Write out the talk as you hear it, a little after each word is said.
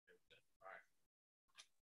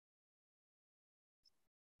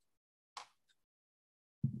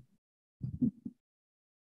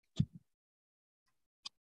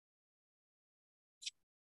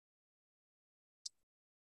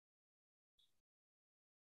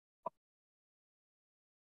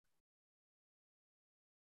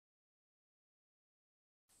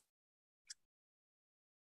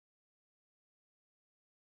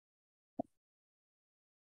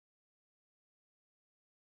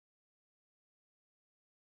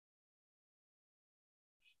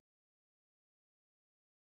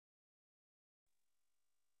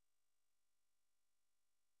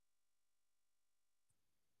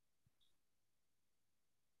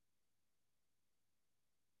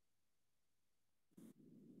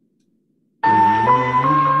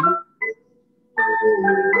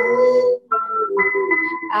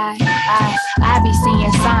I be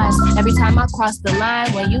seeing signs every time I cross the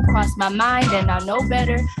line. When you cross my mind, and I know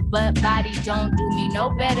better, but body don't do me no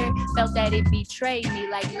better. Felt that it betrayed me,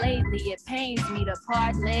 like lately it pains me to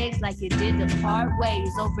part legs like it did to part ways.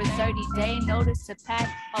 Over 30-day notice to pack.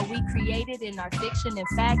 Are we created in our fiction? In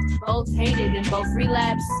fact, both hated and both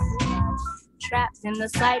relapse. Trapped in the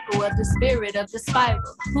cycle of the spirit of the spiral.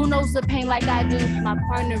 Who knows the pain like I do? My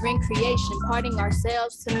partner in creation, parting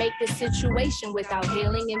ourselves to make this situation without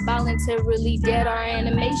healing. Involuntarily dead our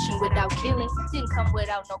animation without killing. Didn't come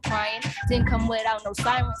without no crying, didn't come without no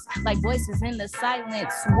silence. Like voices in the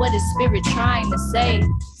silence. What is spirit trying to say?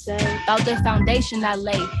 About the foundation I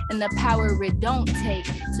lay and the power it don't take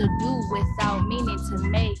to do without meaning to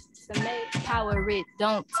make. Power it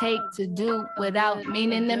don't take to do without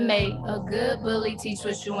meaning to make. A good bully teach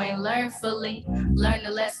what you ain't learned fully. Learn the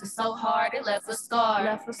lesson so hard it left a scar.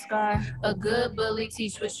 A good bully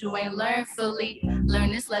teach what you ain't learned fully.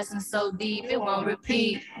 Learn this lesson so deep it won't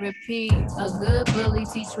repeat. A good bully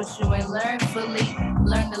teach what you ain't learned fully.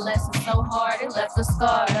 Learn the lesson so hard it left a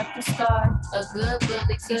scar. A good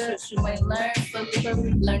bully teach what you ain't learned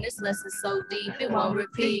fully. Learn this lesson so deep it won't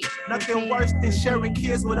repeat. Nothing worse than sharing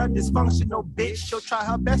kids with a dysfunctional bitch. She'll try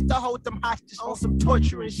her best to hold them hostage on some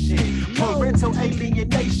torture and shit. Parental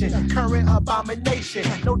alienation, current abomination.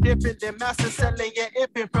 No different than master selling your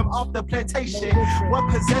infant from off the plantation. What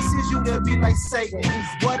possesses you to be like Satan?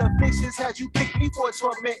 What afflictions had you picked me for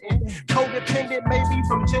tormenting? Codependent maybe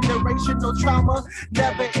from generational trauma.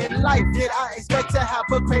 Never in life did I expect to have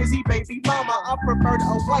a crazy baby mama. I preferred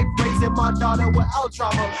a wife raising my daughter without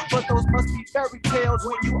trauma. But those must be fairy tales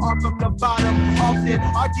when you are from the bottom. Often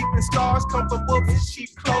our deepest scars come from wolves in sheep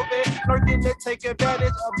clothing, lurking to take advantage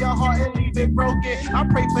of your heart and leave it broken. I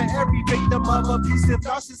pray for every victim of abusive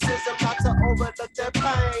narcissism not to overlook their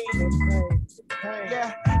pain.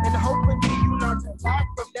 Yeah, and hopefully you learn a lot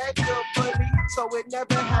from that good bully, so it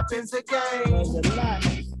never happens again.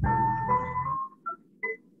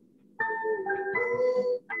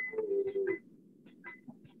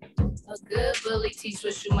 A good bully teach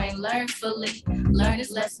what you ain't learned fully. Learn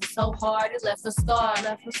this lesson so hard it left a scar.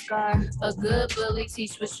 A good bully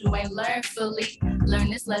teach what you ain't learned fully. Learn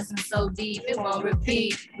this lesson so deep it won't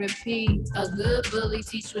repeat. A good bully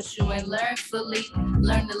teach what you ain't learned fully.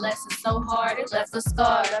 Learn the lesson so hard it left a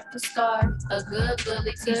scar. A good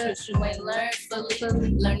bully teach what you ain't learned fully.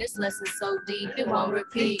 Learn this lesson so deep it won't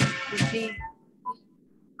repeat.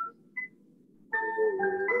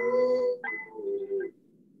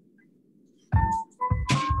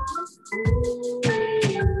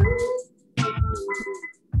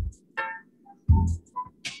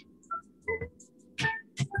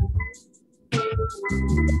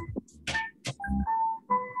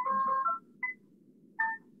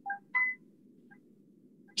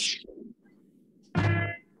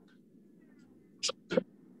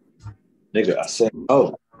 Nigga, I said,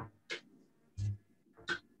 oh.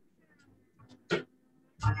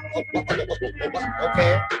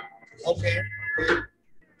 Okay.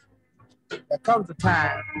 There comes a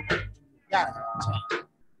time, gotta have a change.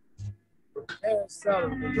 Very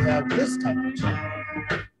seldom do you have this type of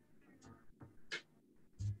change.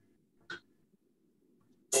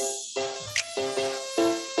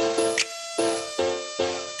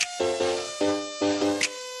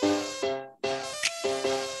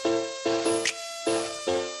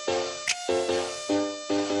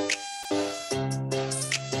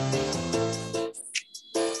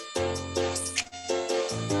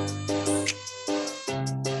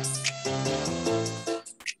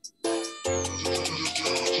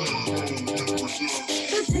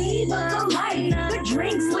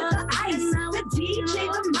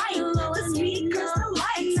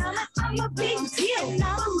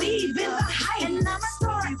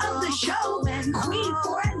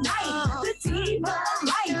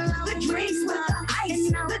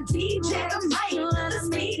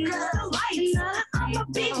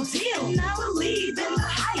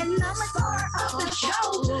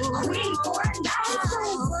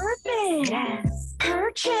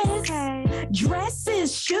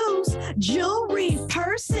 Dresses, shoes, jewelry,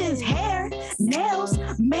 purses, hair, nails,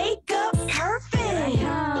 makeup, perfect.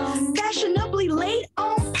 Fashionably late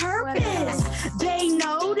on purpose. They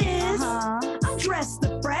notice I'm dressed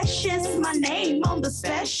the freshest. My name on the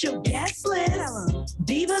special guest list.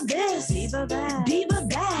 Diva this, diva that, diva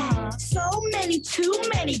that. So many, too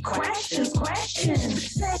many questions.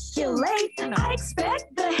 Speculate, I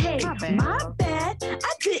expect the hate. My bad,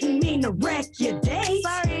 I didn't mean to wreck your day.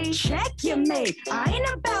 Sorry, checkmate. I ain't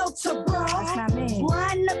about to brawl. That's not me.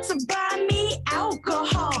 Line up to buy me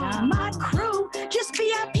alcohol. My crew just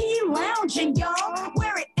VIP lounging, y'all.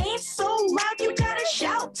 Where it ain't so loud, you gotta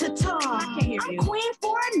shout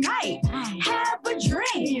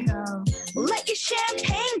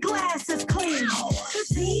glasses clean. The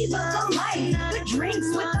diva, the light, the drinks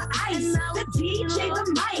with the ice, the DJ, the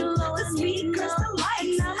mic, the speakers, the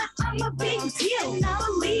lights. I'm a big deal,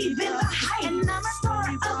 believe in the hype. Star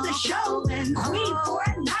of the show, queen for a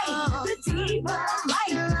night. The diva, the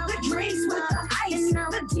light, the drinks with the ice,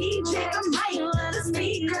 the DJ, the mic, the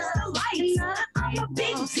speakers, the lights. I'm a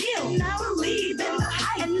big deal, believe in the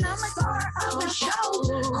hype. Star of the show,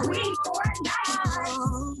 queen for a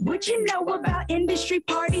night. What you know about industry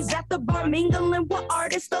parties at the bar, mingling with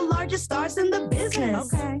artists, the largest stars in the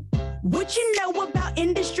business? Okay. What you know about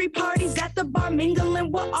industry parties at the bar,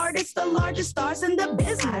 mingling with artists, the largest stars in the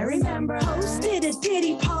business? I remember hosted a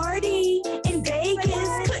Diddy party in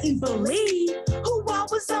Vegas. Couldn't believe who all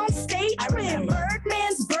was on stage. I remember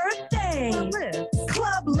Birdman's birthday.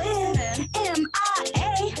 Club Live, MIA.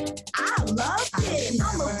 I love it.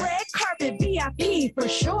 I'm a red carpet VIP for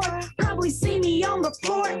sure. Probably see me on the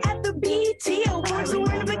floor at the BET Awards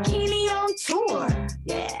wearing a bikini on tour.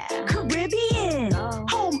 Yeah, Caribbean,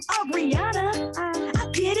 home of Rihanna.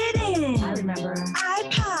 I get it in. I remember.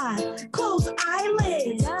 iPod, close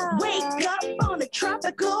eyelids. Wake up on a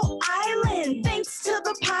tropical island. Thanks to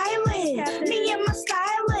the pilot, me and my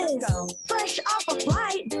stylist. Fresh off a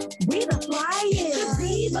flight, we the flyest. The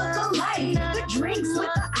diva, the light, the drinks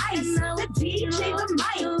with the ice, the DJ, the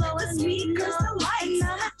mic, the speakers, the lights.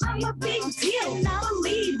 I'm a big deal,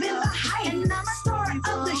 believe in the hype. Star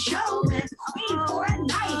of the show, queen for a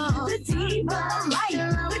night. The diva, the light,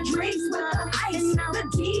 the drinks with the ice, the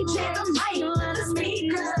DJ, the mic, the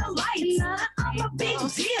speakers, the lights. I'm a big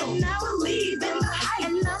deal, believe in the hype.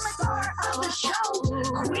 Star of the show,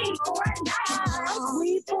 queen for a night. I'm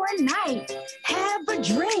queen for a night. Have a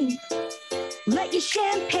drink. Let your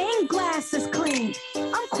champagne glasses clean.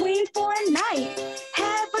 I'm queen for a night.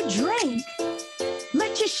 Have a drink.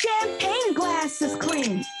 Let your champagne glasses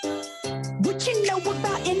clean. What you know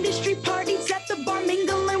about industry parties at the bar,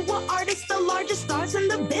 mingling with artists, the largest stars in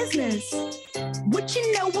the business? What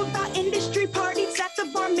you know about industry parties at the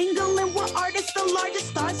bar, mingling with artists, the largest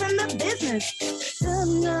stars in the business?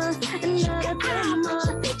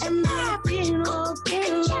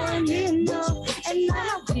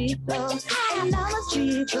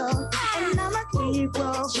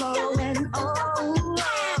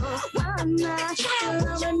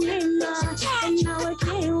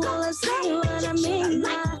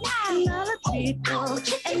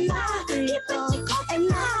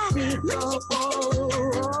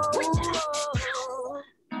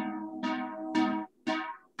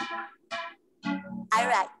 I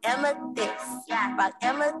rock amethyst, yeah, rock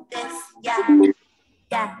amethyst, yeah,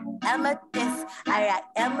 yeah, amethyst. I rock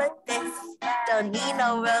amethyst. Don't need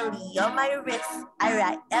no rollie on my wrist. I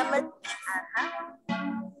rock amethyst.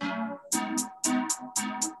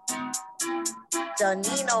 Don't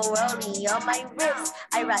need no rollie on my wrist.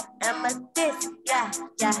 I rock amethyst, yeah,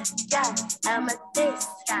 yeah, yeah, amethyst,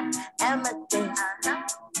 yeah, amethyst,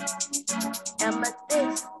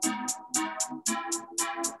 amethyst.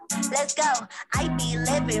 Let's go. I be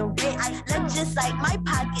living rich. Look just like my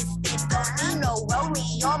pockets fit. Don't need no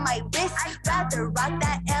rollie on my wrist. Rather rock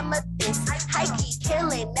that amethyst. High key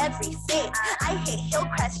killing every fit. I hit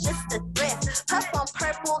Hillcrest just to thrift. Puff on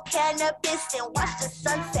purple cannabis and watch the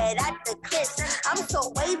sunset at the cliffs. I'm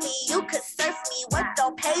so wavy, you could surf me. What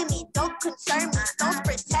don't pay me, don't concern me. Don't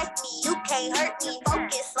protect me, you can't hurt me.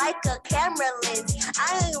 Focus like a camera lens.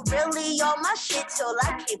 I ain't really on my shit till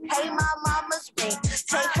I can pay my mama's rent.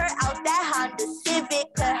 Take her out that Honda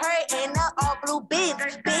Civic, put her in a all blue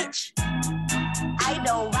Benz, bitch. I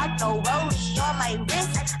don't rock no rollie on my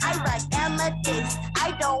wrist. I rock amethyst.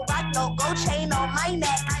 I don't rock no gold chain on my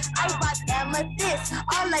neck. I rock amethyst.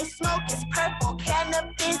 All I smoke is purple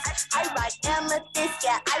cannabis. I rock amethyst.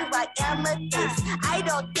 Yeah, I rock amethyst. I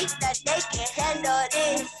don't think that they can handle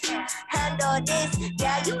this. Handle this.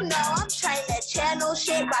 Yeah, you know I'm trying to channel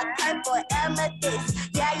shit. Rock purple amethyst.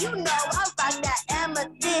 Yeah, you know I rock that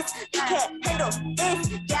amethyst. You can't handle this.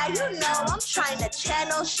 Yeah, you know I'm trying to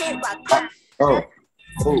channel shit. Rock purple. Oh.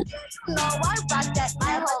 You know I rock that.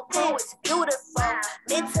 My whole crew is beautiful,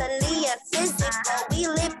 mentally and physical. We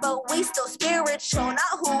live, but we still spiritual.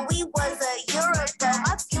 Not who we was a year ago.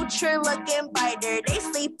 My future looking brighter. They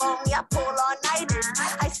sleep on me, I pull all-nighters.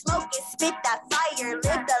 I smoke and spit that fire.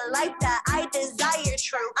 Live the life that I desire.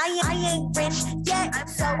 True, I ain't rich yet,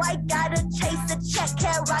 so I gotta chase a check.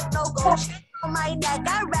 Can't rock no gold on my neck.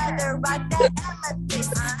 I'd rather rock that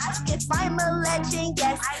amethyst. Ask if I'm a legend,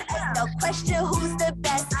 yes. Ain't no question who's the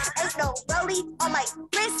best. Ain't no rollie on my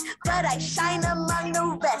wrist, but I shine among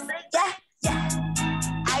the rest. Yeah, yeah.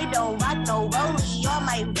 I don't rock no rollie on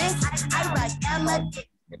my wrist. I rock amethyst.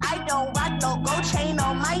 I don't rock no gold chain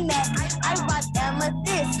on my neck. I rock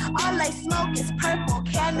amethyst. All I smoke is purple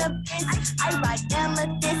cannabis. I rock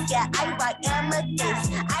amethyst, yeah, I rock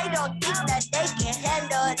amethyst. I don't think that they can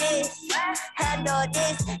handle this.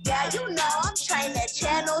 Yeah, you know I'm trying to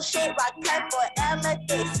channel shit. Rock purple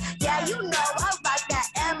amethyst. Yeah, you know I rock that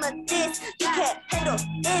amethyst. You can't handle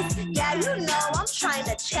this. Yeah, you know I'm trying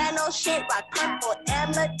to channel shit. Rock purple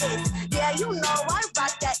amethyst. Yeah, you know I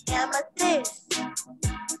rock that amethyst.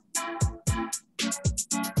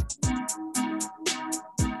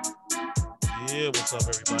 Yeah, what's up,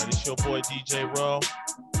 everybody? It's your boy DJ Rowe.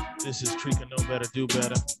 This is Treka, Know Better, Do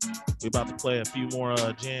Better. We're about to play a few more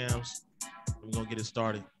jams. We're gonna get it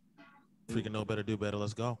started. Treka, Know Better, Do Better.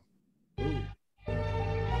 Let's go. Yeah.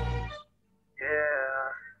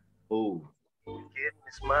 Ooh. Getting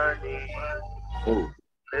this money. Ooh.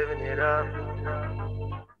 Living it up.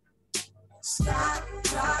 Stop,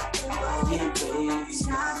 drop, and roll. Yeah, baby.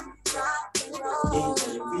 Stop, drop, and roll. Yeah,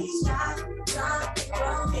 baby. Stop, drop, and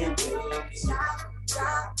roll. Yeah, baby. Stop,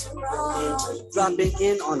 drop, and roll. Yeah, baby. Dropping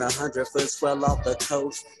in on 100-foot swell off the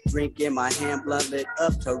coast. Drink in my hand, blunt lit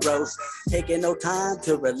up to roast. Taking no time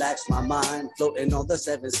to relax my mind. Floating on the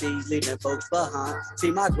 7 seas, leaving folks behind. See,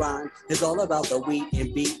 my grind is all about the weed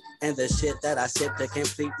and beat. And the shit that I sip to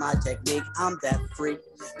complete my technique. I'm that freak,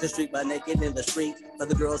 the street butt naked in the street. For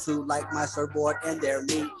the girls who like my surfboard and their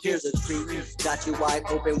meat. Here's a treat, got you wide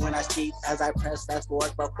open when I speak. As I press fast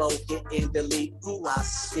forward before hitting delete. Ooh, I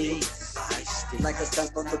see like a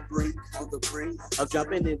skunk on the brink of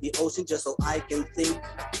jumping in the ocean just so I can think.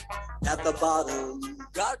 At the bottom,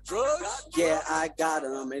 got drugs? Yeah, I got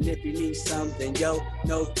them. And if you need something, yo,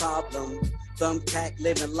 no problem. Thumbtack,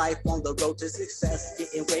 living life on the road to success.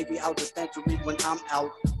 Getting wavy out dispensary when I'm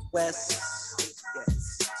out west.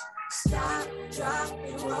 Yes. Stop, drop,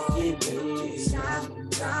 and roll. Yeah, baby. Stop,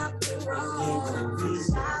 drop, and roll. Yeah, baby.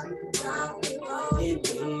 Stop, drop, and roll. Yeah,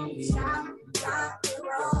 baby. Stop, drop, and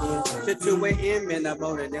roll. To 2 a.m. in the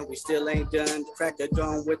morning and we still ain't done. Crack a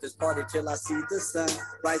dawn with this party till I see the sun.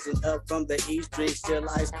 Rising up from the east, drink still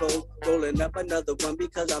ice cold. Rolling up another one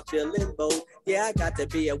because I'm feeling bold. Yeah, I got to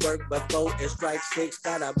be at work before it strikes 6.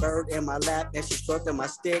 Got a bird in my lap and she's stroking my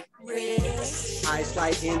stick. I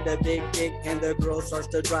slide in the big dick and the girl starts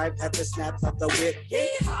to drive at the snap of the whip.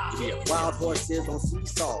 Yeah, wild horses on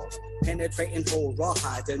seesaws. Penetrating whole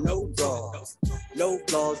rawhides and no draws. No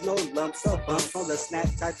flaws, no lumps or bumps on the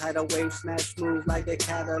snacks. I tide a wave, smash smooth like a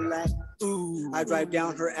Cadillac. Ooh, I drive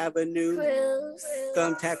down her avenue.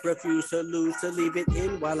 Thumbtack refuse to lose, to leave it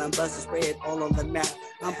in while I'm busting, spray it all on the map.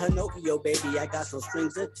 I'm Pinocchio, baby, I got some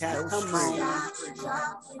strings attached. Come on. Stop,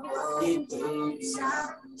 drop, and roll. Yeah, baby.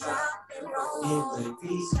 Stop, drop, and roll. Yeah,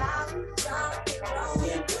 baby. Stop, drop, and roll.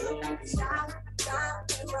 Yeah, baby. Stop,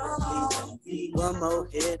 drop, and roll. One more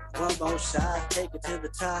hit, one more shot, take it to the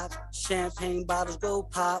top. Champagne bottles go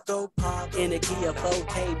pop, in a Kia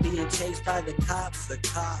 4K, being chased by the cops.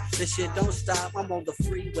 This shit don't stop, I'm on the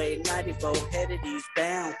freeway, 94, headed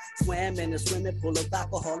eastbound. Swam in a swimming pool of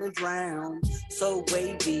alcohol and drowned. So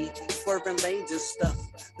wavy, swerving lanes and stuff.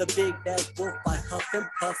 The big bad wolf, I huff and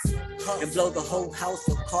puff, and blow the whole house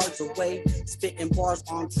of cards away. Spitting bars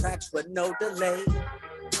on tracks with no delay.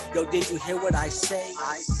 Yo, did you hear what I say?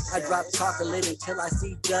 I drop chocolate until I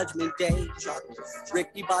see Judgment Day.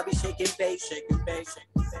 Ricky Bobby shaking bass,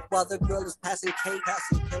 while the girl is passing cake.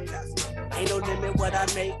 Ain't no limit what I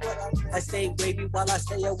make. I stay wavy while I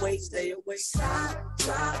stay awake. Stop,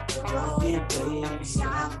 drop, and roll. Yeah, baby.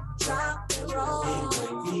 Stop, drop, and roll. Yeah,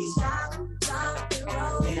 baby. Stop, drop, and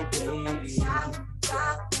roll. Yeah, baby. Stop,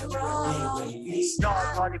 drop, and roll.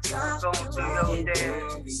 Y'all party people going through your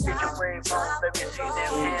dance. Get your wave on, let me see them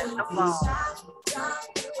hands to fall. Stop, drop,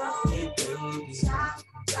 and roll. Yeah, baby. Stop,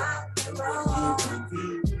 drop, and roll.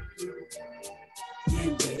 Yeah,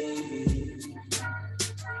 baby.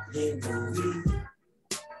 Yeah, baby.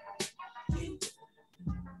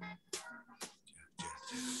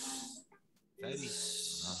 Eddie.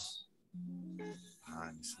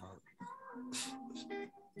 Behind the smoke.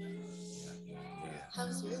 Yeah.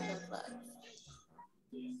 How's your look like?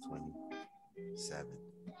 27.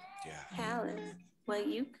 Yeah. Palace, what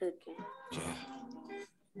you cooking? Yeah.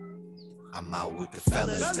 I'm out with the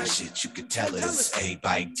fellas, that shit you can tell us. A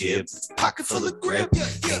bike dip, pocket full of grip,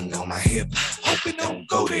 king on my hip, hope it don't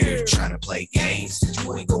go there. Trying to play games,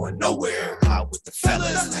 you ain't going nowhere. I'm out with the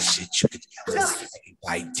fellas, that shit you can tell us. A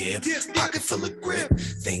bike dip, pocket full of grip,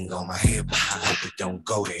 thing on my hip, hope it don't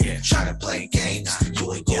go there. Trying to play games,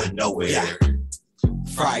 you ain't going nowhere.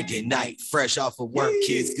 Friday night, fresh off of work,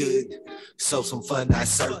 kids good. So some fun I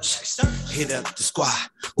search. Hit up the squad.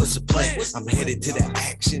 What's the plan? I'm headed to the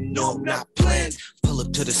action. No, I'm not playing. Pull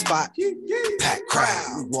up to the spot. Packed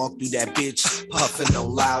crowd. We walk through that bitch. Puffing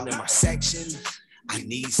on loud in my section. I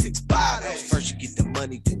need 6 bottles. First you get the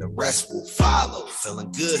money, then the rest will follow.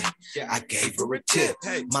 Feeling good. I gave her a tip.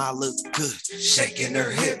 Ma look good. Shaking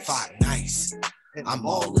her hip. Fight nice. I'm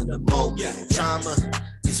all in the moment. Drama.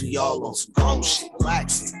 Cause we all on some grown shit.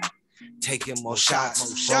 Relaxing. Taking more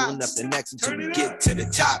shots, rolling up the next until we get to the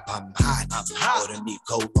top. I'm hot. O.N.E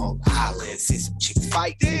coat on eyelids. See some chicks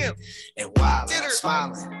fighting. And while I'm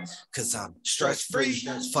smiling, cause I'm stress free.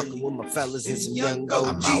 Fucking with my fellas and some young OGs.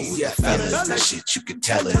 I'm out with the fellas. That shit you can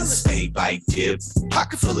tell us. A-bite dip,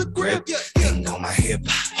 pocket full of grip. Hang on my hip.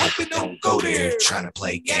 Hope it don't go there. Trying to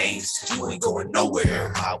play games. You ain't going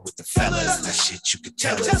nowhere. I'm out with the fellas. That shit you can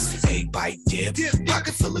tell us. A-bite dip,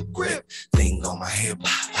 pocket full of grip. Thing on my hip.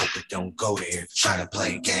 Hope it don't go there. Trying to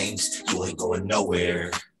play games, you ain't going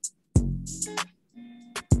nowhere.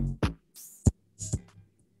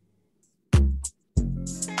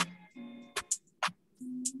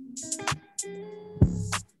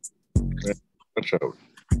 Watch out.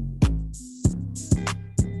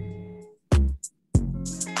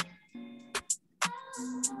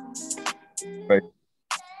 Right.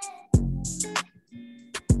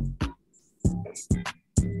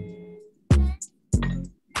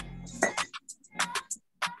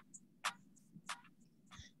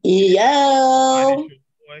 Yo.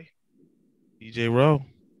 DJ Rowe.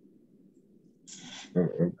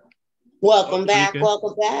 Welcome back.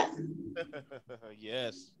 Welcome back.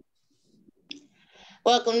 Yes.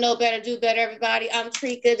 Welcome, Know Better, Do Better, everybody. I'm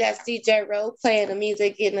Treka. That's DJ Rowe playing the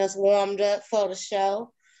music, getting us warmed up for the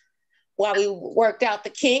show while we worked out the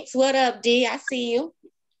kinks. What up, D? I see you.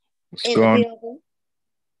 What's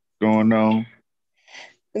going on?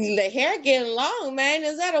 The hair getting long, man.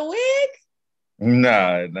 Is that a wig?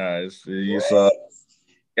 Nah. You saw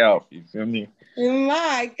scalp. You feel me?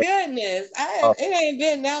 My goodness. It ain't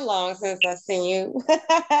been that long since I seen you.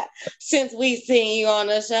 Since we seen you on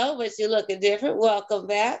the show, but you looking different. Welcome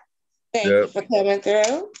back. Thank you for coming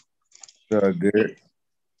through. Good.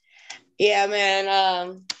 Yeah,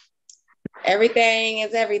 man. Everything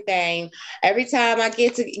is everything. Every time I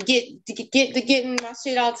get to getting my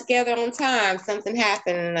shit all together on time, something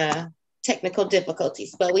happened. Technical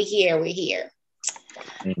difficulties, but we're here.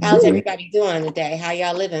 How's everybody doing today? How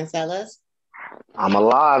y'all living, fellas? I'm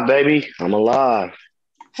alive, baby. I'm alive.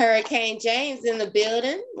 Hurricane James in the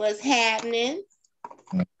building. What's happening?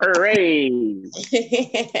 Hooray!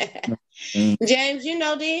 James, you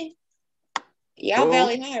know D? Y'all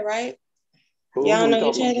Valley High, right? Who y'all know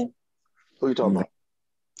each other? Who you talking about?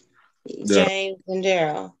 James and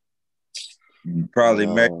Daryl. Probably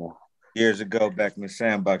met years ago back in the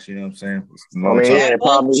sandbox, you know what I'm saying? Yeah,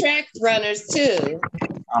 probably track runners too.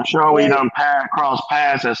 I'm sure we done cross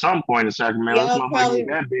paths at some point in Sacramento. Y'all probably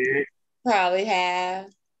that big. Probably have.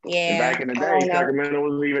 Yeah. And back in the day, Sacramento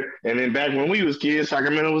was even, and then back when we was kids,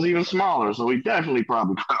 Sacramento was even smaller. So we definitely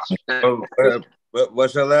probably crossed.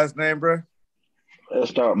 What's your last name, bro?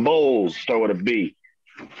 Let's start with a B.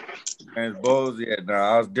 And Bowles, yeah. No,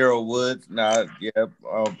 I was Daryl Woods.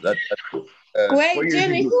 Wait,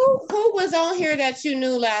 Jimmy, who was on here that you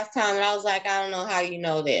knew last time? And I was like, I don't know how you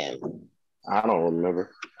know them. I don't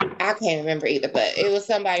remember. I can't remember either, but it was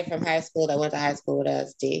somebody from high school that went to high school with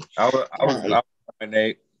us, D. I was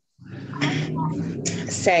Nate.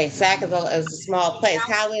 Say, Sac is a small place.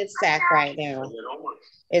 How is Sac right now?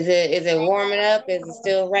 Is it warming up? Is it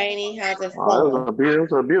still rainy? How's it flowing? It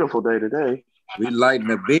was a beautiful day today. We lighting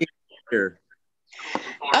the big here.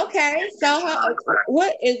 Okay, so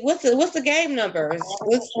what's the game numbers?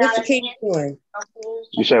 What's the Kings doing?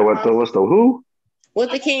 You say what's the who? What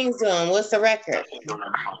the Kings doing? What's the record?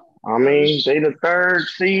 I mean, they the 3rd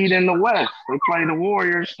seed in the West. They play the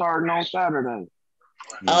Warriors starting on Saturday.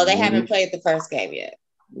 Oh, they haven't played the first game yet.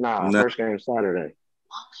 Nah, first game Saturday.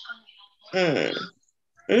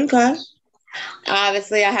 Okay.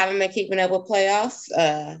 Obviously, I haven't been keeping up with playoffs.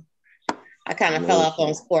 I kind of fell off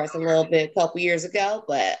on sports a little bit a couple years ago,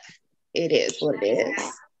 but it is what it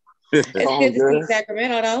is. It's good to see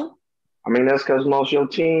Sacramento, though. I mean, that's because most of your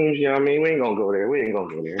teams, you know what I mean? We ain't going to go there.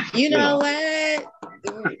 You know what?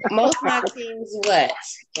 Most of my teams,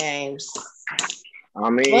 games? I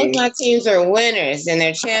mean, most of my teams are winners and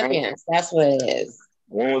they're champions. That's what it is.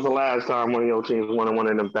 When was the last time one of your teams won one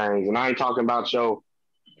of them things? And I ain't talking about your...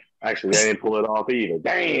 Actually, they didn't pull it off either.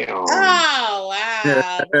 Damn. Oh,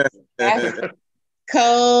 wow.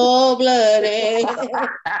 Cold-blooded.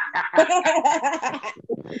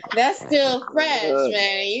 That's still fresh,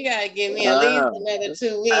 man. You gotta give me at least another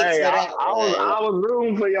 2 weeks Hey, for that I was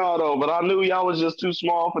rooting for y'all though, but I knew y'all was just too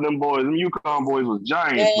small for them boys. Them UConn boys was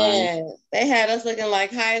giants, man. They had us looking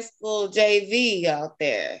like high school JV out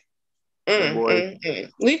there.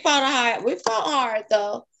 We fought hard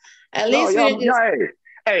though. At least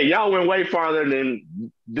y'all went way farther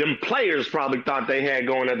than them players probably thought they had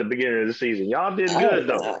going at the beginning of the season. Y'all did good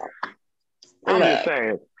though. I'm just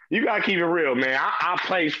saying, you gotta keep it real, man. I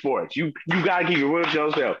play sports. You gotta keep it real with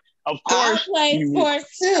yourself. Of course, I play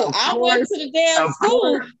sports too. I went to the damn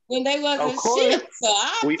school when they wasn't shit. So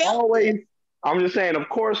I felt it. I'm just saying, of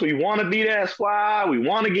course, we want to be that squad. We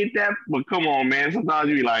want to get that, but come on, man. Sometimes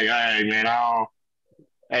you be like, hey, man,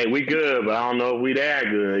 hey, we good, but I don't know if we that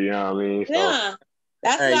good. You know what I mean? So, yeah,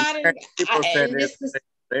 that's why people said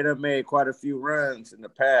they done made quite a few runs in the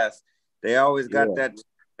past. They always got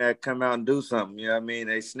that come out and do something. You know what I mean?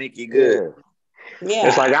 They sneaky good. Yeah.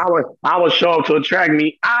 It's like I would show up to a track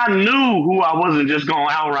meet. I knew who I wasn't just going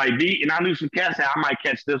to outright beat, and I knew some cats said I might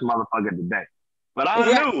catch this motherfucker today. But I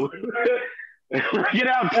knew. Get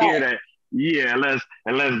out here, unless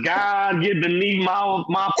God get beneath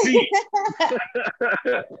my feet.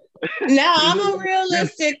 No, I'm a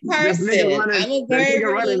realistic person. I'm a very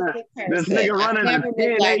realistic person. This nigga running I never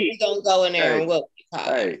was like, we gonna go in there and whoop.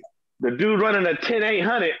 Hey, the dude running a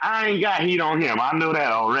 10-800, I ain't got heat on him. I know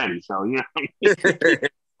that already. So you know.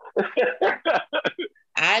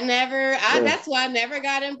 That's why I never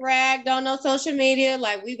got in bragged on no social media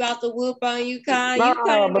like we about to whoop on UConn.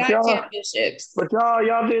 UConn got championships. But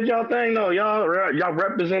y'all did y'all thing though. Y'all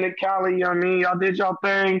represented Cali, you know what I mean? Y'all did y'all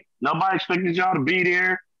thing. Nobody expected y'all to be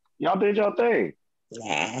there. Y'all did y'all thing.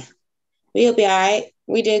 Nah. We'll be all right.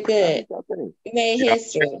 We did good. We made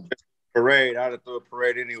history. Parade. I'd have threw a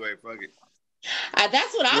parade anyway. Fuck it.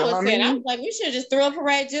 That's what I was saying. I was like, we should just throw a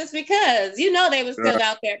parade just because. You know they were still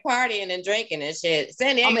out there partying and drinking and shit.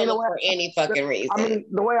 San Diego for any fucking reason. I mean,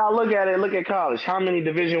 the way I look at it, look at college. How many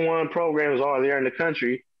Division I programs are there in the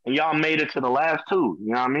country? And y'all made it to the last two.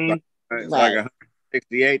 You know what I mean? It's like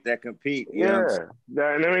 168 that compete. You know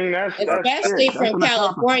I mean, that's especially from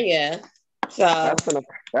California. So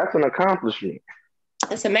that's an accomplishment.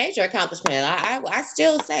 It's a major accomplishment. I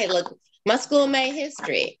still say, look, my school made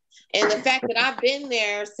history. And the fact that I've been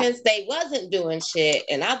there since they wasn't doing shit,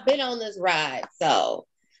 and I've been on this ride, so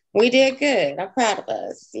we did good. I'm proud of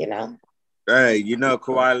us, you know. Hey, you know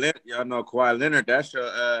Kawhi Leonard. Y'all know Kawhi Leonard. That's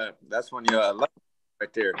one of your alumni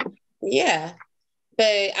right there. Yeah,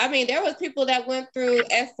 but I mean, there was people that went through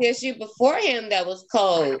SDSU before him that was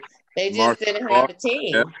cold. They just didn't have a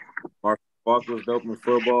team. Yeah. Marcus Falk was dope in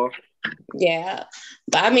football. Yeah.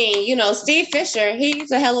 But I mean, you know, Steve Fisher, he's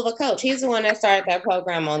a hell of a coach. He's the one that started that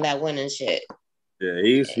program on that winning shit. Yeah,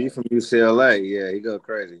 he's from UCLA. Yeah, he go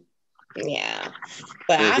crazy. Yeah.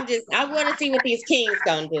 But I want to see what these Kings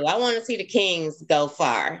gonna do. I want to see the Kings go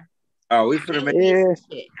far. Oh, we finna make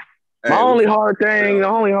shit. The only hard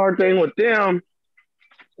thing with them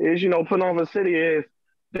is, you know, putting on the city is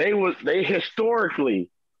they historically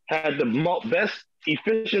had the best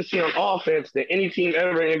efficiency on offense than any team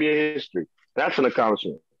ever in NBA history. That's an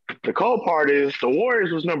accomplishment. The cold part is the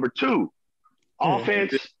Warriors was number 2.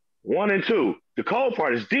 Offense, 1 and 2. The cold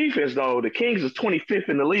part is defense, though. The Kings is 25th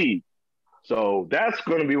in the league. So that's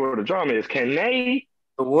going to be where the drama is. Can they?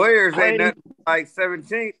 The Warriors ain't nothing like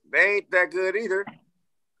 17th. They ain't that good either.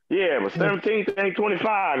 Yeah, but 17th ain't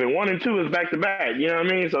 25, and 1 and 2 is back to back. You know what I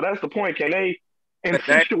mean? So that's the point. Can they? In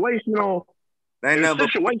situational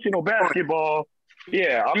basketball.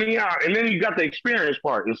 Yeah, I mean, and then you got the experience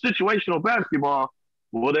part. In situational basketball,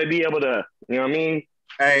 will they be able to, you know what I mean?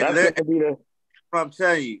 Hey, I'm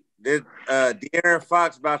telling you, De'Aaron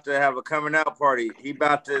Fox about to have a coming out party. He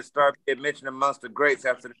about to start getting mentioned amongst the greats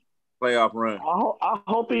after the playoff run. I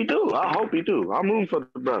hope he do. I'm rooting for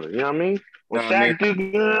the brother. You know what I mean? When Shaq do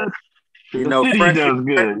good, you know, Fresh does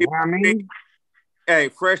good. You know what I mean? Hey,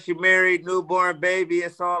 freshly married, newborn baby,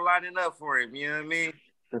 it's all lining up for him. You know what I mean?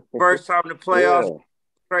 First time in the playoffs,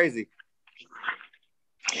 crazy.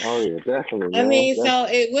 Oh yeah, definitely. I mean, so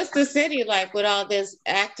what's the city like with all this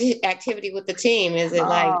activity with the team? Is it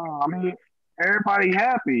like? I mean, everybody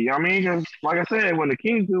happy. I mean, just like I said, when the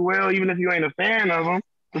Kings do well, even if you ain't a fan of them,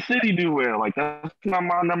 the city do well. Like that's not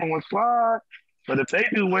my number one squad, but if they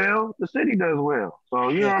do well, the city does well. So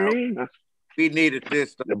you know what I mean? We needed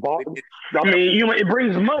this. The ball. I mean, it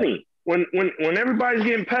brings money. When everybody's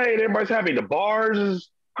getting paid, everybody's happy. The bars is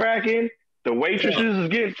cracking. The waitresses is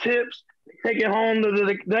getting tips. Taking home to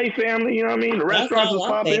the day family. You know what I mean? The restaurants is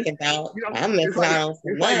popping. I'm missing out on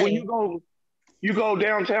some money. Like when you go. You go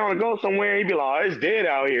downtown and go somewhere, you be like, oh, it's dead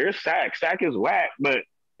out here. It's Sac. Sac is whack. But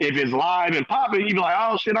if it's live and popping, you be like,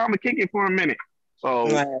 oh shit, I'm gonna kick it for a minute. So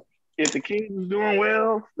if the Kings is doing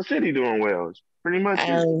well, the city doing well. It's pretty much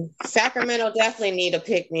it. Sacramento definitely need to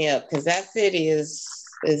pick me up because that city is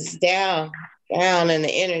down in the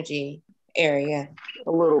energy area.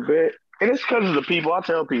 A little bit. And it's because of the people. I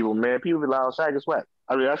tell people, man, people be like, oh, Sac is whack.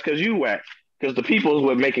 I mean, that's because you whack. Because the people is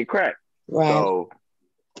what make it crack. Right. So,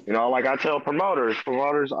 you know, like I tell promoters,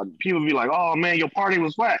 people be like, oh man, your party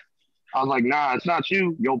was whack. I was like, nah, it's not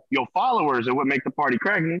you. Your followers are what make the party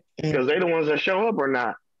cracking because they the ones that show up or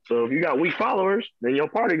not. So if you got weak followers, then your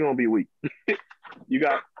party gonna be weak. you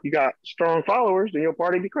got strong followers, then your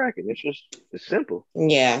party be cracking. It's simple.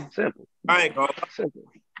 Yeah. Simple. I ain't gonna simple.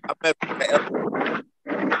 I think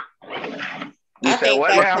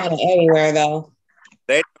that's kind of everywhere though.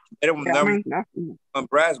 They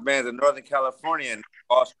brass bands in Northern California and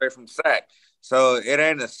all straight from Sac. So it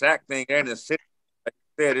ain't a Sac thing, it ain't a city. Like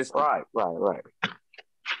I said, it's right.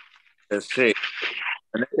 That's shit.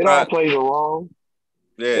 And it all plays a role.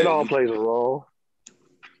 Yeah. It all plays a role.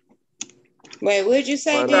 Wait, what did you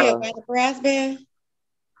say, Dale, about the brass band?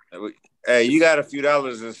 Hey, you got a few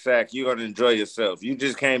dollars in Sac, you're gonna enjoy yourself. You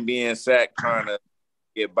just can't be in Sac trying to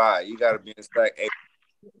get by. You gotta be in Sac.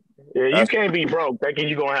 Yeah, you can't be broke thinking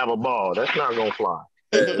you're gonna have a ball. That's not gonna fly.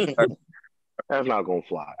 That's not gonna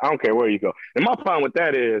fly. I don't care where you go. And my problem with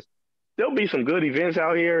that is there'll be some good events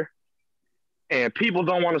out here and people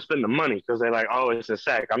don't want to spend the money because they're like, oh, it's a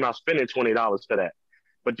Sac. I'm not spending $20 for that.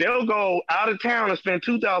 But they'll go out of town and spend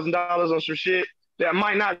 $2,000 on some shit that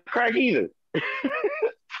might not crack either.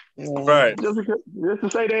 Right. Just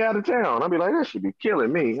to say they out of town. I'll be like, that should be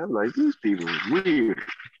killing me. I'm like, these people are weird.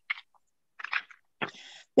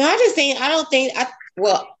 No, I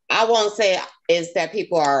won't say is that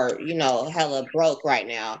people are, hella broke right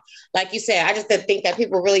now. Like you said, I just think that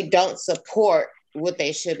people really don't support what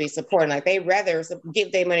they should be supporting. Like they rather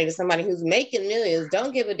give their money to somebody who's making millions,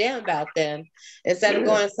 don't give a damn about them, instead of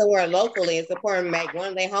going somewhere locally and supporting like one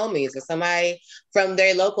of their homies or somebody from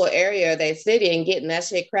their local area or their city and getting that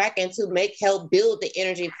shit cracking to help build the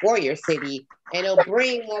energy for your city. And it'll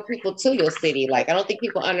bring more people to your city. Like, I don't think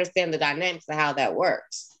people understand the dynamics of how that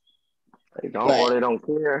works. They don't, or they don't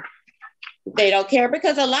care. They don't care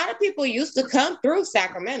because a lot of people used to come through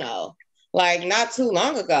Sacramento. Like, not too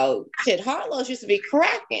long ago. Shit, Harlow's used to be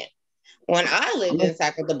cracking. When I lived in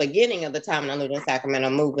Sacramento, the beginning of the time when I lived in Sacramento,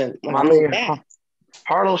 when I moved back.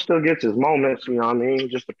 Harlow still gets his moments, you know what I mean?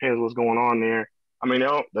 It just depends what's going on there. I mean,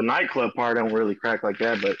 the nightclub part don't really crack like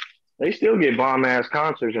that, but they still get bomb-ass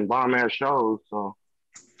concerts and bomb-ass shows, so.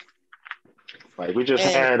 Like, we just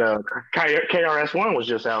had KRS-One was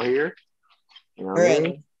just out here. You know what I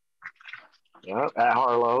mean? Yep, at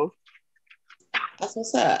Harlow. That's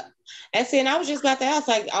what's up. And see, and I was just about to ask,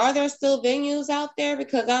 like, are there still venues out there?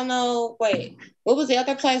 Because I know, what was the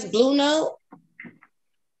other place? Blue Note?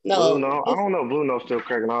 No. Blue Note. I don't know if Blue Note's still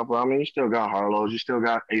cracking off, but I mean, you still got Harlow's, you still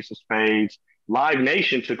got Ace of Spades. Live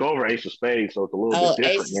Nation took over Ace of Spades, so it's a little bit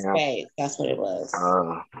different Ace of Spades. That's what it was.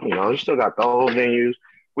 You still got those venues.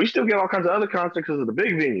 We still get all kinds of other concerts because of the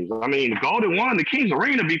big venues. I mean, the Golden One, the Kings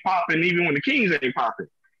Arena be popping even when the Kings ain't popping.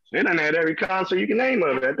 They done had every concert you can name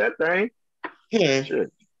of at that thing.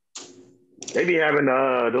 Shit. They be having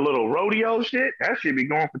the little rodeo shit. That shit be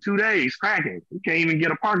going for 2 days, cracking. You can't even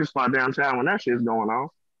get a parking spot downtown when that shit's going on.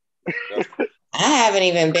 I haven't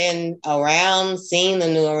even been around seeing the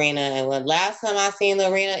new arena. And when last time I seen the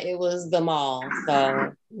arena, it was the mall.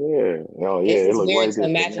 So it's weird to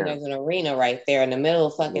imagine there's an arena right there in the middle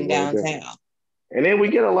of fucking downtown. And then we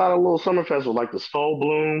get a lot of little summer festivals, like the Soul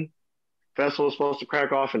Bloom Festival is supposed to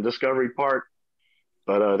crack off in Discovery Park.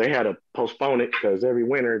 But they had to postpone it because every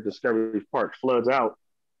winter Discovery Park floods out.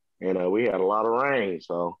 And we had a lot of rain.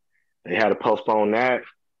 So they had to postpone that.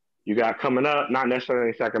 You got coming up, not necessarily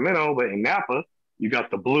in Sacramento, but in Napa, you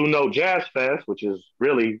got the Blue Note Jazz Fest, which is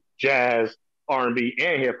really jazz, R&B,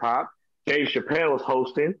 and hip hop. Dave Chappelle is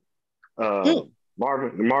hosting.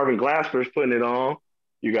 Marvin Glasper's putting it on.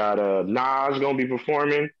 You got Nas going to be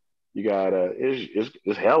performing. You got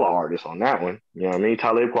it's hella artists on that one. You know what I mean?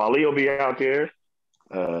 Talib Kweli will be out there.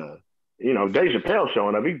 Dave Chappelle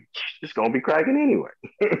showing up. It's going to be cracking anyway.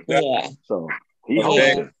 Yeah. So he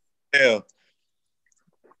hosting.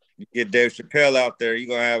 You get Dave Chappelle out there, you're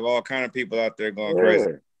going to have all kind of people out there going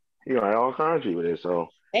crazy. You got all kinds of people there. So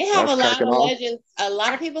they have a lot of legends. A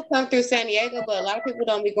lot of people come through San Diego, but a lot of people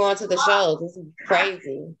don't be going to the shows. This is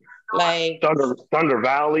crazy. Like Thunder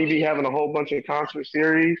Valley be having a whole bunch of concert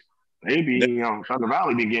series. They be, Thunder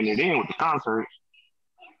Valley be getting it in with the concerts.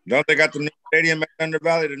 Don't they got the new stadium at Thunder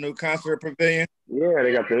Valley, the new concert pavilion? Yeah, Yeah,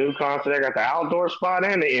 they got the new concert. They got the outdoor spot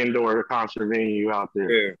and the indoor concert venue out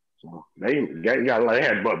there. Yeah. So they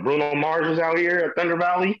had, but Bruno Mars was out here at Thunder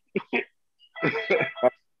Valley.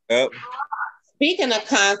 Yep. Speaking of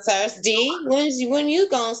concerts, D, when you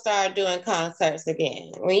gonna start doing concerts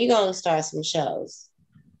again? When you gonna start some shows?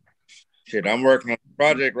 Shit, I'm working on a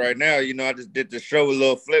project right now. You know, I just did the show with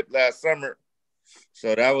Lil Flip last summer.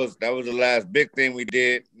 So that was the last big thing we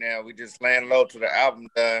did. Now we just laying low to the album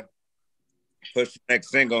done, push the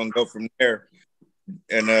next single and go from there.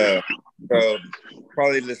 And so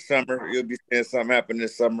probably this summer, you'll be seeing something happen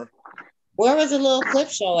this summer. Where was the Lil Flip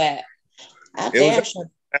show at? It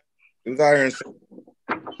was out here in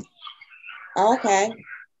Okay.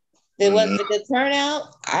 Was it a good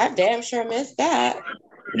turnout? I damn sure missed that.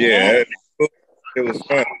 Yeah, it was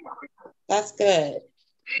fun. That's good.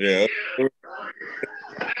 Yeah.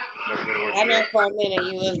 I know for a minute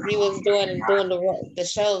you was doing the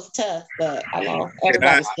show's tough, but I know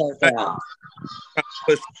everybody slowed down.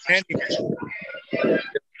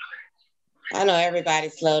 I know everybody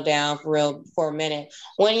slowed down for a minute.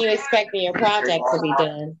 When are you expecting your project to be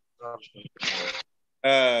done?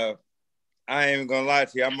 I ain't even gonna lie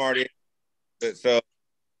to you. I'm already so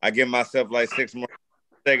I give myself like 6 more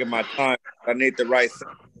taking my time. I need the right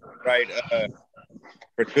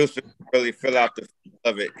producer to really fill out the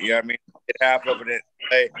of it. You know what I mean? Get half of it in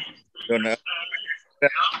play.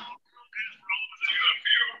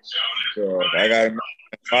 So I got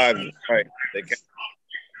 5 right. They can.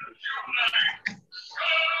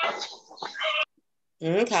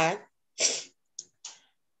 Okay.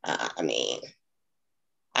 I mean,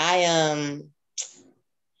 I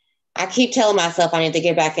keep telling myself I need to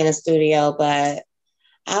get back in the studio, but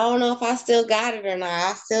I don't know if I still got it or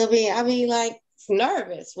not. I be like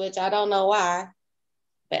nervous, which I don't know why.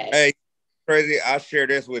 But hey, crazy, I'll share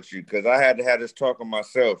this with you because I had to have this talk with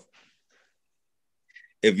myself.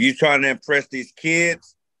 If you're trying to impress these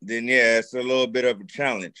kids, then yeah, it's a little bit of a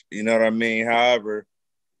challenge. You know what I mean? However,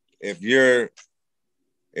 if you're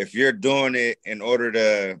doing it in order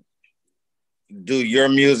to do your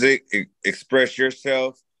music, express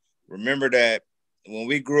yourself, remember that when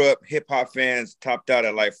we grew up, hip hop fans topped out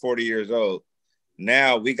at like 40 years old.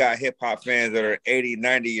 Now we got hip hop fans that are 80,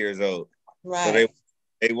 90 years old. Right. So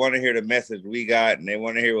they want to hear the message we got and they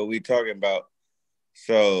want to hear what we talking about.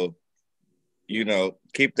 So, you know,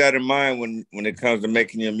 keep that in mind when it comes to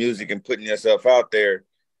making your music and putting yourself out there.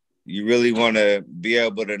 You really want to be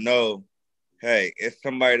able to know, hey, it's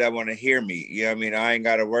somebody that want to hear me. You know what I mean? I ain't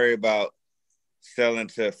got to worry about selling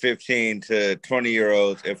to 15 to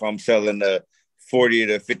 20-year-olds if I'm selling to 40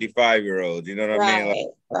 to 55-year-olds. You know what I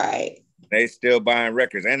mean? Right. They still buying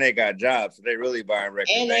records and they got jobs, so they really buying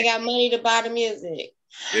records. And they got money to buy the music.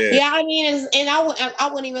 Yeah, I mean, I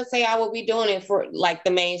wouldn't even say I would be doing it for like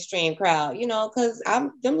the mainstream crowd, you know, because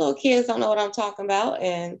them little kids don't know what I'm talking about,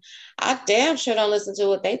 and I damn sure don't listen to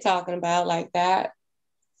what they talking about like that.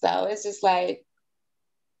 So it's just like,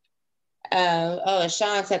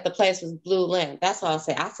 Sean said the place was Blue Lamp. That's what I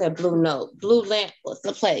said. I said Blue Note. Blue Lamp was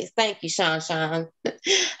the place. Thank you, Sean.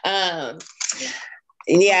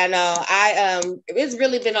 Yeah, no, it's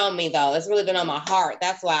really been on me though. It's really been on my heart.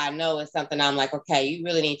 That's why I know it's something I'm like, okay, you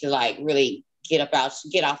really need to like really get off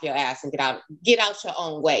your ass and get out your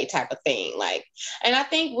own way type of thing. Like, and I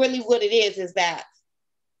think really what it is that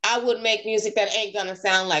I would make music that ain't gonna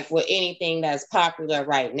sound like what anything that's popular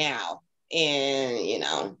right now. And you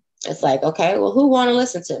know, it's like, okay, well, who want to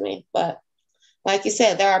listen to me? But like you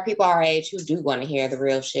said, there are people our age who do want to hear the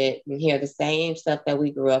real shit and hear the same stuff that we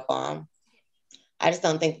grew up on. I just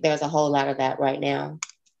don't think there's a whole lot of that right now.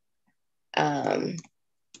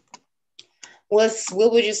 What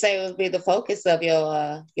would you say would be the focus of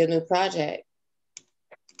your new project?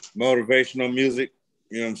 Motivational music.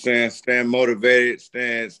 You know what I'm saying? Staying motivated,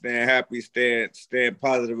 staying happy, staying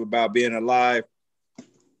positive about being alive.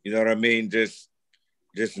 You know what I mean? Just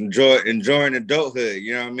enjoying adulthood.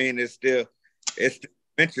 You know what I mean? It's still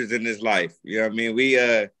adventures in this life. You know what I mean?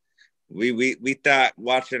 We thought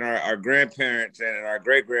watching our grandparents and our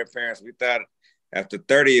great grandparents, we thought after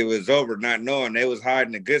 30 it was over, not knowing they was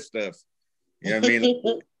hiding the good stuff. You know what I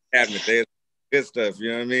mean? They good stuff. You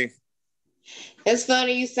know what I mean? It's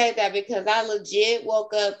funny you say that because I legit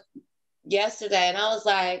woke up yesterday and I was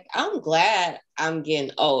like, I'm glad I'm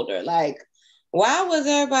getting older. Like, why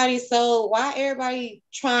everybody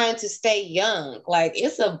trying to stay young? Like,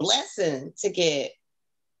 it's a blessing to get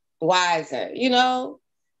wiser, you know?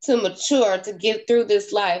 To mature, to get through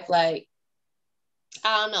this life. Like,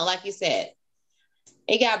 I don't know, like you said,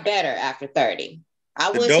 it got better after 30. I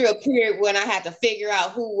went through a period when I had to figure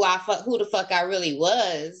out who the fuck I really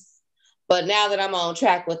was. But now that I'm on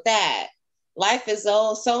track with that, Life is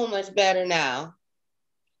so much better now.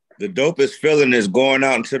 The dopest feeling is going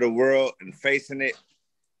out into the world and facing it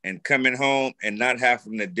and coming home and not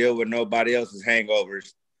having to deal with nobody else's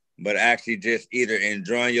hangovers, but actually just either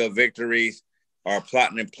enjoying your victories or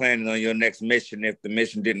plotting and planning on your next mission if the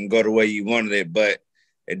mission didn't go the way you wanted it. But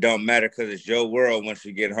it don't matter because it's your world once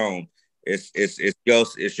you get home. It's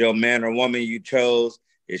your man or woman you chose.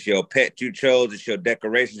 It's your pet you chose. It's your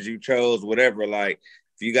decorations you chose, whatever. Like,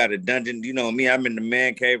 if you got a dungeon, you know me, I'm in the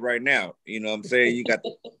man cave right now. You know what I'm saying? You got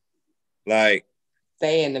like...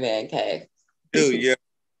 Stay in the man cave. Do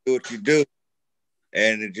what you do.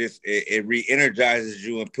 And it re-energizes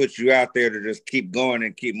you and puts you out there to just keep going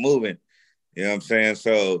and keep moving. You know what I'm saying?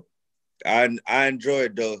 So I enjoy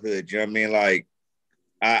adulthood. You know what I mean? Like,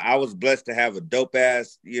 I was blessed to have a dope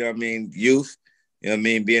ass, you know what I mean, youth, you know what I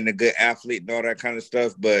mean, being a good athlete and all that kind of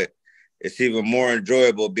stuff. But it's even more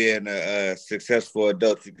enjoyable being a successful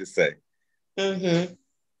adult, you could say. Mm-hmm.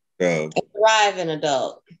 So a thriving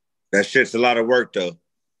adult. That shit's a lot of work though.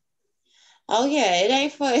 Oh yeah,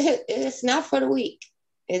 it's not for the weak.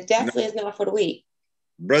 It definitely is not for the weak.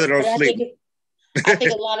 Brother, don't sleep. I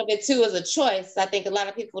think a lot of it too is a choice. I think a lot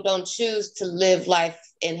of people don't choose to live life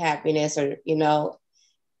in happiness or, you know,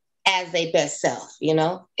 as their best self, you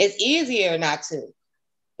know. It's easier not to.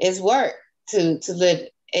 It's work to live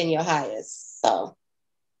in your highest. So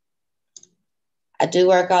I do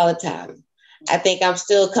work all the time. I think I'm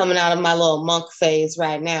still coming out of my little monk phase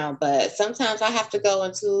right now, but sometimes I have to go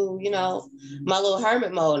into, you know, my little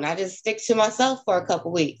hermit mode and I just stick to myself for a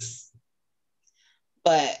couple weeks.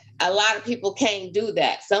 But a lot of people can't do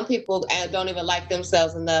that. Some people don't even like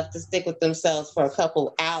themselves enough to stick with themselves for a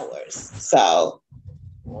couple hours. So,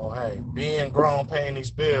 well, hey, being grown paying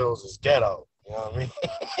these bills is ghetto. You know what I mean?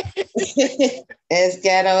 It's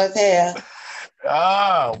ghetto as hell.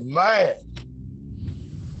 Oh man.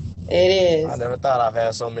 It is. I never thought I've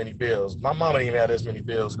had so many bills. My mama didn't even have this many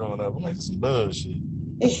bills growing up. I'm like, this is bullshit.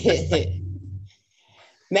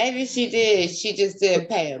 Maybe she did. She just didn't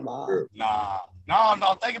pay them all. No.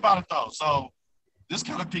 Think about it though. So this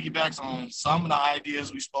kind of piggybacks on some of the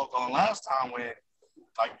ideas we spoke on last time when,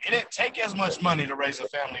 like, it didn't take as much money to raise a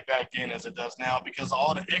family back then as it does now because of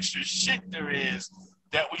all the extra shit there is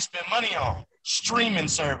that we spend money on. Streaming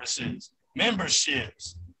services,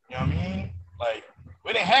 memberships. You know what I mean? Like,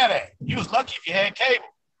 we didn't have that. You was lucky if you had cable.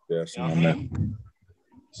 Yes, you know what I mean?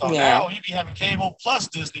 So now you be having cable plus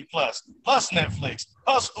Disney plus Netflix,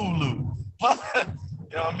 plus Hulu, plus,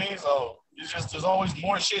 you know what I mean? So it's just, there's always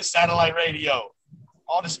more shit, satellite radio,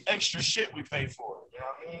 all this extra shit we pay for, you know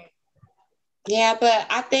what I mean? Yeah, but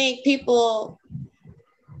I think people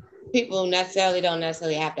don't necessarily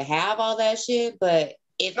have to have all that shit, but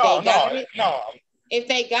if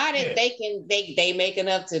they got it, they make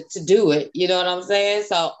enough to do it. You know what I'm saying?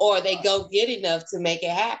 So, or they go get enough to make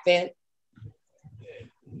it happen.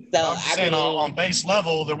 So I'm saying on base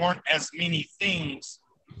level, there weren't as many things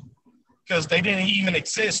because they didn't even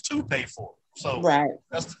exist to pay for. So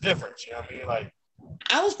that's the difference. You know what I mean? Like,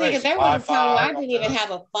 I was thinking there was a time where I didn't even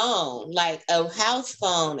have a phone, like a house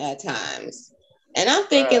phone at times. And I'm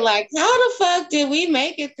thinking, like, how the fuck did we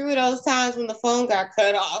make it through those times when the phone got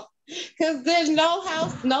cut off? Because there's no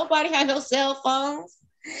house, nobody had no cell phones.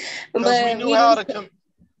 But we knew how to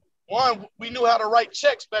we knew how to write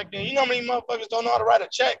checks back then. You know how many motherfuckers don't know how to write a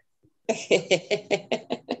check? Man,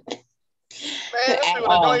 there's people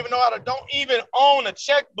that don't even own a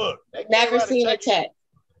checkbook. Never seen a check.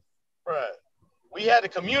 Right. We had to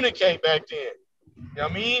communicate back then. You know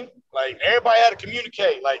what I mean? Like, everybody had to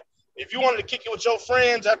communicate. Like, if you wanted to kick it with your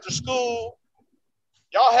friends after school,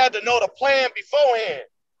 y'all had to know the plan beforehand.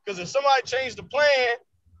 Because if somebody changed the plan,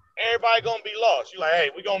 everybody gonna be lost. You're like, hey,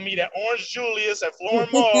 we're gonna meet at Orange Julius at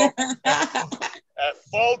Florida Mall at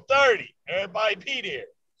 4:30. Everybody be there.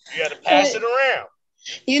 You had to pass it around.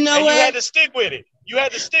 You know what? You had to stick with it.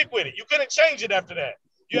 You couldn't change it after that.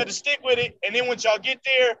 You had to stick with it. And then once y'all get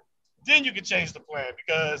there, then you can change the plan.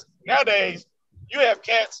 Because nowadays, you have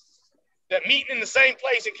cats that meet in the same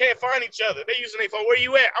place and can't find each other. They using their phone. Where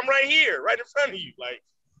you at? I'm right here, right in front of you. Like,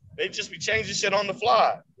 they just be changing shit on the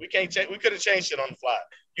fly. We couldn't change shit on the fly.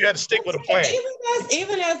 You had to stick with a plan.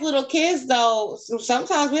 Even as little kids, though,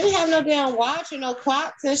 sometimes we didn't have no damn watch or no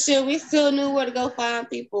clocks and shit. We still knew where to go find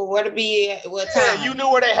people, where to be at what time. Yeah, you knew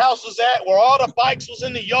where their house was at, where all the bikes was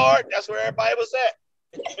in the yard. That's where everybody was at.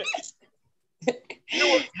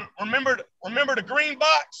 Remember the green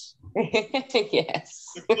box? Yes.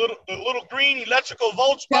 The little green electrical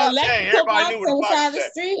volts box. Hey, everybody knew where the box was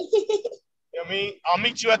at. You know what I mean? I'll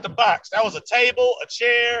meet you at the box. That was a table, a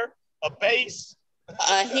chair, a base,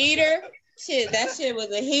 a heater, Shit, that shit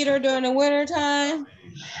was a heater during the winter time.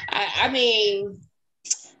 I mean,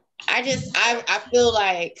 I feel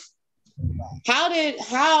like how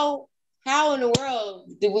in the world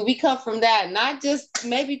did we come from that? Not just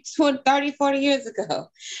maybe 20, 30, 40 years ago.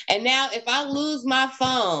 And now if I lose my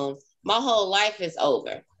phone, my whole life is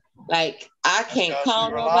over. Like I can't call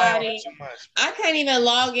nobody. I can't even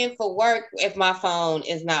log in for work if my phone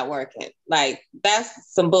is not working. Like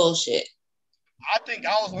that's some bullshit. I think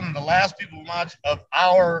I was one of the last people of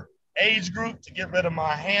our age group to get rid of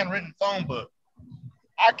my handwritten phone book.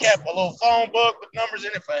 I kept a little phone book with numbers in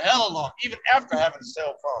it for hella long, even after having a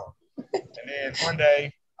cell phone. And then one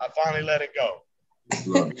day, I finally let it go.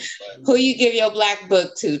 Who you give your black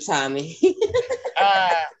book to, Tommy? Hey,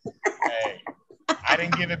 I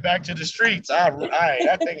didn't give it back to the streets. That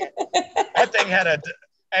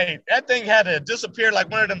thing had to disappear like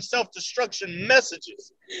one of them self-destruction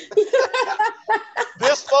messages.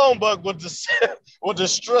 This phone book will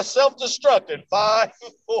self-destruct in 5,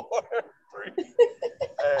 4, 3.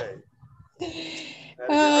 Hey.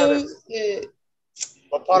 Oh shit.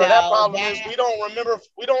 But part of that problem is we don't remember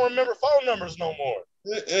phone numbers no more.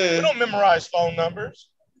 We don't memorize phone numbers.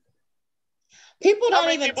 People don't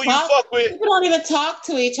even talk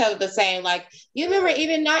to each other the same. Like you remember,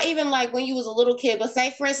 not even like when you was a little kid, but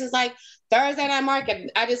say for instance, like Thursday Night Market.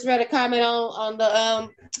 I just read a comment on the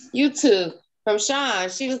YouTube from Sean.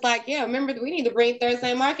 She was like, "Yeah, remember we need to bring Thursday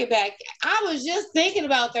Night Market back." I was just thinking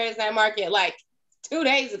about Thursday Night Market like 2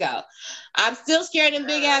 days ago. I'm still scared of them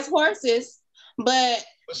big ass horses, but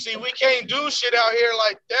see, we can't do shit out here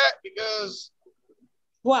like that because.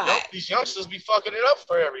 Why? These youngsters be fucking it up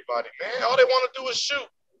for everybody, man. All they want to do is shoot.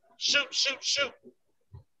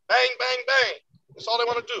 Bang, bang, bang. That's all they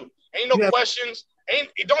want to do. Ain't no questions.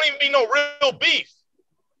 It don't even be no real beef.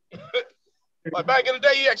 Like back in the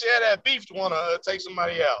day, you actually had to have beef to want to take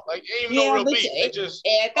somebody out. Like ain't no real beef. They just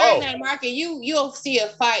at Thursday Night Market, you'll see a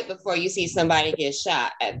fight before you see somebody get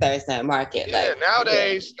shot at Thursday Night Market. Yeah, like,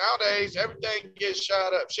 nowadays everything gets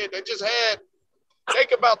shot up. Shit, they just had.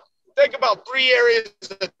 Think about 3 areas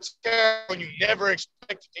of town you never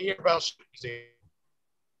expected to hear about shootings in.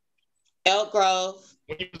 Elk Grove.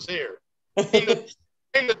 When you was here. In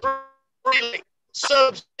the 3 like,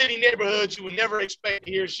 sub-city neighborhoods you would never expect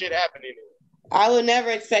to hear shit happening in. I would never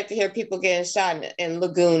expect to hear people getting shot in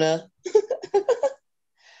Laguna.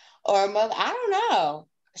 Or Mother. I don't know.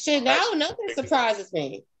 Shit, now nothing surprises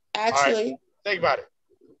me. Actually. Right, think about it.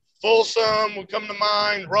 Folsom would come to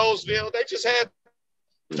mind. Roseville. They just had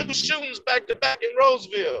 2 shootings back to back in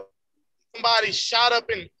Roseville. Somebody shot up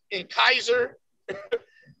in Kaiser.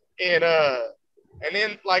 And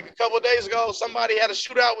then like a couple of days ago, somebody had a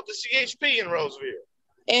shootout with the CHP in Roseville.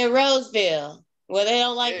 In Roseville. Well, they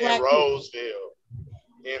don't like black people.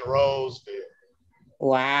 In Roseville.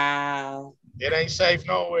 Wow. It ain't safe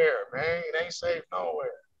nowhere, man. It ain't safe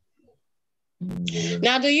nowhere.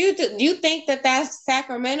 Now, do you think that that's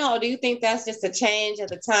Sacramento, or do you think that's just a change of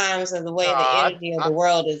the times of the way the energy of the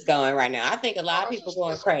world is going right now? I think a lot of people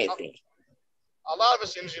going crazy. A lot of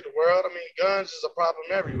it's energy of the world. I mean, guns is a problem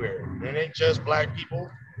everywhere. It ain't just black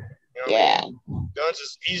people. You know what I mean? Guns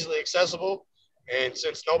is easily accessible. And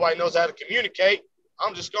since nobody knows how to communicate,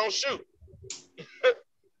 I'm just going to shoot.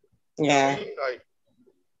 Yeah. You know, like,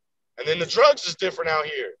 and then the drugs is different out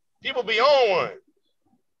here. People be on one.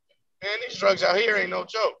 Man, these drugs out here ain't no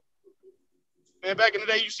joke. Man, back in the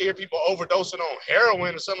day, you used to hear people overdosing on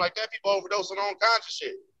heroin or something like that. People overdosing on all kinds of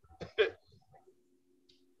shit.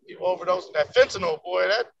 People overdosing that fentanyl, boy,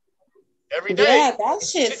 that every day. Yeah, that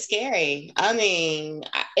shit's scary. I mean,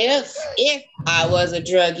 if I was a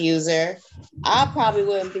drug user, I probably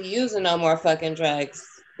wouldn't be using no more fucking drugs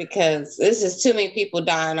because there's just too many people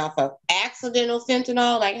dying off of accidental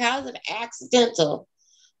fentanyl. Like, how is it accidental?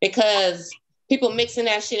 Because people mixing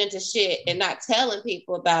that shit into shit and not telling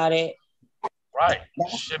people about it. Right.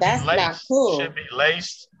 That's not cool. Should be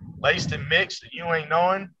laced and mixed, and you ain't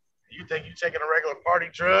knowing. You think you're taking a regular party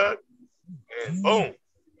drug, and boom,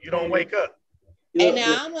 you don't wake up. And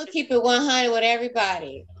now I'm gonna keep it 100 with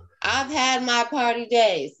everybody. I've had my party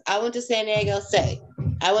days. I went to San Diego State.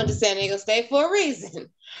 I went to San Diego State for a reason.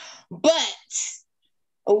 But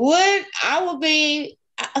hell no,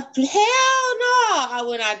 I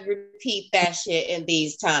would not repeat that shit in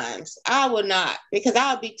these times. I would not, because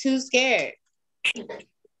I would be too scared.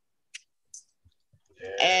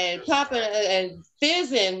 And popping and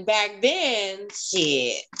fizzing back then,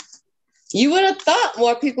 shit. You would have thought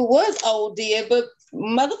more people was ODing, but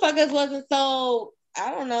motherfuckers wasn't so, I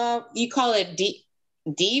don't know, you call it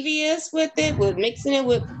devious with it, with mixing it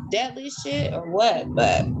with deadly shit or what,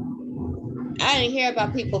 but I didn't hear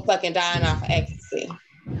about people fucking dying off of ecstasy.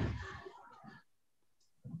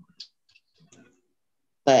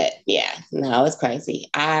 yeah, no, it's crazy.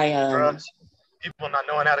 Drugs, people not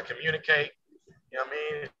knowing how to communicate. You know what I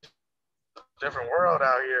mean? It's a different world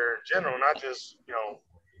out here in general, not just,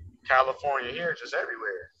 California here, just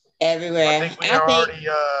everywhere. Everywhere. I think we are already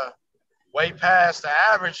way past the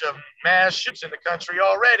average of mass shootings in the country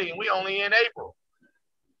already, and we only in April.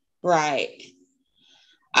 Right.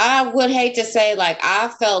 I would hate to say, like, I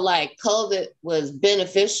felt like COVID was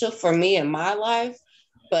beneficial for me in my life,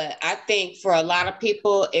 but I think for a lot of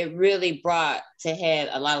people, it really brought to head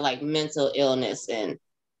a lot of like mental illness and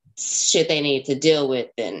shit they need to deal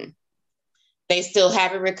with, and they still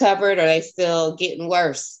haven't recovered, or they still getting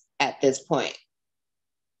worse at this point.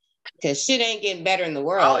 Because shit ain't getting better in the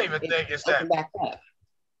world. I don't even think it's that. Back up.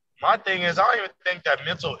 My thing is, I don't even think that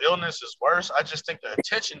mental illness is worse. I just think the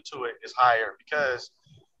attention to it is higher because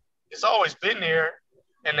it's always been there,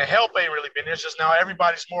 and the help ain't really been there. It's just now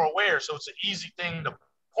everybody's more aware, so it's an easy thing to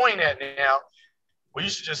point at now. Well, you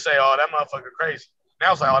should just say, "Oh, that motherfucker crazy."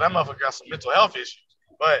 Now it's like, "Oh, that motherfucker got some mental health issues,"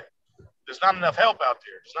 but there's not enough help out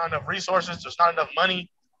there. There's not enough resources. There's not enough money.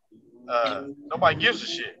 Nobody gives a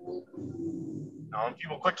shit.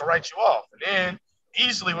 People quick to write you off, and then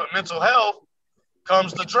easily with mental health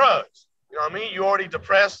comes the drugs. You know what I mean? You're already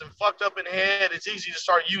depressed and fucked up in the head. It's easy to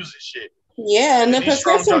start using shit. Yeah, and the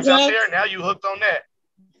prescription drugs out there, now you hooked on that.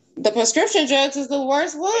 The prescription drugs is the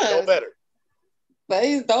worst ones. No better. But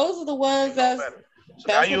those are the ones so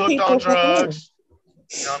now you hooked on drugs.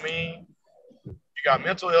 You know what I mean? You got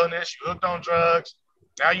mental illness. You hooked on drugs.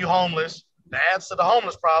 Now you homeless. That adds to the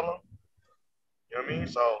homeless problem. You know what I mean?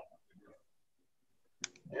 So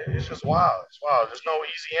it's just wild. It's wild. There's no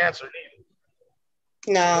easy answer neither.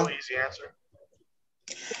 No easy answer.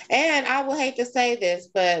 And I would hate to say this,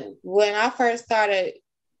 but when I first started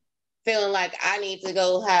feeling like I need to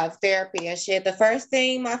go have therapy and shit, the first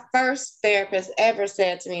thing my first therapist ever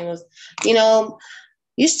said to me was,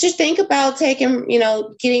 you should think about taking,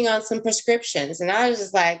 getting on some prescriptions. And I was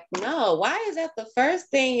just like, no, why is that the first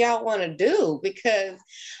thing y'all want to do? Because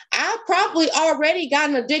I probably already got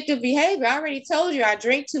an addictive behavior. I already told you I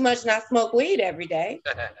drink too much and I smoke weed every day.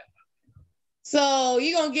 So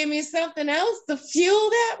you gonna give me something else to fuel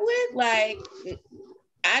that with? Like,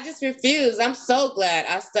 I just refuse. I'm so glad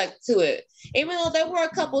I stuck to it. Even though there were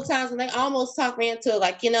a couple of times when they almost talked me into it,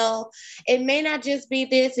 like, it may not just be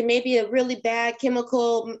this, it may be a really bad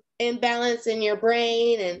chemical imbalance in your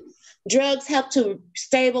brain, and drugs help to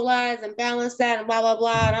stabilize and balance that and blah, blah,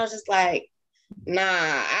 blah. And I was just like, nah,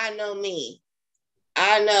 I know me.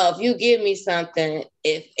 I know if you give me something,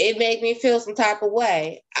 if it make me feel some type of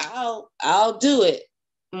way, I'll do it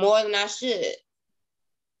more than I should.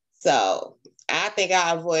 So I think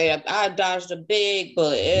I dodged a big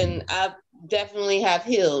bullet, and I definitely have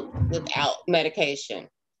healed without medication.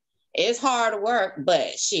 It's hard work,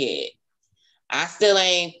 but shit, I still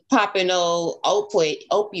ain't popping no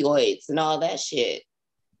opioids and all that shit,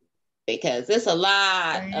 because there's a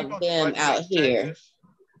lot of them out here.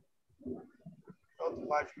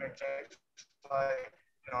 Life make changes. Like,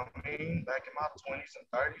 you know what I mean? Back in my 20s and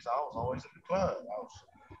 30s, I was always in the club. I was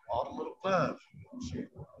all the little clubs. Shit.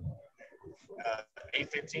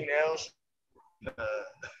 815L,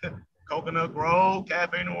 Coconut Grove,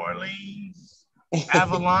 Cafe New Orleans,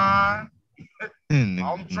 Avalon.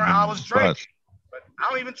 I was drinking, but I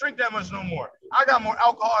don't even drink that much no more. I got more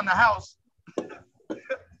alcohol in the house.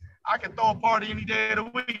 I can throw a party any day of the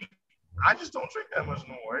week. I just don't drink that much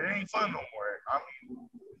no more. It ain't fun no more. I mean,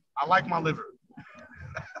 I like my liver.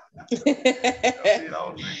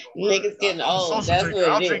 Niggas getting old. That's what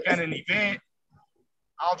I'll drink at an event.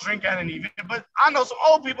 But I know some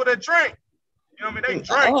old people that drink. You know what I mean? They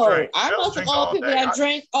drink. I know some old people that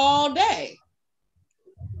drink all day.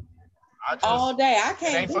 All day. I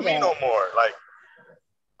can't. It ain't for me no more. Like,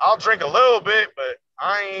 I'll drink a little bit, but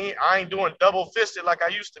I ain't doing double fisted like I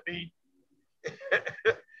used to be.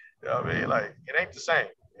 You know what I mean? Like, it ain't the same.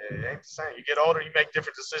 It ain't the same. You get older, you make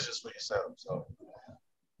different decisions for yourself. So,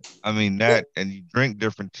 I mean, that, and you drink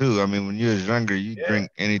different too. I mean, when you was younger, you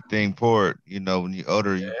drink anything poured. When you're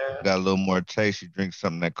older, you got a little more taste. You drink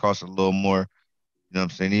something that costs a little more. You know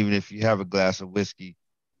what I'm saying? Even if you have a glass of whiskey,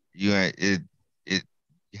 you have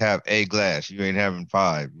a glass. You ain't having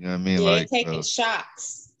 5. You know what I mean? You ain't taking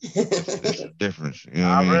shots. It's a difference. You know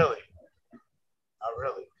what I mean? Not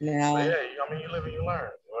really. No. But yeah, you live and you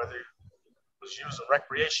learn. Whether it was using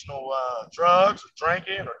recreational drugs or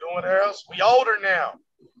drinking or doing whatever else, we older now.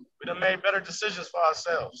 We done made better decisions for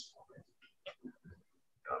ourselves. You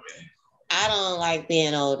know what I mean? I don't like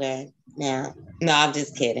being older now. No, I'm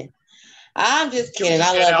just kidding. I love you.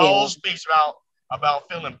 A whole speech about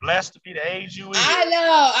feeling blessed to be the age you is. I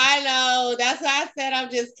know. That's why I said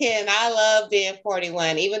I'm just kidding. I love being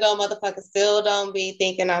 41, even though motherfuckers still don't be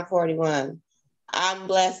thinking I'm 41. I'm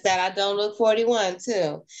blessed that I don't look 41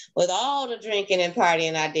 too. With all the drinking and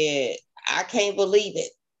partying I did, I can't believe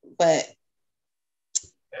it. But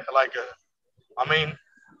I mean,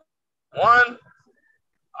 one,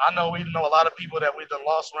 I know we know a lot of people that we've done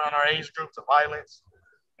lost around our age group to violence.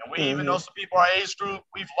 And we even know some people our age group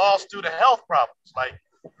we've lost due to health problems. Like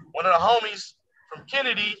one of the homies from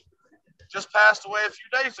Kennedy just passed away a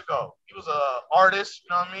few days ago. He was an artist, you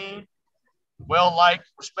know what I mean? Well-liked,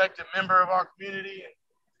 respected member of our community. And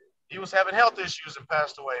he was having health issues and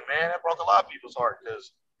passed away, man. That broke a lot of people's heart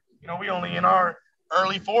because, you know, we only in our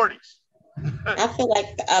early 40s. I feel like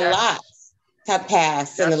a lot have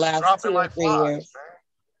passed in the last 2 or 3 years.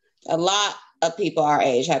 A lot of people our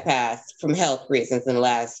age have passed from health reasons in the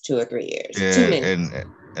last 2 or 3 years. Yeah, Too many.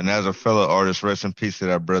 And as a fellow artist, rest in peace to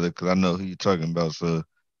that brother, because I know who you're talking about. So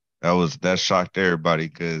that shocked everybody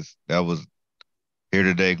because that was here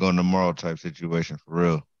today, going tomorrow type situation for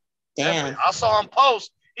real. Damn. I saw him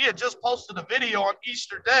post. He had just posted a video on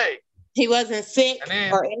Easter Day. He wasn't sick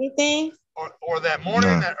or anything? Or that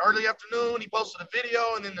morning, that early afternoon, he posted a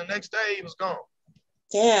video, and then the next day he was gone.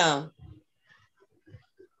 Damn. You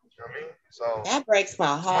know what I mean? So that breaks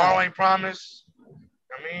my heart. Tomorrow ain't promised.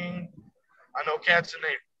 I mean, I know cats in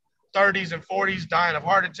their 30s and 40s dying of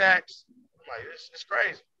heart attacks. I'm like, it's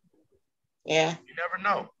crazy. Yeah. You never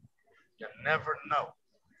know. You never know.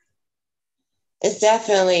 It's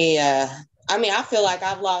definitely, I mean, I feel like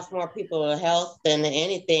I've lost more people to health than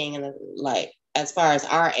anything, and like as far as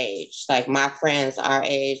our age, like my friends our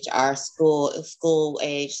age, our school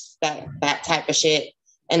age, that type of shit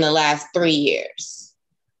in the last 3 years,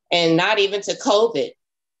 and not even to COVID.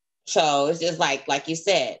 So it's just like you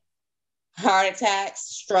said, heart attacks,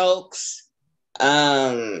 strokes,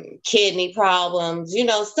 kidney problems, you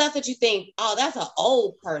know, stuff that you think, oh, that's an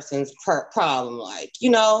old person's problem. Like, you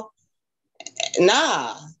know,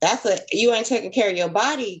 nah, you ain't taking care of your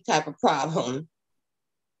body type of problem.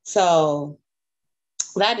 So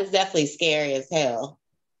that is definitely scary as hell.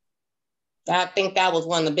 I think that was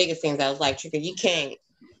one of the biggest things. I was like, Treka, you can't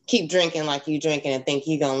keep drinking like you drinking and think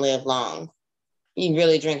you're going to live long. You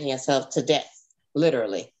really drinking yourself to death,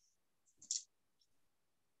 literally.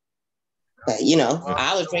 But, you know,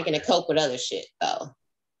 I was drinking to cope with other shit, though.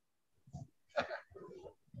 I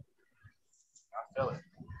feel it.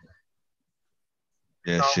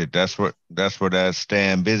 Yeah, shit. That's where that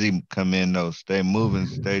staying busy come in though. Stay moving,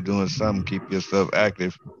 stay doing something, keep yourself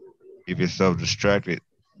active, keep yourself distracted.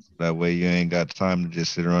 That way you ain't got time to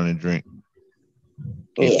just sit around and drink.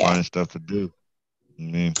 Keep finding stuff to do.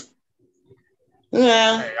 Yeah.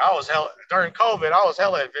 Hey, during COVID, I was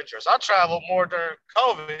hella adventurous. I traveled more during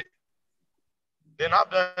COVID than I've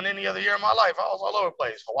done any other year of my life. I was all over the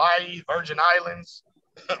place. Hawaii, Virgin Islands,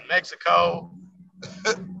 Mexico.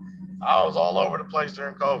 I was all over the place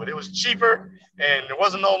during COVID. It was cheaper and there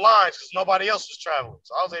wasn't no lines because nobody else was traveling.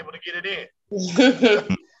 So I was able to get it in.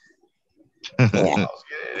 I was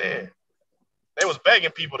getting it in. They was begging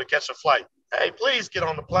people to catch a flight. Hey, please get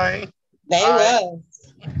on the plane. They were.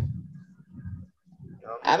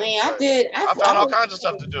 I mean, I found all kinds of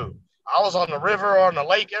stuff to do. I was on the river or on the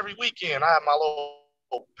lake every weekend. I had my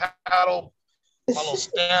little paddle, my little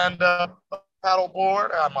stand-up paddle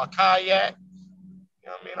board. I had my kayak. You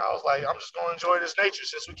know what I mean? I was like, I'm just going to enjoy this nature.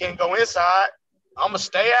 Since we can't go inside, I'm going to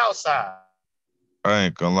stay outside. I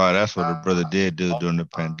ain't gonna lie. That's what a brother did do during the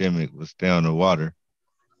pandemic, was stay on the water.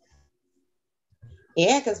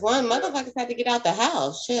 Yeah, because one motherfuckers had to get out the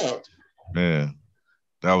house. Shit. Yeah.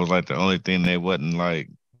 That was like the only thing they wasn't like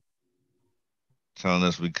telling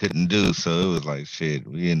us we couldn't do. So it was like, shit,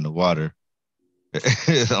 we in the water.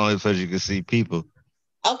 It's the only place you could see people.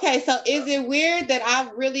 Okay, so is it weird that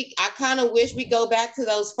I kind of wish we go back to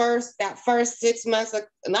that first 6 months,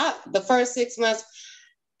 not the first 6 months,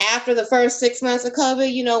 after the first 6 months of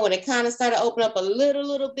COVID, you know, when it kind of started to open up a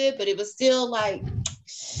little bit, but it was still like,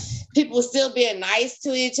 people were still being nice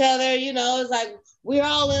to each other, you know, it's like, we're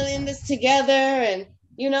all in this together, and,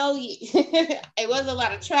 you know, it wasn't a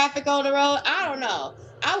lot of traffic on the road. I don't know.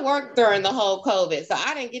 I worked during the whole COVID, so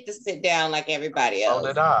I didn't get to sit down like everybody else. So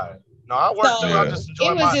did I. No, I worked too. I just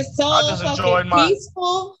enjoyed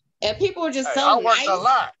peaceful, and people were just so nice.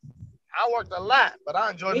 I worked a lot, but I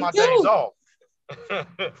enjoyed my days off.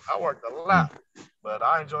 I worked a lot, but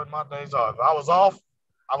I enjoyed my days off. If I was off,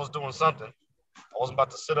 I was doing something. I wasn't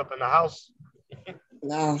about to sit up in the house.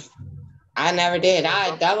 No, I never did.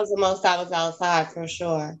 That was the most I was outside for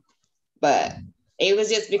sure. But it was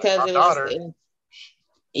just because it was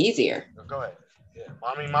easier. Go ahead. Yeah,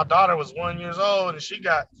 I mean, my daughter was 1 year old, and she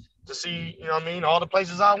got to see, you know what I mean, all the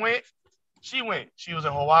places I went. She went. She was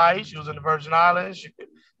in Hawaii. She was in the Virgin Islands.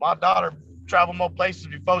 My daughter traveled more places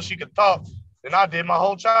before she could talk than I did my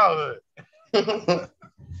whole childhood.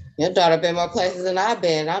 Your daughter been more places than I've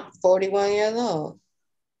been. I'm 41 years old.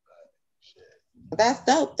 That's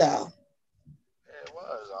dope, though. Yeah, it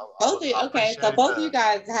was. Both of you, okay, so both of you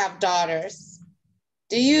guys have daughters.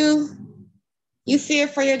 Do you fear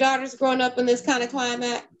for your daughters growing up in this kind of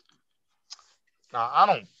climate? Now, I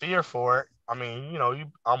don't fear for it. I mean,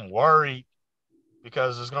 I'm worried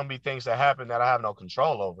because there's going to be things that happen that I have no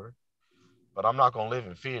control over, but I'm not going to live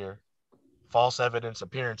in fear. False evidence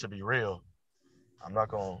appearing to be real. I'm not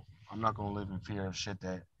going to live in fear of shit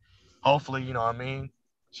that hopefully, you know what I mean?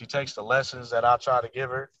 She takes the lessons that I try to give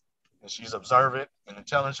her, and she's observant and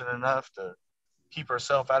intelligent enough to keep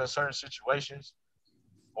herself out of certain situations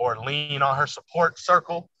or lean on her support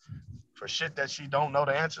circle for shit that she don't know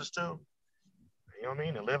the answers to. You know what I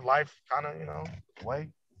mean? And live life kind of, the way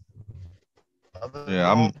other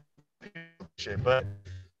Yeah, shit. But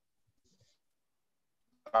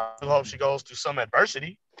I hope she goes through some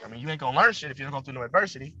adversity. I mean, you ain't gonna learn shit if you don't go through no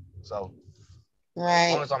adversity. So, right.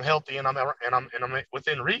 As long as I'm healthy and I'm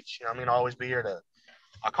within reach, you know what I mean, I'll always be here to.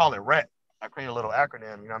 I call it RET. I create a little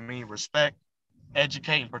acronym. You know what I mean? Respect,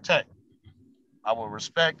 educate, and protect. I will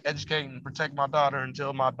respect, educate, and protect my daughter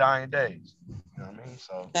until my dying days. You know what I mean?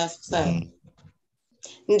 So that's so.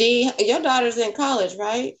 D, your daughter's in college,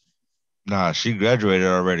 right? Nah, she graduated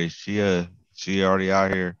already. She already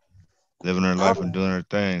out here living her life and doing her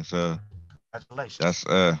thing. So congratulations. That's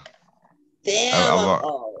damn.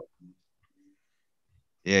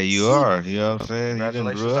 Yeah, you are. You know what I'm saying? You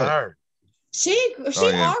done grew up. Her. She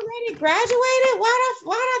already graduated. Why do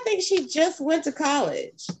I think she just went to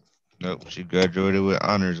college? Nope, she graduated with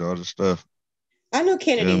honors, all the stuff. I knew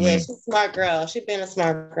Kennedy was. She's a smart girl. She's been a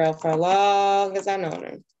smart girl for as long as I known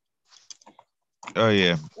her. Oh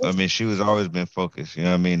yeah, I mean she was always been focused. You know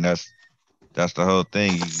what I mean? That's the whole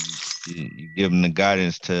thing. You give them the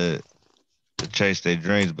guidance to chase their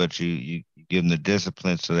dreams, but you give them the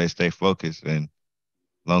discipline so they stay focused. And as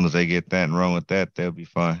long as they get that and run with that, they'll be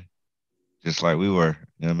fine. Just like we were.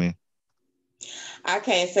 You know what I mean? I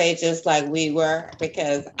can't say just like we were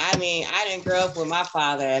because I mean I didn't grow up with my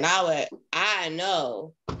father, and I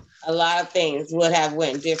know a lot of things would have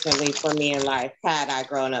went differently for me in life had I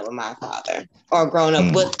grown up with my father or grown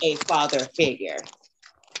up with a father figure.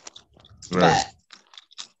 Right.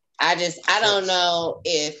 But I don't know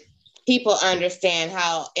if people understand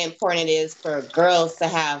how important it is for girls to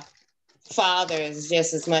have fathers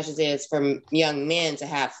just as much as it is for young men to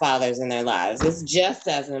have fathers in their lives. It's just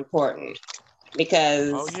as important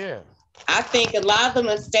because I think a lot of the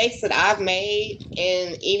mistakes that I've made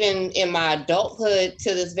even in my adulthood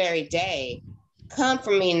to this very day come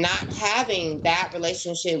from me not having that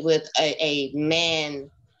relationship with a man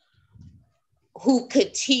who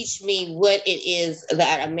could teach me what it is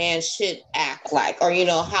that a man should act like, or,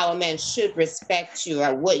 how a man should respect you,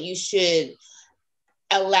 or what you should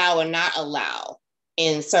allow or not allow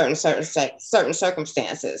in certain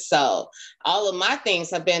circumstances. So all of my things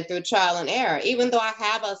have been through trial and error. Even though I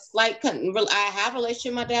have a relationship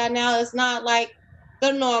with my dad now, it's not like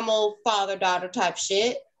the normal father-daughter type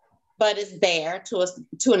shit, but it's there to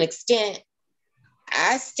an extent.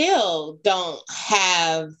 I still don't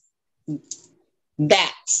have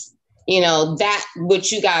that, that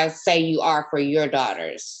what you guys say you are for your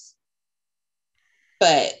daughters.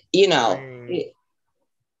 But,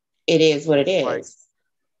 it is what it is. Like,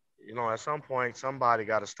 at some point, somebody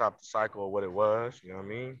got to stop the cycle of what it was, you know what I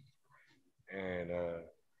mean? And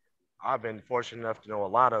I've been fortunate enough to know a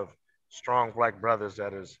lot of strong Black brothers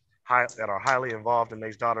that are highly involved in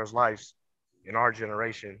their daughters' lives in our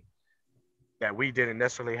generation that we didn't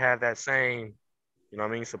necessarily have that same,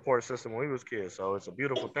 support system when we was kids. So it's a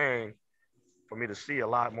beautiful thing for me to see a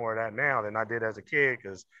lot more of that now than I did as a kid,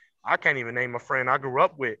 because I can't even name a friend I grew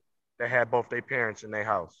up with that had both their parents in their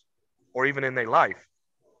house or even in their life.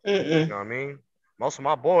 You know what I mean? Most of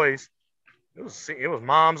my boys, it was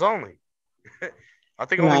moms only. I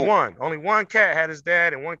think only one cat had his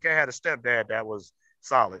dad and one cat had a stepdad that was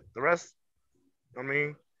solid. The rest,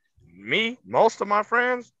 most of my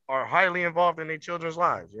friends are highly involved in their children's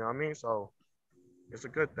lives. You know what I mean? So it's a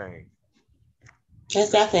good thing.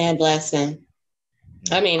 It's definitely a blessing.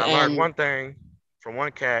 I learned one thing from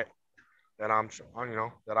one cat that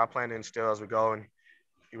that I plan to instill as we go, and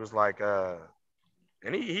he was like,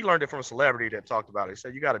 and he learned it from a celebrity that talked about it. He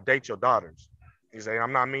said, you got to date your daughters. He said, I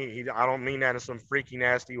don't mean that in some freaky,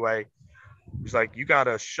 nasty way. He's like, you got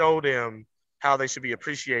to show them how they should be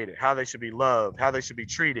appreciated, how they should be loved, how they should be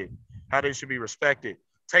treated, how they should be respected.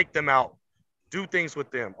 Take them out, do things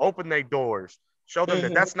with them, open their doors, show them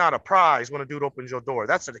that that's not a prize when a dude opens your door.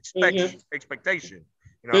 That's an expectation.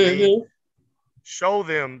 You know what I mean? Show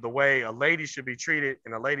them the way a lady should be treated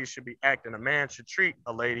and a lady should be acting. A man should treat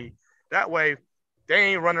a lady that way.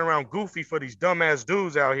 They ain't running around goofy for these dumbass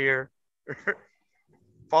dudes out here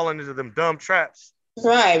falling into them dumb traps.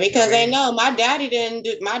 Right, because they know my daddy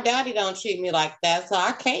don't treat me like that, so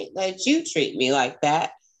I can't let you treat me like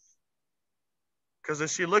that. Because if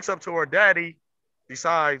she looks up to her daddy,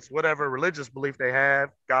 besides whatever religious belief they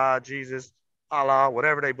have, God, Jesus, Allah,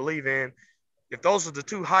 whatever they believe in, if those are the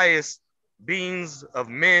two highest beings of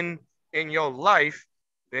men in your life,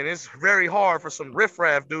 then it's very hard for some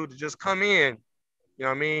riffraff dude to just come in, you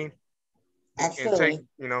know what I mean? Absolutely.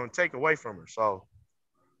 And take away from her. So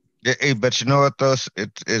Hey, but you know what though?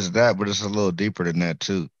 It is that, but it's a little deeper than that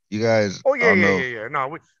too. You guys, oh I don't know. yeah.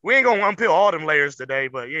 No, we ain't gonna unpeel all them layers today,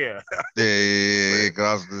 but yeah. Yeah. Cause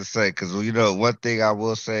I was gonna say, cause one thing I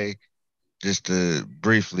will say, just to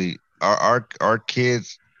briefly, our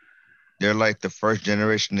kids, they're like the first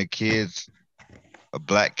generation of kids, of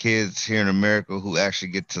black kids here in America who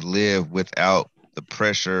actually get to live without the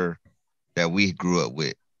pressure that we grew up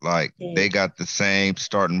with. Like they got the same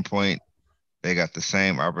starting point. They got the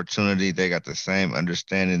same opportunity. They got the same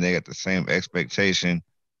understanding. They got the same expectation.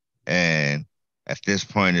 And at this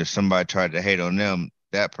point, if somebody tried to hate on them,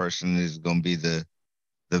 that person is going to be the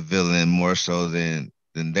villain more so than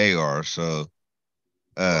they are. So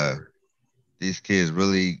these kids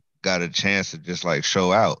really got a chance to just like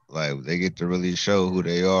show out. Like they get to really show who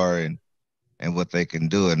they are and what they can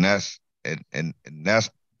do. And that's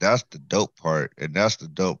the dope part. And that's the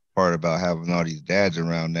dope part about having all these dads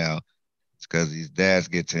around now. Because these dads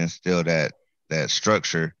get to instill that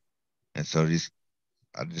structure, and so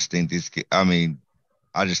I just think these kids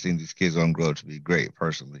gonna grow up to be great.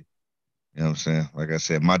 Personally, you know what I'm saying? Like I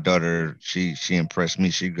said, my daughter, she impressed me.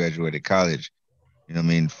 She graduated college. You know what I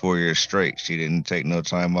mean? 4 years straight. She didn't take no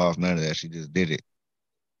time off, none of that. She just did it.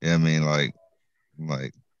 You know what I mean? Like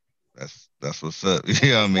that's what's up. You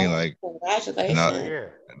know what I mean? Like,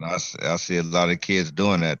 Congratulations. and I see a lot of kids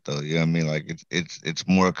doing that though. You know what I mean? Like it's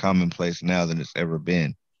more commonplace now than it's ever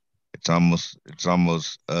been. It's almost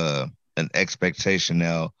an expectation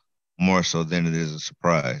now more so than it is a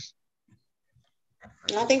surprise.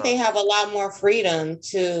 I think they have a lot more freedom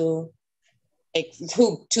to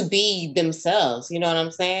be themselves. You know what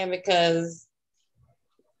I'm saying? Because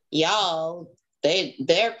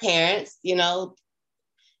their parents,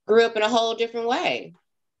 grew up in a whole different way.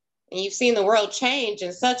 And you've seen the world change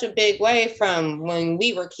in such a big way from when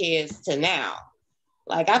we were kids to now.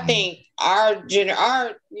 Like I think our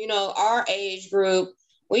age group,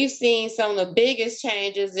 we've seen some of the biggest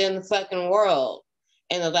changes in the fucking world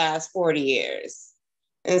in the last 40 years.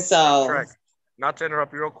 And so not to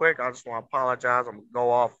interrupt you real quick, I just want to apologize. I'm gonna go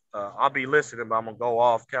off. I'll be listening, but I'm gonna go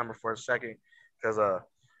off camera for a second because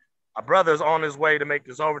my brother's on his way to make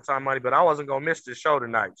this overtime money, but I wasn't gonna miss this show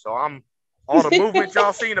tonight. So all the movement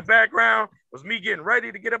y'all see in the background was me getting ready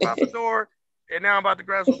to get up out the door, and now I'm about to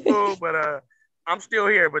grab some food. But I'm still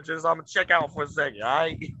here, but I'm gonna check out for a second. All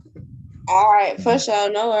right. All right, for sure,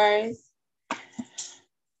 no worries.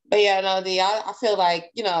 But yeah, no, D, I feel like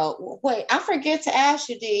wait, I forget to ask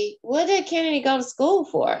you, D, what did Kennedy go to school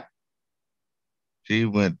for? She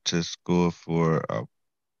went to school for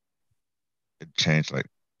it changed like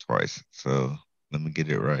twice, so let me get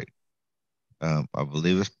it right. I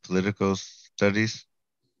believe it's political studies.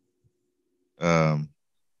 Don't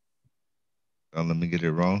let me get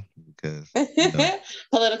it wrong because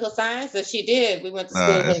political science. If she did, we went to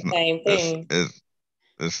school for the same thing.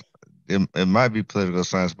 It might be political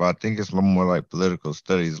science, but I think it's more like political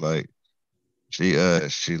studies. Like she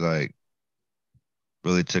like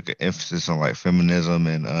really took an emphasis on like feminism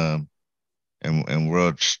and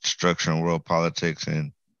world structure and world politics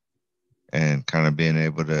and kind of being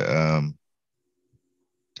able to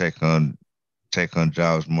take on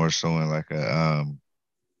jobs more so in like a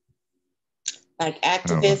like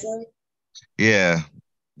activism. Yeah.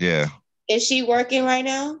 Is she working right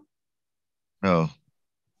now? No,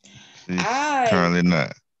 she's currently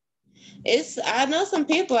not. I know some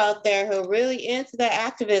people out there who are really into that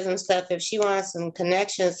activism stuff. If she wants some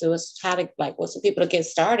connections to how to with some people to get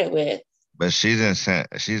started with. But she's in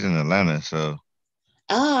Atlanta, so.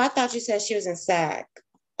 Oh, I thought you said she was in SAC.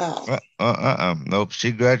 Oh. Nope.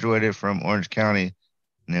 She graduated from Orange County,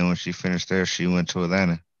 and then when she finished there, she went to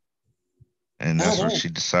Atlanta, and that's where she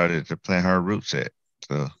decided to plant her roots at.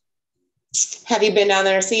 So. Have you been down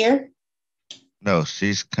there to see her? No,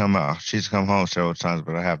 she's come out. She's come home several times,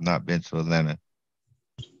 but I have not been to Atlanta.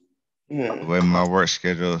 The way my work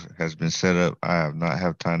schedule has been set up, I have not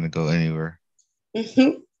have time to go anywhere.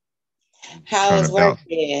 How is work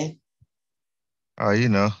been?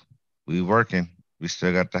 Oh, we working. We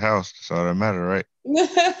still got the house. That's all that matter, right?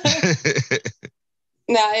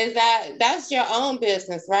 Now, that's your own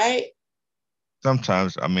business, right?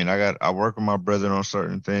 Sometimes, I work with my brother on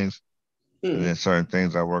certain things, and then certain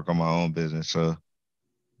things I work on my own business. So,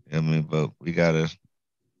 but we got a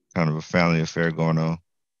kind of a family affair going on.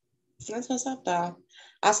 That's what's up, dog.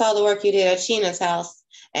 I saw the work you did at Sheena's house,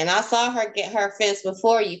 and I saw her get her fence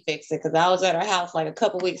before you fixed it because I was at her house like a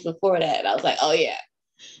couple weeks before that. I was like, oh yeah,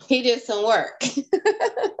 he did some work.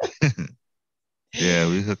 Yeah,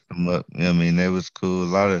 we hooked them up. They was cool.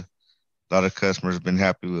 A lot of customers been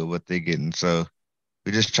happy with what they getting. So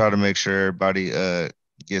we just try to make sure everybody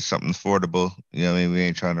gets something affordable. We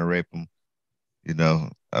ain't trying to rape them.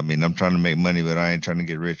 I'm trying to make money, but I ain't trying to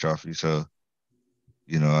get rich off you. So,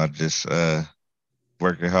 I just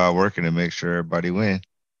working hard, working to make sure everybody win.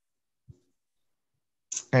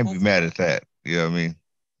 Can't be mad at that. You know what I mean?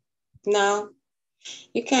 No,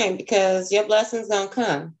 you can't because your blessings gonna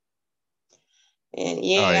come, and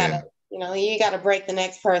you ain't gotta. You ain't gotta break the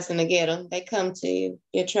next person to get them. They come to you.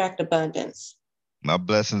 You attract abundance. My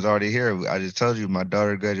blessings already here. I just told you my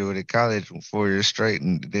daughter graduated college 4 years straight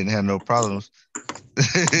and didn't have no problems.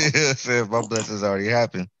 So my blessings already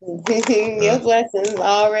happened. Your blessings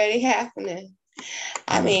already happening.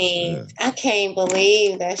 I can't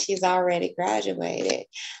believe that she's already graduated.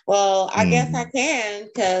 Well, I guess I can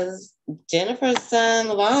because Jennifer's son,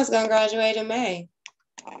 Levon's going to graduate in May.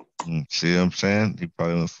 See what I'm saying? He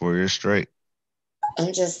probably went 4 years straight.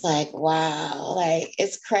 I'm just like, wow, like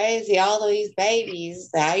it's crazy. All of these babies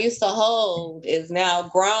that I used to hold is now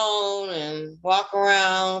grown and walk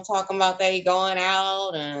around talking about they going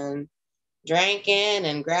out and drinking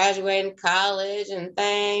and graduating college and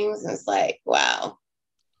things. It's like, wow.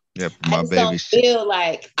 Yep, I just don't feel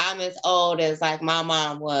like I'm as old as like my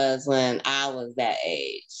mom was when I was that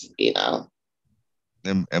age,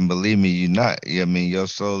 And believe me, you're not. Your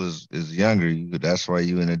soul is younger. That's why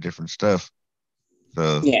you into different stuff.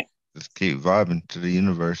 So yeah, just keep vibing to the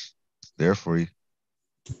universe. It's there for you.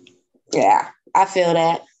 Yeah, I feel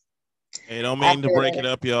that. Hey, don't mean to break it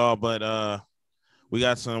up, y'all, but we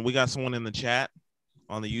got someone in the chat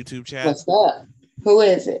on the YouTube chat. What's up? Who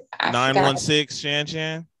is it? 916 Shan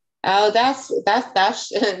Shan. Oh, that's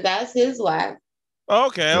his wife.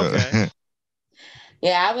 Okay.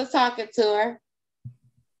 Yeah, I was talking to her.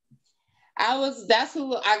 That's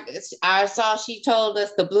who I saw. She told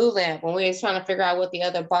us the blue lamp when we was trying to figure out what the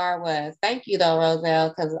other bar was. Thank you though, Roselle,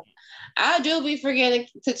 because I do be forgetting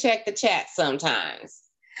to check the chat sometimes.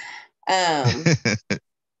 A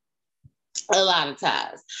lot of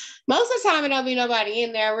times. Most of the time it don't be nobody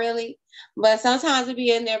in there really, but sometimes it be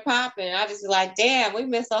in there popping. I just be like, damn, we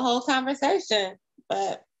missed a whole conversation.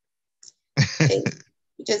 But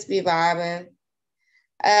just be vibing.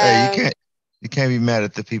 Hey, you can't be mad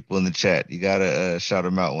at the people in the chat. You gotta shout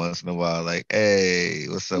them out once in a while, like, "Hey,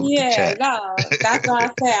 what's up with the chat?" No, that's why I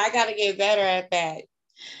say I gotta get better at that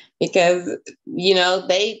because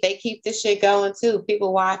they keep this shit going too.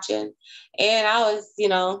 People watching, and I was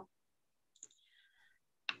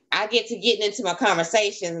I get to getting into my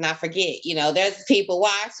conversations and I forget. There's people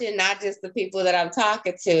watching, not just the people that I'm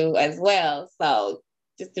talking to as well. So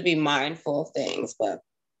just to be mindful of things, but.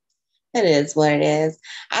 It is what it is.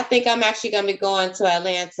 I think I'm actually going to be going to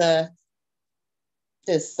Atlanta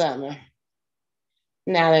this summer.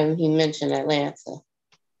 Now that he mentioned Atlanta.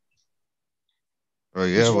 Oh,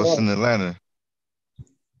 yeah? What's in Atlanta?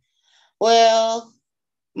 Well,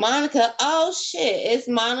 Monica, oh shit, it's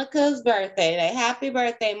Monica's birthday today. Happy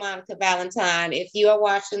birthday, Monica Valentine. If you are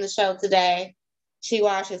watching the show today, she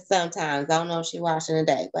watches sometimes. I don't know if she's watching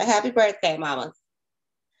today, but happy birthday, Mama.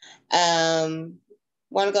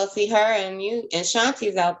 Want to go see her and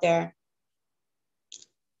Shanti's out there.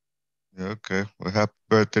 Okay. Well, happy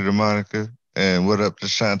birthday to Monica. And what up to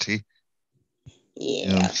Shanti? Yeah. You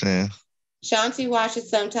know what I'm saying? Shanti watches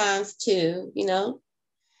sometimes too,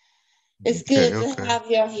 It's good to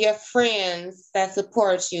have your friends that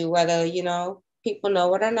support you, whether, people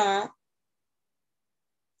know it or not.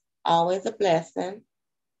 Always a blessing.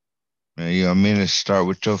 Man, it start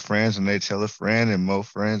with your friends and they tell a friend and more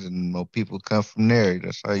friends and more people come from there.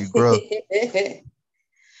 That's how you grow.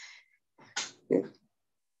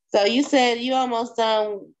 So you said you almost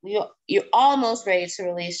done, you're almost ready to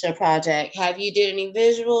release your project. Have you did any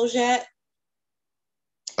visuals yet?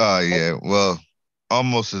 Yeah. Well,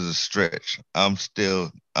 almost is a stretch. I'm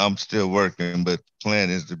still working, but the plan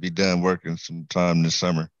is to be done working sometime this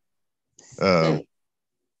summer.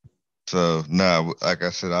 So now, like I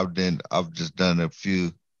said, I've just done a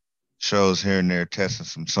few shows here and there, testing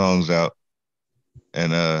some songs out,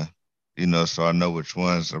 and so I know which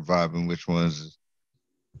ones are vibing, which ones is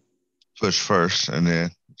push first, and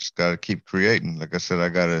then just gotta keep creating. Like I said, I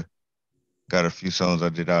got a few songs I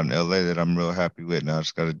did out in LA that I'm real happy with. Now I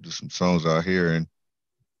just gotta do some songs out here and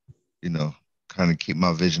you know kind of keep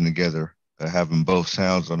my vision together, having both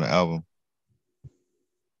sounds on the album.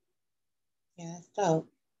 Yeah, that's dope.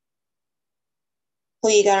 Who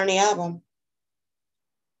you got on the album?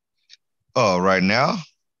 Oh, right now,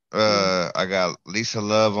 I got Lisa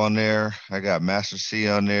Love on there. I got Master C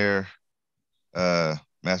on there.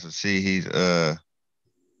 Master C, he's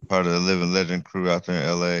part of the Living Legend crew out there in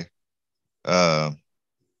LA.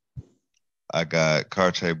 I got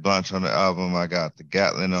Carte Blanche on the album. I got the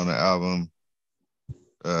Gatlin on the album.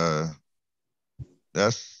 I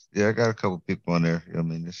got a couple people on there. You know what I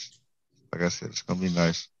mean, it's like I said, it's gonna be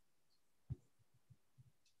nice.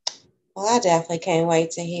 Well, I definitely can't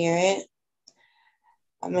wait to hear it.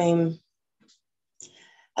 I mean,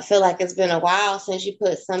 I feel like it's been a while since you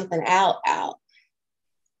put something out. Oh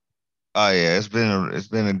yeah, it's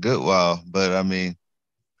been a good while, but I mean,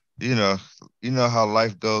 you know, how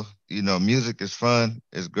life go. Music is fun.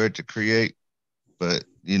 It's great to create, but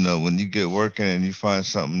when you get working and you find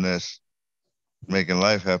something that's making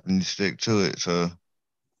life happen, you stick to it. So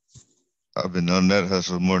I've been on that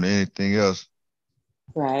hustle more than anything else.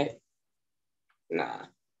 Right. Nah.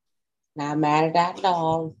 Not mad at that at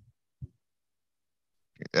all.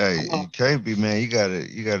 Hey, you can't be, man. You gotta,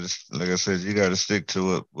 like I said, you gotta stick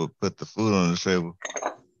to what put the food on the table.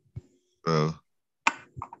 So,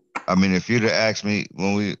 I mean, if you'd have asked me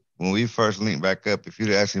when we first linked back up, if you'd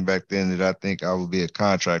have asked me back then that I think I would be a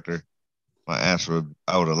contractor, my answer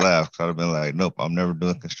I would have laughed. I'd have been like, nope, I'm never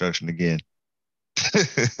doing construction again.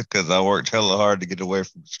 Because I worked hella hard to get away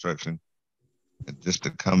from construction, just to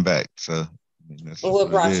come back. So, I mean, that's what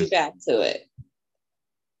what brought it you is. back to it?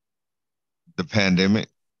 The pandemic.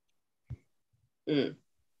 I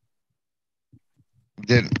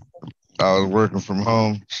was working from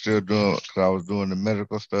home, still doing, because I was doing the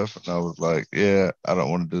medical stuff, and I was like, yeah, I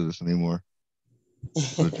don't want to do this anymore.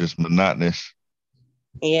 It was just monotonous.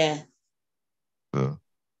 Yeah. So.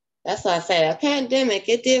 That's why I say a pandemic,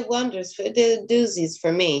 it did wonders. It did doozies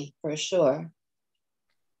for me, for sure.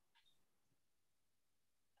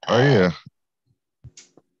 Oh, yeah.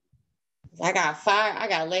 I got fired. I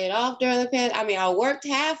got laid off during the pandemic. I mean, I worked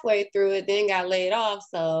halfway through it, then got laid off.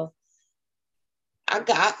 So I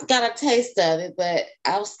got a taste of it, but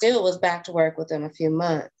I still was back to work within a few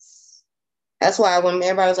months. That's why when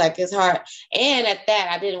everybody was like, it's hard. And at that,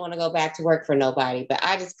 I didn't want to go back to work for nobody, but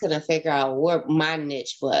I just couldn't figure out what my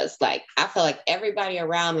niche was. Like, I felt like everybody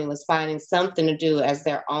around me was finding something to do as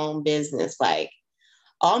their own business. Like,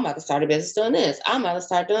 oh, I'm about to start a business doing this. I'm about to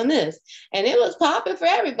start doing this. And it was popping for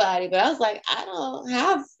everybody. But I was like, I don't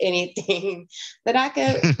have anything that I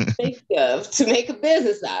can think of to make a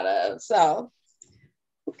business out of. So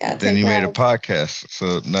then you made a podcast.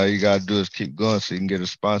 So now you got to do is keep going so you can get a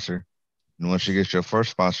sponsor. And once you get your first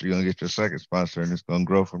sponsor, you're going to get your second sponsor, and it's going to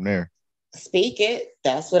grow from there. Speak it.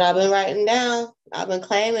 That's what I've been writing down. I've been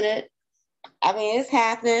claiming it. I mean, it's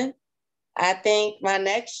happening. I think my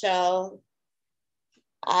next show,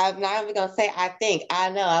 I'm not even gonna say I think. I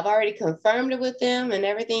know. I've already confirmed it with them, and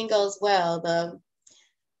everything goes well.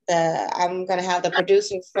 I'm gonna have the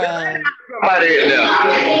producers from.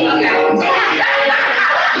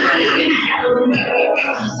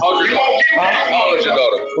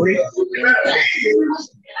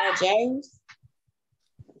 James,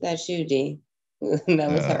 that's you, D.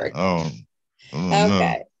 That was her.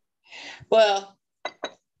 Okay. Well,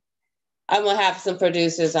 I'm gonna have some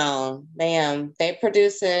producers on. They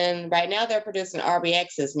producing right now. They're producing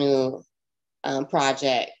RBX's new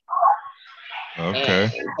project. Okay.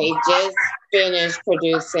 And they just finished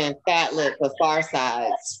producing Fat Lip, the Far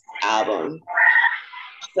Side's album.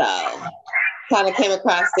 So kind of came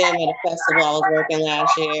across them at a festival I was working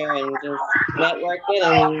last year and just networking,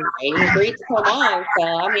 and they agreed to come on. So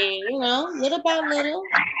I mean, little by little.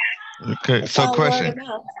 Okay. So question.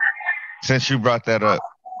 Since you brought that up,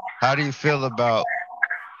 how do you feel about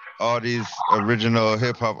all these original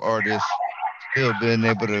hip hop artists still being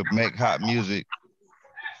able to make hot music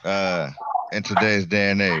in today's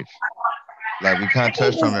day and age? Like we kind of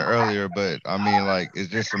touched on it earlier, but I mean, like, it's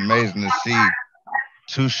just amazing to see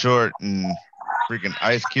Too Short and freaking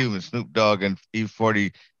Ice Cube and Snoop Dogg and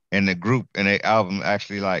E40 and the group and their album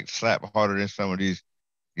actually like slap harder than some of these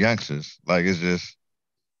youngsters. Like it's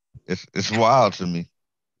wild to me.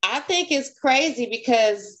 I think it's crazy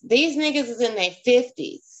because these niggas is in their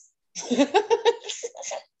 50s.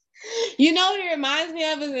 You know what it reminds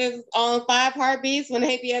me of is on Five Heartbeats when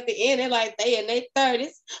they be at the end, they're like they in their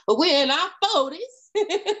 30s, but we're in our 40s.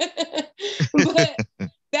 But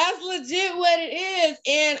that's legit what it is.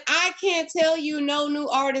 And I can't tell you no new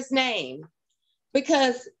artist name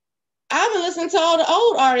because I've been listening to all the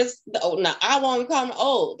old artists. No, I won't call them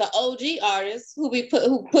old. The OG artists who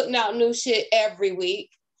putting out new shit every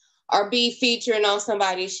week or be featuring on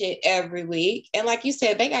somebody's shit every week. And like you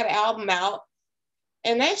said, they got an album out.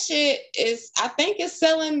 And that shit is, I think it's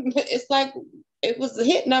selling, it's like, it was a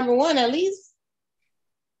hit #1 at least.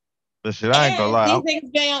 But shit, I ain't gonna lie.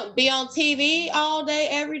 These niggas be on TV all day,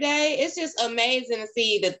 every day. It's just amazing to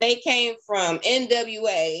see that they came from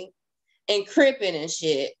NWA and Crippin' and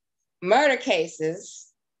shit, murder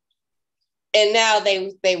cases, and now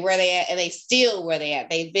they where they at, and they still where they at.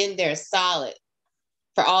 They've been there solid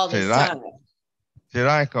for all this time. Shit,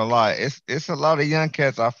 I ain't gonna lie. It's a lot of young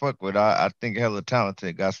cats I fuck with. I think hella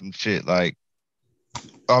talented. Got some shit like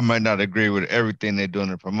I might not agree with everything they're doing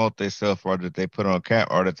to promote themselves or that they put on camera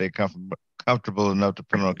or that they comfortable enough to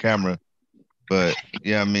put on camera. But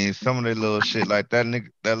yeah, I mean, some of the little shit like that nigga,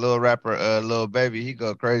 that little rapper, Lil Baby, he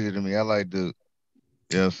go crazy to me. I like dude.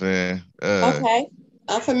 You know what I'm saying? Okay.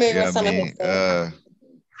 I'm familiar with some of his stuff.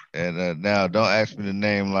 And now don't ask me to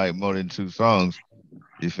name like more than 2 songs.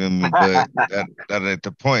 You feel me? But that ain't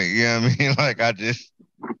the point. You know what I mean? Like I just,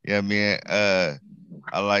 you know what I mean?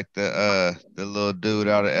 I like the little dude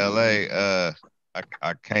out of LA.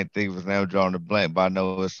 I can't think of his name, drawing a blank, but I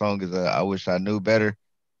know his song is I Wish I Knew Better.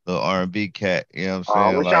 Little R&B cat, you know what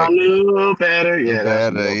I'm saying? I wish I knew better. Yeah,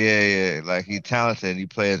 that's better. Yeah. Like he talented and he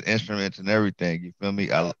plays instruments and everything. You feel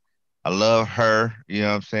me? I love her, you know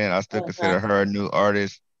what I'm saying? I still consider her a new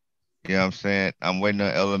artist. You know what I'm saying? I'm waiting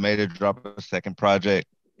on LMA to drop a second project.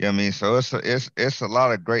 You know what I mean? So it's a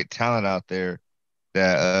lot of great talent out there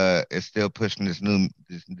that is still pushing this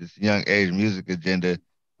young age music agenda.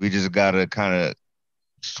 We just gotta kind of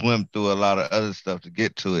swim through a lot of other stuff to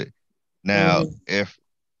get to it. Now,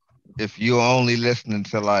 if you're only listening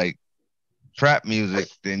to like trap music,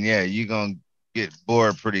 then yeah, you're gonna get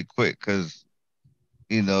bored pretty quick because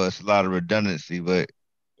you know it's a lot of redundancy. But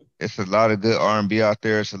it's a lot of good R&B out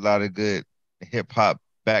there. It's a lot of good hip hop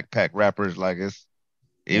backpack rappers. Like it's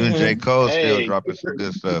even J. Cole still dropping some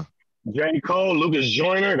good stuff. J. Cole, Lucas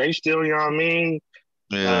Joyner, they still, you know what I mean?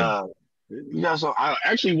 Yeah. You got some.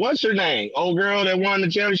 Actually, what's her name? Old girl that won the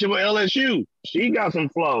championship with LSU. She got some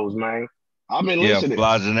flows, man. I've been listening.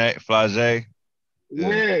 Flage.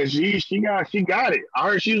 Yeah, she got it. I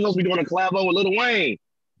heard she was supposed to be doing a collabo with Lil Wayne.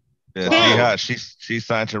 Yeah, she hot. She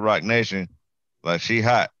signed to Rock Nation. Like she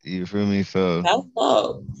hot. You feel me? So.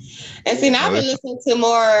 Oh. And see, now I've been listening to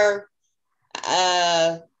more.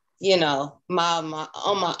 You know, my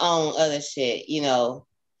on my own other shit. You know,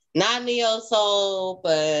 not neo soul,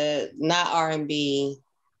 but not R&B,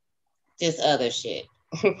 just other shit.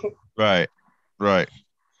 Right.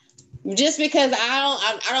 Just because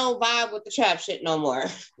I don't vibe with the trap shit no more.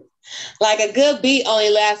 Like a good beat only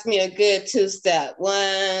lasts me a good 2-step,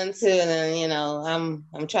 1, 2, and then you know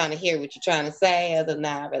I'm trying to hear what you're trying to say. Other than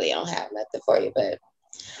that, I really don't have nothing for you. But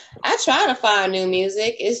I try to find new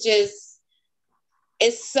music.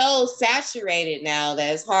 It's so saturated now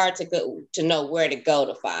that it's hard to know where to go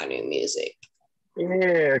to find new music.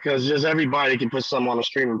 Yeah, because just everybody can put something on a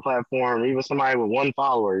streaming platform, even somebody with 1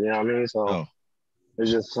 follower, you know what I mean? So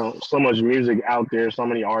there's just so much music out there, so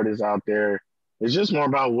many artists out there. It's just more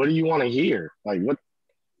about what do you want to hear? Like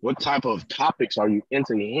what type of topics are you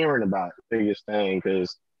into hearing about? Biggest thing,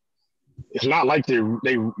 because it's not like they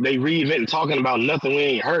reinvent talking about nothing we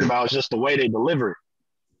ain't heard about. It's just the way they deliver it.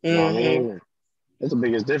 You know what I mean? That's the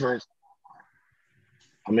biggest difference.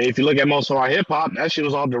 I mean, if you look at most of our hip hop, that shit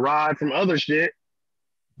was all derived from other shit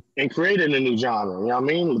and created a new genre. You know what I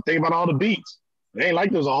mean? Think about all the beats. It ain't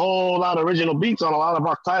like there's a whole lot of original beats on a lot of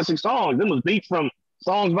our classic songs. Them was beats from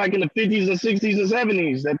songs back in the 50s and 60s and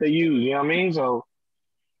 70s that they use. You know what I mean? So.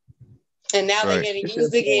 And now they're getting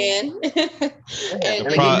used again.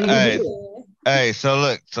 Hey, so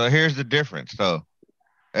look, so here's the difference. So,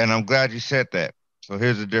 and I'm glad you said that. So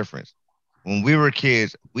here's the difference. When we were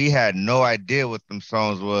kids, we had no idea what them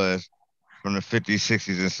songs was from the 50s,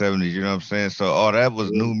 60s, and 70s. You know what I'm saying? So all that was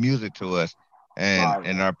new music to us.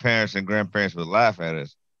 And our parents and grandparents would laugh at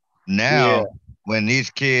us. Now, when these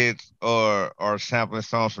kids are sampling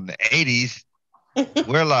songs from the 80s,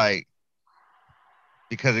 we're like,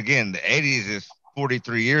 because again, the 80s is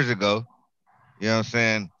 43 years ago. You know what I'm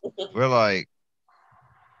saying? We're like,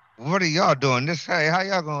 what are y'all doing? Hey, how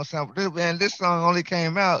y'all gonna sample this? Man, this song only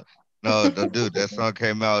came out. No, dude, that song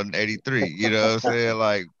came out in 83. You know what I'm saying?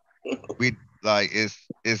 Like,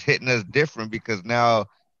 it's hitting us different because now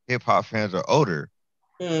hip hop fans are older.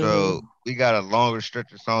 So we got a longer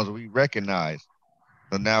stretch of songs we recognize.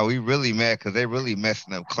 So now we really mad because they really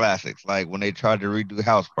messing up classics. Like when they tried to redo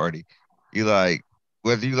House Party, you like,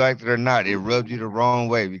 whether you liked it or not, it rubbed you the wrong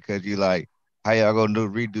way because you like, how y'all gonna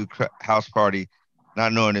redo House Party,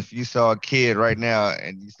 not knowing if you saw a kid right now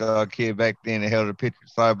and you saw a kid back then and held a picture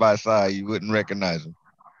side by side, you wouldn't recognize him.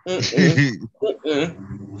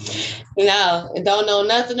 No, don't know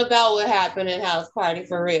nothing about what happened in House Party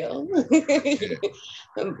for real.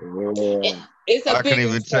 It's a I couldn't bigger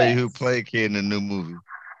even tell you who played kid in the new movie.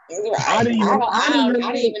 Right. I didn't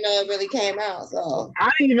even know it really came out. So I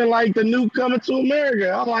didn't even like the new Coming to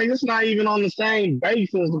America. I'm like, it's not even on the same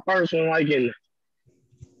base as the first one. Like, they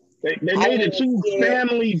made it too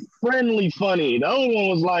family friendly funny. The other one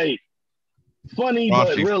was like funny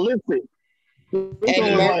but realistic. This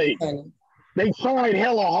one was like they tried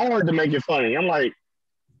hella hard to make it funny. I'm like,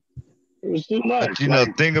 it was too much. But you know,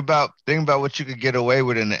 think about what you could get away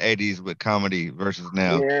with in the '80s with comedy versus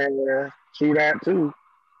now. Yeah, true that too.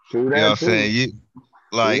 You know what I'm saying? You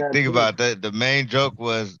like think about that. The main joke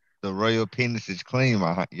was the royal penis is clean,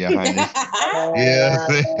 your highness. Yeah,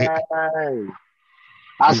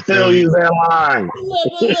 I still use that line.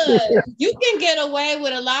 Look, you can get away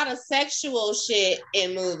with a lot of sexual shit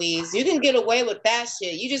in movies. You can get away with that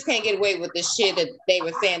shit. You just can't get away with the shit that they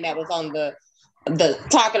were saying that was on the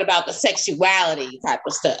talking about the sexuality type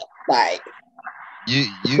of stuff. Like you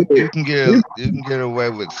can get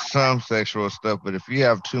away with some sexual stuff, but if you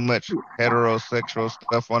have too much heterosexual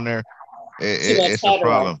stuff on there, it's a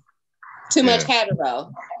problem. Too much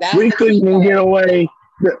hetero. We couldn't even get away.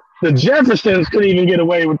 The Jeffersons couldn't even get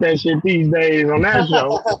away with that shit these days on that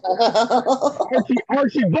show.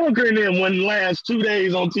 Archie Bunker and them wouldn't last 2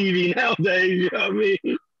 days on TV nowadays. You know what I mean?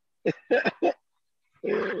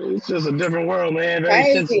 It's just a different world, man.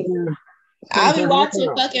 Very sensitive. I'll be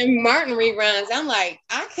watching fucking Martin reruns. I'm like,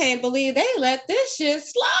 I can't believe they let this shit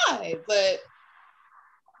slide. But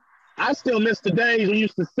I still miss the days when you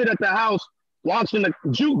used to sit at the house watching the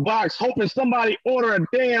jukebox, hoping somebody order a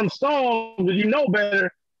damn song because you know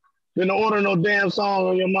better than to order no damn song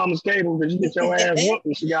on your mama's cable because you get your ass whooped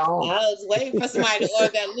when she got home. I was waiting for somebody to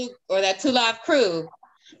order that Luke or that 2 Live Crew.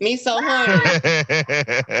 Me so horny.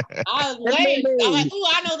 I was waiting. I'm like, ooh,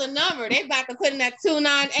 I know the number. They about to put in that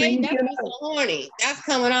 298. That's me so horny. That's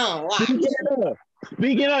coming on. Watch.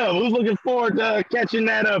 Speaking of, who's looking forward to catching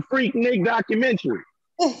that Freak Nick documentary?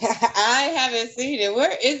 I haven't seen it.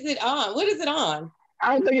 Where is it on? What is it on?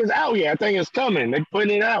 I don't think it's out yet. I think it's coming. They're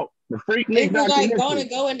putting it out. The Freak Nick documentary. Is it like going to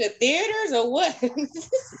go into theaters or what?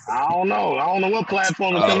 I don't know. I don't know what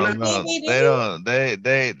platform it's coming out.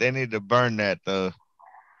 They need to burn that though.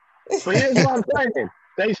 But here's what I'm saying.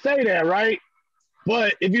 They say that, right?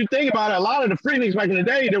 But if you think about it, a lot of the Freakniks back in the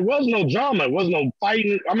day, there was no drama. There was no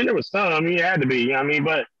fighting. I mean, there was some. I mean, it had to be. You know what I mean?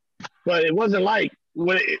 But it wasn't like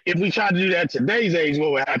if we tried to do that today's age,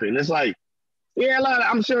 what would happen? It's like, yeah,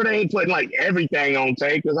 I'm sure they ain't putting like everything on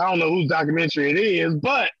tape because I don't know whose documentary it is,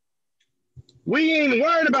 but we ain't even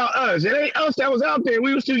worried about us. It ain't us that was out there.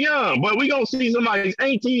 We was too young, but we gonna see somebody's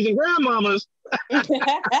aunties and grandmamas.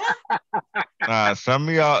 Some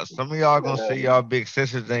of y'all gonna see y'all big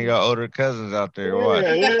sisters and your older cousins out there. Watch.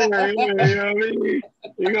 Yeah, you know what I mean?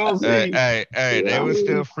 You gonna see. Hey, they were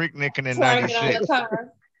still freaknicking in '96.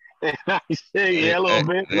 Yeah, a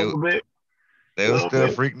little bit. They were still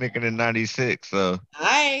freaknicking in '96. So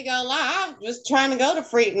I ain't gonna lie, I was trying to go to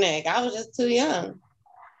Freaknik. I was just too young.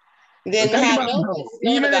 Didn't have no.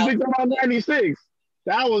 Even if we talk about '96,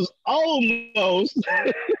 that was almost.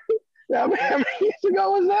 How many years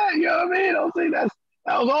ago was that? You know what I mean? Don't say that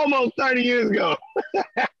was almost 30 years ago. You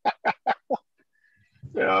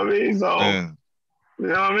know what I mean? So, you know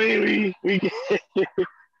what I mean? We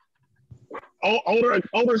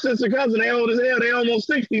older sister cousin, they old as hell. They almost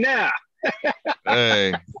 60 now.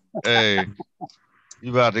 hey,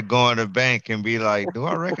 you about to go in the bank and be like, do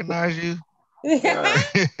I recognize you?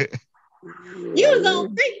 You was on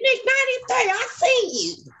Freaknik 93. I see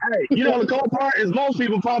you. Hey, you know the cool part is most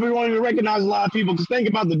people probably won't even recognize a lot of people because think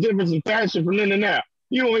about the difference in fashion from then to now.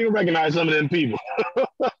 You don't even recognize some of them people.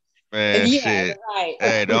 Man, shit. Right.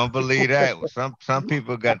 Hey, don't believe that. Some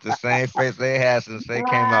people got the same face they had since they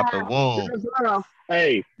came out the womb.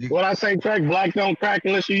 Hey, what I say, crack, black don't crack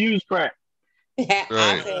unless you use crack. Right.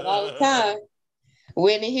 I say it all the time.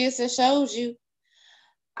 Whitney Houston shows you.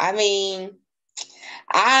 I mean,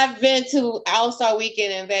 I've been to All-Star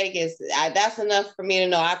Weekend in Vegas. That's enough for me to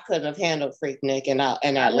know I couldn't have handled Freaknik in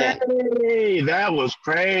Atlanta. Hey, that was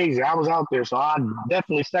crazy. I was out there, so I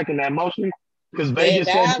definitely second that motion. Because Vegas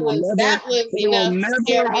that was enough to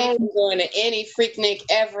scare me from going to any Freaknik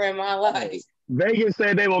ever in my life. Vegas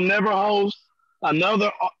said they will never host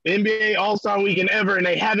another NBA All-Star Weekend ever, and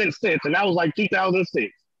they haven't since. And that was like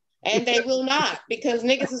 2006. And they will not, because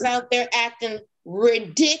niggas is out there acting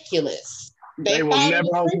ridiculous. They will never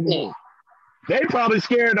host it. They probably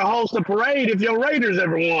scared to host a parade if your Raiders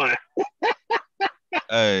ever won.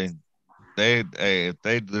 Hey, if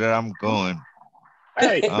they do that, I'm going.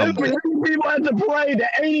 Hey, there's people at the parade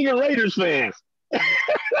that ain't even Raiders fans.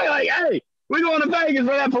 They're like, hey, we're going to Vegas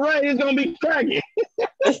for that parade. It's going to be cracking.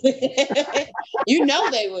 You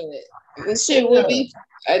know they would. And shit would be.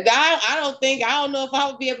 I don't know if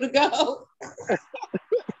I would be able to go.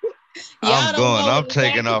 I'm going. I'm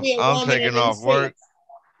taking off work.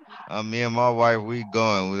 Me and my wife, we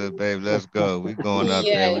going with it, babe. Let's go. We going out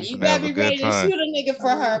there. We you gonna have better a be ready good time. to shoot a nigga for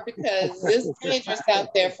her because it's dangerous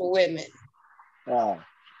out there for women.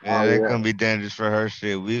 Yeah, it's gonna be dangerous for her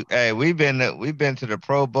shit. We've been to the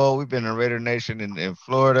Pro Bowl. We've been in Raider Nation in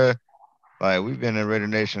Florida. Like we've been in Raider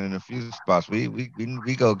Nation in a few spots. We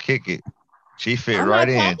go kick it. She fit right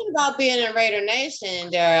in. I'm not talking about being in Raider Nation,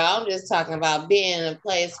 Daryl. I'm just talking about being in a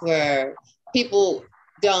place where people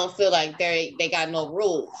don't feel like they got no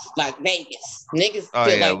rules, like Vegas. Niggas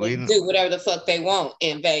feel like they do whatever the fuck they want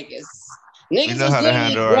in Vegas. Niggas is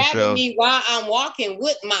literally grabbing me while I'm walking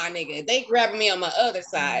with my nigga. They grabbing me on my other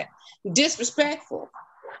side. Disrespectful.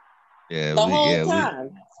 Yeah, the whole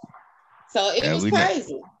time. So it was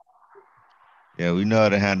crazy. Yeah, we know how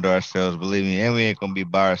to handle ourselves, believe me, and we ain't gonna be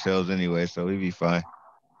by ourselves anyway, so we be fine.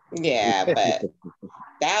 Yeah, but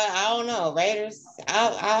I don't know. Raiders.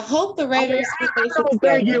 I hope the Raiders. I don't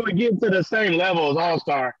think it would get to the same level as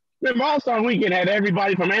All-Star. Remember, All-Star Weekend had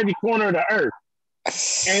everybody from every corner of the earth,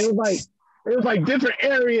 and it was like different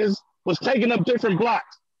areas was taking up different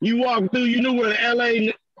blocks. You walked through, you knew where the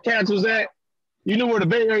LA cats was at, you knew where the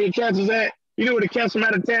Bay Area cats was at, you knew where the cats from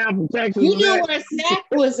out of town from Texas. You knew where Sac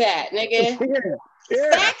was at, nigga.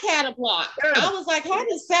 Yeah. Sac had a block. Yeah. I was like, how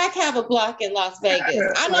does Sac have a block in Las Vegas?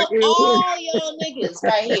 I know all y'all niggas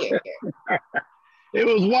right here. It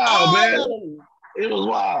was wild, man. It was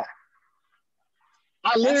wild.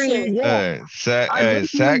 I literally walked.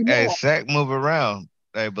 Sac move around.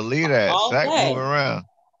 Hey, believe that. Sac move around.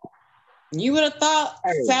 You would have thought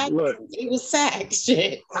Sac, it was Sac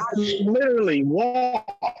shit. I literally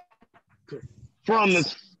walked from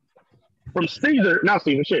Caesar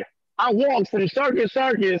shit. I walked from Circus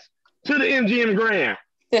to the MGM Grand.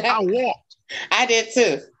 I walked. I did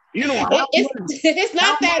too. You know, it's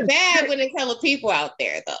not that bad when there's hella people out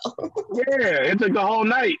there, though. Yeah, it took the whole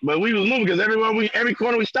night, but we was moving because every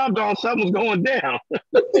corner we stopped on, something was going down.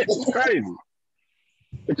 It's crazy.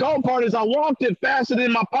 The cold part is I walked it faster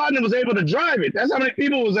than my partner was able to drive it. That's how many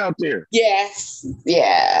people was out there. Yes.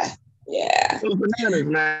 Yeah. It was bananas,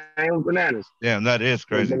 man. It was bananas. Yeah, that is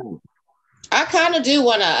crazy. I kind of do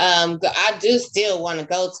want to, I do still want to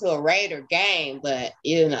go to a Raider game, but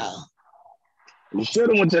you know. You should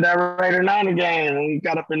have went to that Raider Niner game when we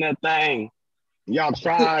got up in that thing. Y'all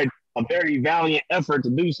tried a very valiant effort to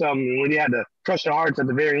do something when you had to crush your hearts at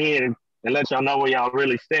the very end and let y'all know where y'all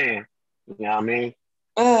really stand. You know what I mean?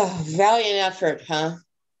 Oh, valiant effort, huh?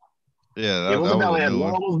 Yeah, it was a valiant effort.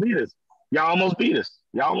 Y'all almost beat us.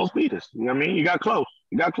 Y'all almost beat us. You know what I mean? You got close.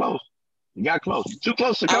 Too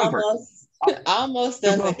close to comfort. Almost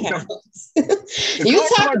doesn't count. You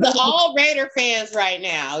talking to all Raider fans right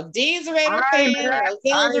now. D's a Raider fan,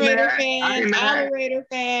 Roselle's a Raider fan, I'm a Raider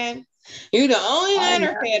fan. You're the only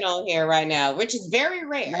Niner fan on here right now, which is very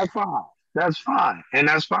rare. That's fine. And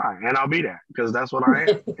I'll be there because that's what I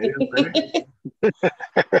am.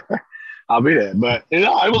 I'll be there. But it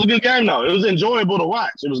was a good game though. It was enjoyable to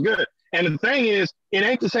watch. It was good. And the thing is, it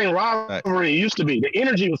ain't the same rivalry it used to be. The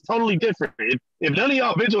energy was totally different. If none of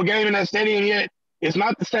y'all been to a game in that stadium yet, it's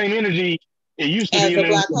not the same energy it used to be in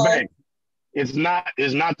the back. It's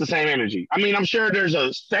not the same energy. I mean, I'm sure there's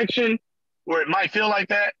a section where it might feel like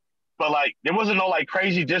that, but like there wasn't no like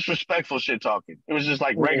crazy disrespectful shit talking. It was just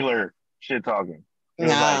like regular shit talking. It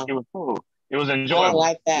was cool. It was enjoyable. I don't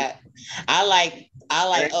like that. I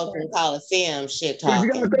like Oakland Coliseum shit talking.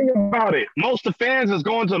 You gotta think about it. Most of the fans that's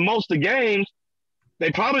going to most of the games,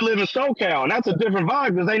 they probably live in SoCal, and that's a different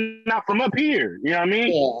vibe because they not from up here. You know what I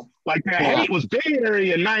mean? Yeah. Like that hate was Bay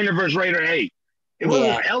Area Niner versus Raider hate. It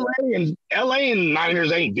wasn't LA and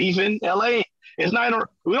Niners ain't beefing. LA is Niner.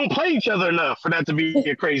 We don't play each other enough for that to be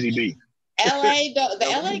a crazy beef. LA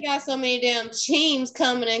got so many damn teams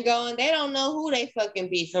coming and going. They don't know who they fucking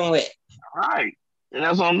beefing with. Right. And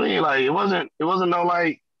that's what I mean. Like it wasn't no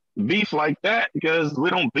like beef like that because we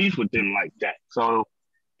don't beef with them like that. So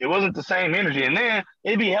it wasn't the same energy. And then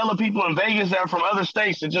it'd be hella people in Vegas that are from other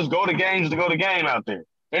states that just go to game out there.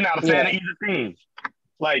 They're not a fan of either team.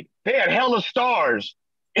 Like they had hella stars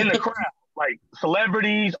in the crowd, like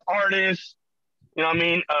celebrities, artists, you know what I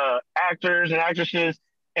mean, actors and actresses,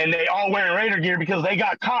 and they all wearing Raider gear because they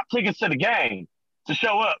got cop tickets to the game to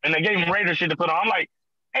show up, and they gave them Raider shit to put on. I'm like,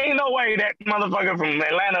 ain't no way that motherfucker from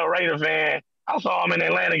Atlanta, a Raider fan. I saw him in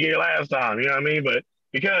Atlanta gear last time, you know what I mean? But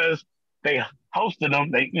because they hosted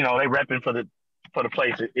them, they repping for the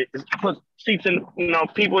place. It puts seats in,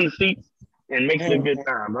 people in the seats and makes it a good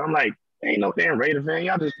time. But I'm like, ain't no damn Raider fan.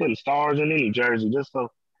 Y'all just putting stars in any jersey just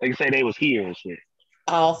so they can say they was here and shit.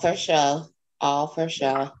 All for sure. All for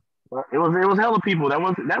sure. It was hella people. That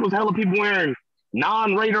was hella people wearing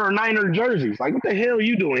non-Raider or Niner jerseys. Like, what the hell are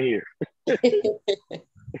you doing here?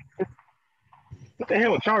 What the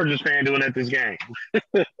hell a Chargers fan doing at this game?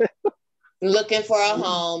 Looking for a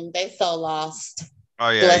home. They so lost. Oh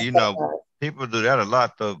yeah, people do that a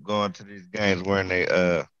lot though, going to these games wearing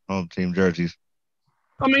their home team jerseys.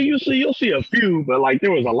 I mean, you'll see a few, but like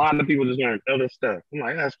there was a lot of people just wearing other stuff. I'm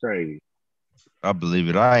like, that's crazy. I believe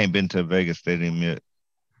it. I ain't been to a Vegas stadium yet.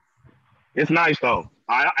 It's nice though.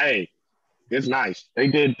 It's nice. They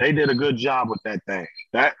did a good job with that thing.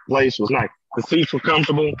 That place was nice. The seats were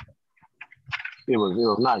comfortable. It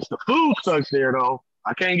was nice. The food sucks there though.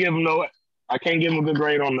 I can't give them a good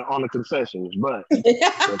grade on the concessions, but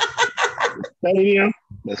the stadium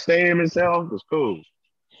itself was cool.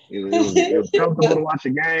 It was comfortable to watch a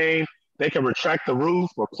game. They can retract the roof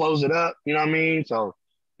or close it up. You know what I mean? So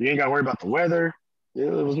you ain't got to worry about the weather. It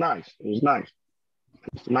was nice. It's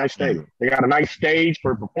a nice stadium. They got a nice stage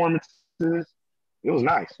for performances. It was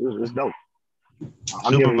nice. It was dope.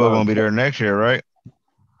 Super Bowl gonna be there next year, right?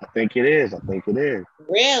 I think it is.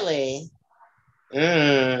 Really?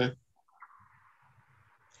 I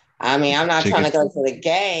mean, I'm not trying to go to the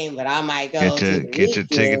game, but I might go get your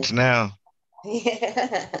tickets now.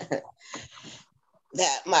 That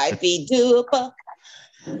might be doable.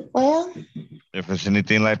 Well, if it's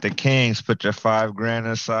anything like the Kings, put your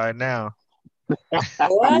 $5,000 aside now.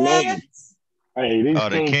 What? Hey,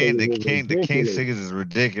 the Kings tickets is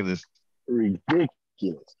ridiculous.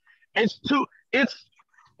 Ridiculous.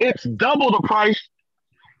 It's double the price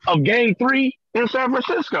of Game 3 in San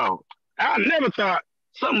Francisco. I never thought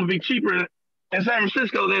something would be cheaper in San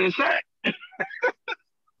Francisco than in Sac.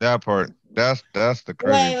 That part. That's the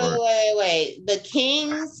crazy part. Wait. The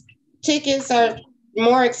Kings tickets are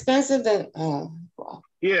more expensive than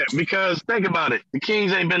Yeah, because think about it. The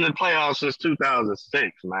Kings ain't been in the playoffs since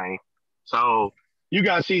 2006, man. So you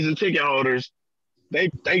got season ticket holders. They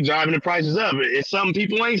driving the prices up. It's something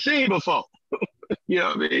people ain't seen before. You know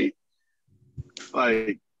what I mean?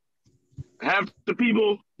 Like half the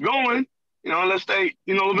people going, unless they,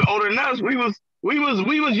 a little bit older than us, we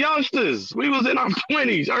was youngsters. We was in our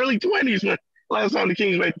 20s, early 20s when last time the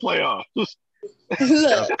Kings made the playoffs.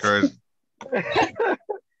 That's crazy.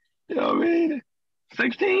 You know what I mean?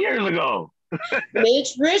 16 years ago.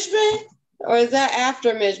 Mitch Richmond? Or is that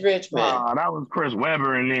after Mitch Richmond? Nah, that was Chris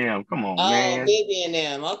Webber and them. Come on, man. Oh, BB and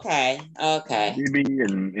them. Okay.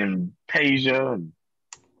 BB and Tasia and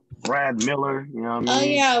Brad Miller. You know what I mean? Oh,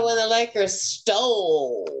 yeah, when the Lakers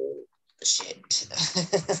stole shit.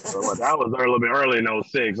 So that was a little bit early in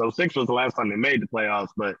 06. 06 was the last time they made the playoffs,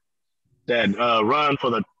 but that run for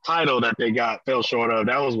the title that they fell short of,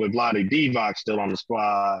 that was with Vlade Divac still on the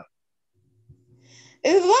squad.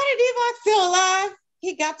 Is Vlade Divac still alive?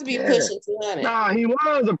 He got to be pushing 200. Nah, he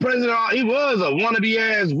was a president. He was a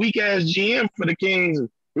wannabe weak ass GM for the Kings. The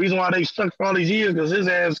reason why they stuck for all these years because his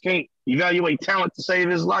ass can't evaluate talent to save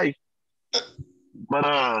his life.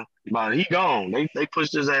 But he gone. They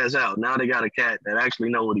pushed his ass out. Now they got a cat that actually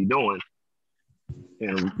know what he's doing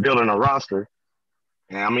and building a roster.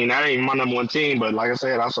 And I mean that ain't my number one team, but like I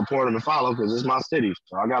said, I support him and follow because it's my city,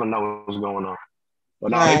 so I gotta know what's going on. But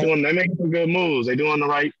no, they making some good moves. They doing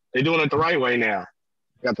it the right way now.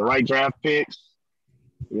 Got the right draft picks.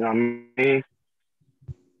 You know what I mean?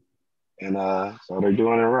 And so they're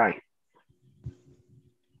doing it right.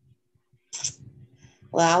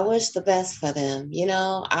 Well, I wish the best for them.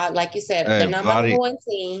 I like you said, they're not my number one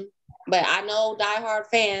team, but I know diehard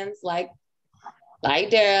fans like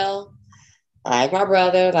Daryl, like my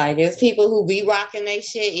brother, like there's people who be rocking their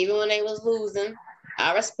shit even when they was losing.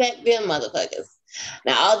 I respect them motherfuckers.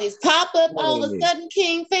 Now all these pop-up all of a sudden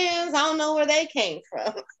King fans, I don't know where they came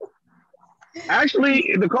from.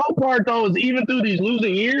 Actually, the cool part though is even through these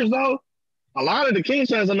losing years though, a lot of the Kings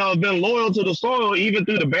fans have been loyal to the soil even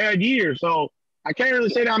through the bad years. So I can't really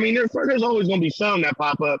say that. I mean, there's always going to be some that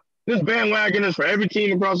pop up. This bandwagon is for every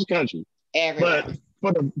team across the country. Everyone.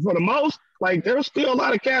 But for the most, like, there's still a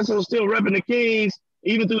lot of cats that are still repping the Kings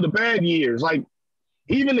even through the bad years. Like,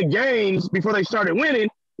 even the games before they started winning,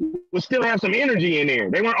 would still have some energy in there.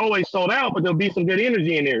 They weren't always sold out, but there'll be some good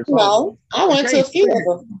energy in there. So No, I went to a few of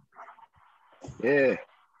them. Yeah.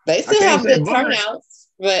 They still have good turnouts.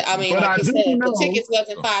 But I mean, but like I you do said, know, the tickets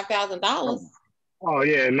wasn't $5,000. Oh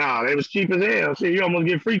yeah, nah, they was cheap as hell. See, you almost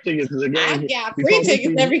get free tickets to the game. I got free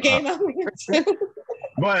tickets every game I went to.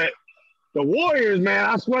 But the Warriors, man,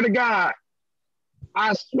 I swear to God,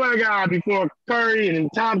 before Curry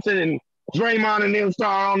and Thompson and Draymond and them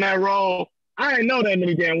started on that roll, I didn't know that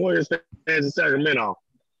many damn Warriors fans in Sacramento.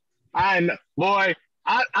 I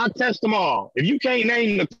test them all. If you can't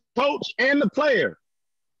name the coach and the player,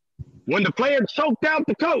 when the player choked out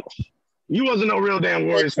the coach, you wasn't no real damn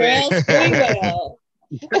Warriors fan. And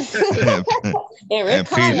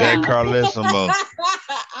PJ Carlesimo.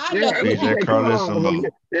 PJ Carlesimo.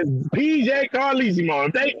 It's PJ Carlesimo.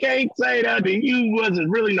 If they can't say that, then you wasn't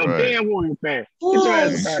really no damn Warriors fan. Get your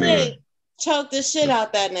ass out of here. Choked the shit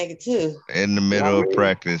out that nigga too. In the middle of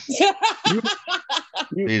practice.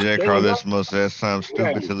 PJ Carlesimo said something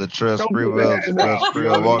stupid to Latrell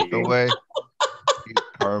Sprewell walked away.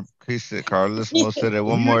 He said, Carlesimo said it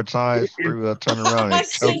one more time. Sprewell turned around and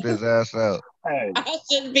choked his ass out. Hey, I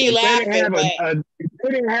shouldn't be laughing. If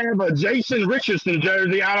they didn't have a Jason Richardson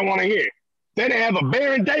jersey, I don't want to hear. They didn't have a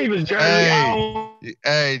Baron Davis jersey.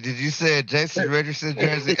 Hey, did you say Jason Richardson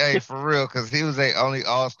jersey? Hey, for real, because he was the only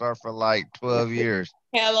All-Star for like 12 years.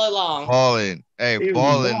 Hella long. Balling. Hey,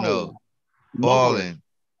 balling though. Balling.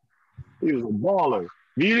 He was a baller.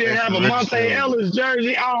 If you didn't have a Monte Ellis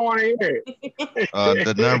jersey, I don't want to hear it.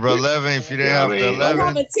 The number 11, if you didn't have the 11. I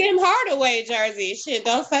have a Tim Hardaway jersey. Shit,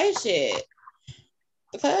 don't say shit.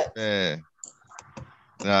 What? Yeah.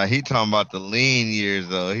 Nah, he talking about the lean years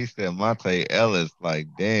though. He said Monte Ellis, like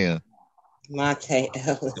damn. Monte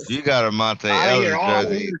Ellis. If you got a Monte Ellis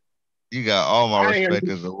jersey, you got all my respect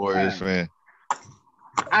as a Warriors fan.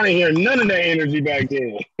 I didn't hear none of that energy back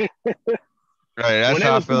then. Right, that's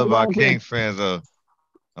how I feel about Kings fans though.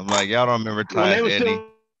 I'm like, y'all don't remember Tyus Eddie.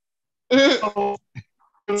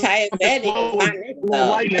 Tyus Eddie,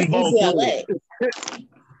 UCLA.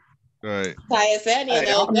 Right. Tyus Eddie,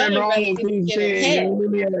 I remember all those things.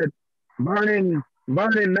 Burning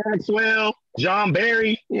Maxwell, John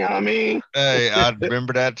Barry. You know what I mean? Hey, I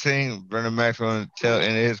remember that team. Vernon Maxwell in the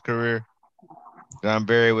end of his career. John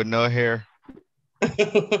Barry with no hair.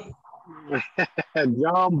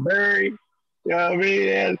 John Barry. You know what I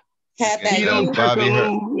mean? Had that Bobby you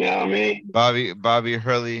know what I mean? Bobby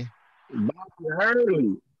Hurley. Bobby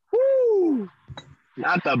Hurley. Woo!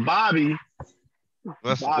 Not the Bobby.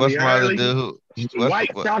 What's my other dude?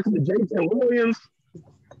 White chocolate, Jason Williams.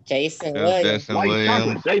 Jason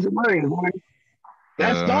Williams. Jason Williams.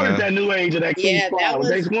 That started that new age of that King that was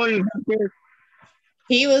Jason Williams.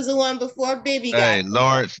 He was the one before Bibby got. Hey,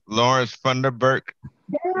 Lawrence Funderburk.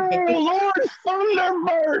 Oh, Lawrence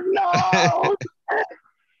Funderburk. No.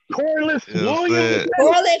 Corliss Williamson.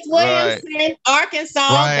 Corliss Williamson, right.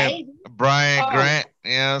 Arkansas, baby. Brian Grant,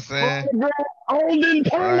 you know what I'm saying? Olden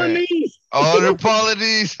Polonese. Olden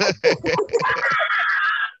Polonese.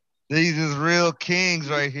 These is real kings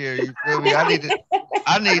right here. You feel me? I need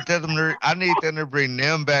them to bring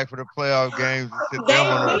them back for the playoff games and sit them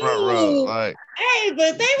on the front row. Like, hey,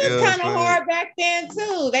 but they was kind of hard back then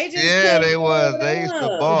too. They just they was. They used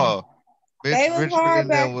to ball. Richmond hard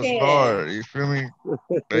back was then. hard. You feel me?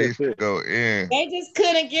 They used to go in. They just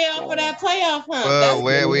couldn't get off of that playoff hunt. But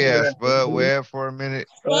where we at? Spud Webb for a minute.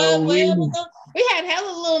 We had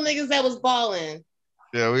hella little niggas that was balling.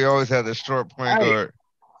 Yeah, we always had the short point guard.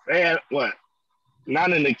 They had what?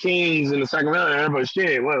 Not in the Kings in the Sacramento era, but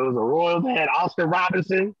shit, what was the Royals? They had Oscar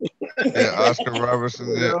Robertson. Yeah, Oscar Robertson.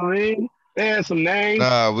 You know what I mean? They had some names.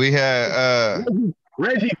 Nah, we had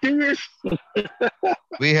Reggie Pierce.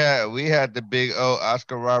 we had the big O,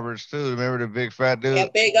 Oscar Roberts too. Remember the big fat dude? Yeah,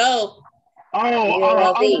 big O.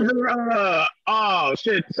 Oh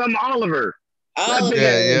shit, some Oliver.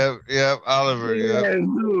 Yep, Oliver. Yeah,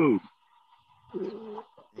 dude.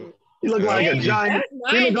 He looked like a giant.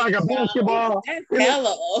 He looked like a basketball.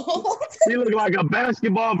 Hello. He looked like a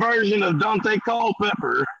basketball version of Dante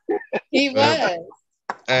Culpepper. He was.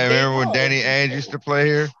 Hey, remember when Danny Ainge used to play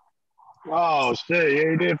here? Oh shit, yeah,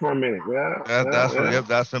 he did for a minute. Yeah.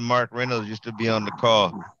 That's when Mark Reynolds used to be on the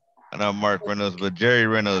call. Not Mark Reynolds, but Jerry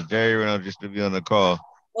Reynolds. Jerry Reynolds used to be on the call.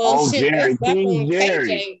 Well, Jerry, King Jerry.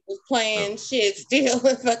 KJ was playing shit still.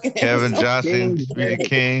 Fucking Kevin Johnson, Speedy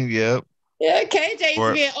King, yep. Yeah, KJ used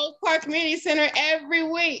to be at Oak Park Community Center every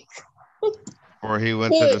week. Before he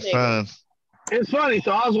went to the Suns. It's funny. So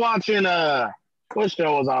I was watching, what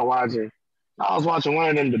show was I watching? I was watching one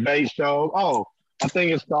of them debate shows. Oh, I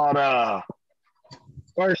think it's called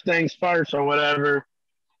First Things First or whatever.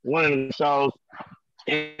 One of them shows.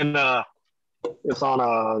 and it's on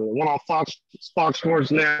one on Fox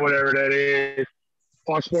Sports Net, whatever that is,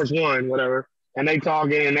 Fox Sports One, whatever. And they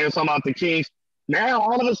talking and they're talking about the Kings. Now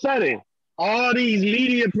all of a sudden, all these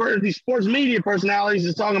these sports media personalities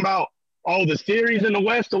is talking about, oh, the series in the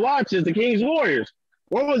West to watch is the Kings Warriors.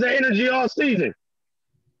 Where was that energy all season?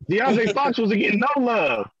 DeAndre Fox was getting no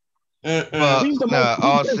love. Well,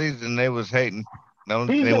 all season they was hating. The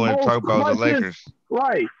only thing they wanted to talk about was the Lakers.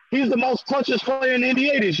 Right. He's the most clutchest player in the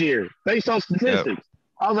NBA this year, based on statistics. Yep.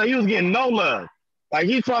 I was like, he was getting no love. Like,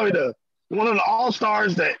 he's probably one of the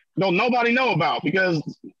all-stars that nobody know about, because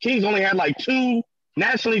Kings only had like 2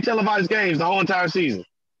 nationally televised games the whole entire season.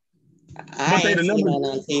 But they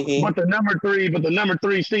the number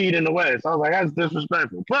 3 seed in the West. I was like, that's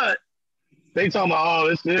disrespectful. But they talking about,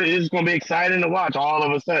 it's going to be exciting to watch all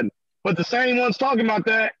of a sudden. But the same ones talking about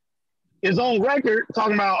that is on record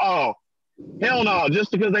talking about, oh, hell no,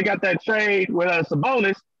 just because they got that trade with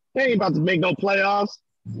Sabonis, they ain't about to make no playoffs.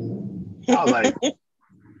 I was like,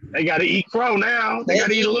 they got to eat crow now. They got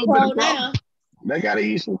to eat a little bit of crow. Now. They got to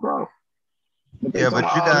eat some crow. But you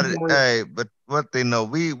got to, hey, but what they know,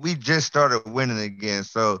 we just started winning again,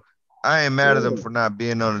 so I ain't mad at them for not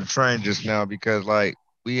being on the train just now, because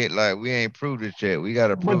we ain't proved it yet. We got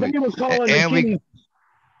to prove it. Was calling the Kings,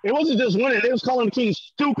 it wasn't just winning. It was calling the Kings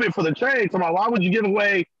stupid for the trade. Talking about, why would you give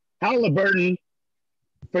away Halliburton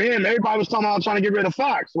for him? Everybody was talking about trying to get rid of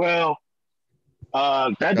Fox. Well,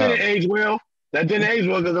 that didn't age well. That didn't age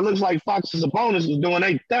well because it looks like Fox's opponents was doing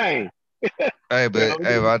their thing. But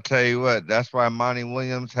I'll tell you what, that's why Monty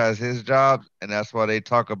Williams has his job, and that's why they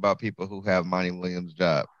talk about people who have Monty Williams'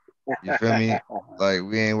 job. You feel me? Like,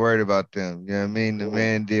 we ain't worried about them. You know what I mean? The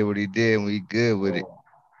man did what he did, and we good with it.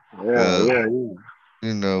 Yeah.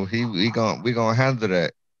 You know, we gonna handle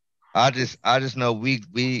that. I just know we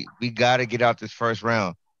got to get out this first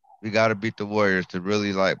round. We got to beat the Warriors to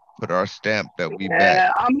really put our stamp that we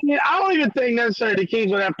back. I mean, I don't even think necessarily the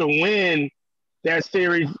Kings would have to win that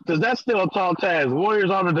series, because that's still a tall task. Warriors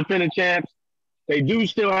are the defending champs. They do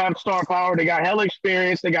still have star power. They got hella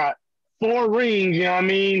experience. They got 4 rings. You know what I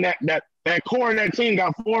mean? That core in that team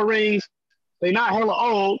got 4 rings. They not hella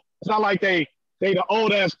old. It's not like they the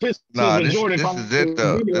old ass Pistons. Nah, this is it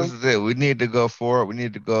though. This is it. We need to go for it. We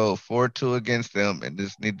need to go 4-2 against them, and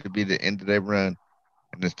this need to be the end of their run.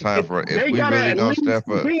 And it's time for it. If we really gonna step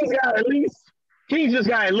up, Kings just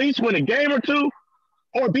got at least win a game or 2,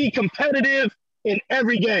 or be competitive in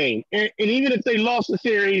every game. And even if they lost the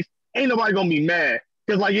series, ain't nobody gonna be mad,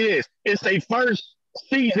 because it's their first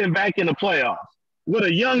season back in the playoffs with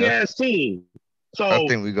a young ass team. So I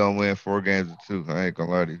think we're gonna win 4 games or 2. I ain't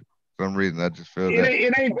gonna lie to you. For some reason, I just feel that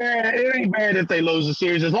it ain't bad. It ain't bad if they lose the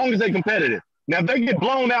series, as long as they're competitive. Now, if they get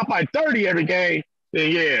blown out by 30 every game,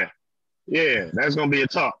 then yeah, that's gonna be a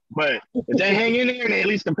tough. But if they hang in there and they're at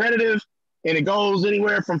least competitive, and it goes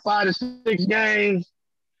anywhere from 5 to 6 games,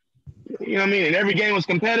 you know what I mean, and every game was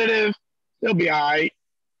competitive, they'll be all right,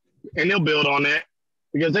 and they'll build on that,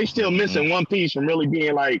 because they still missing one piece from really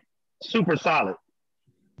being super solid.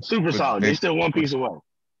 They still one piece away.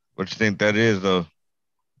 What you think that is, though?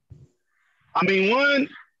 I mean, one,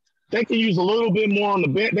 they can use a little bit more on the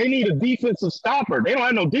bench. They need a defensive stopper. They don't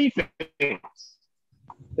have no defense.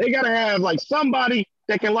 They got to have somebody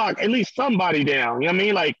that can lock at least somebody down. You know what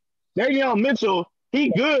I mean? Davion Mitchell, he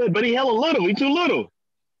good, but he hella little. He too little.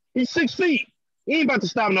 He's 6 feet. He ain't about to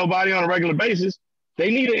stop nobody on a regular basis.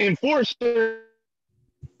 They need an enforcer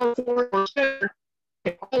and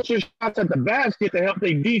ultra shots at the basket to help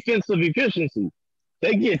their defensive efficiency.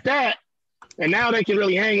 They get that, and now they can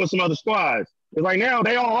really hang with some other squads. Because right now,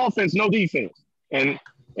 they all offense, no defense. And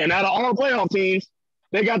out of all playoff teams,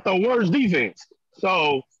 they got the worst defense.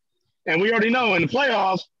 So, and we already know in the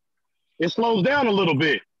playoffs, it slows down a little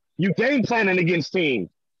bit. You game planning against teams.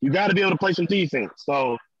 You got to be able to play some defense.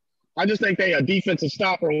 So, I just think they a defensive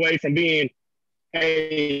stopper away from being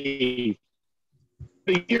a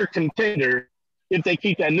year contender if they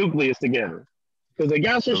keep that nucleus together. Because they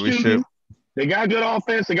got some shooting, they got good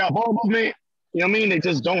offense, they got ball movement. You know what I mean? They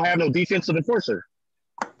just don't have no defensive enforcer.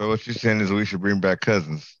 So what you're saying is we should bring back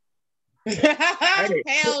Cousins.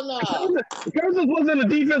 Hell no. Cousins wasn't a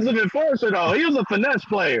defensive enforcer, though. He was a finesse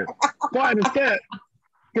player. Quiet as cat.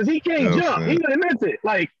 Because he can't jump. He admits it.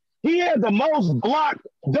 He had the most blocked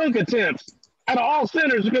dunk attempts out of all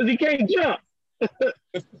centers because he can't jump.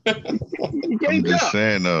 I'm just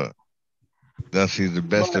saying, he's the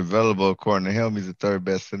best available according to him. He's the 3rd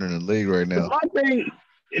best center in the league right now. My thing,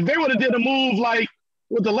 if they would have did a move like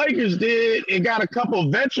what the Lakers did and got a couple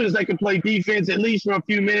of veterans that can play defense at least for a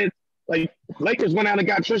few minutes, Lakers went out and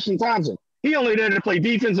got Tristan Thompson. He only there to play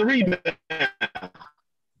defense and rebound.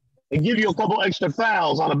 and give you a couple extra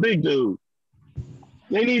fouls on a big dude.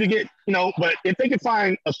 They need to get, but if they can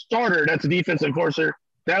find a starter that's a defensive enforcer,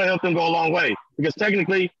 that'll help them go a long way. Because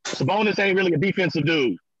technically, Sabonis ain't really a defensive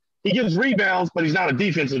dude. He gives rebounds, but he's not a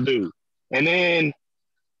defensive dude. And then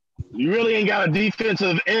you really ain't got a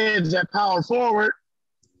defensive edge at power forward.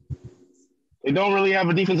 They don't really have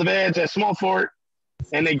a defensive edge at small forward.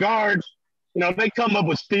 And they guards, they come up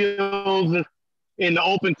with steals in the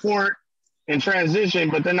open court and transition,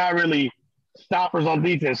 but they're not really stoppers on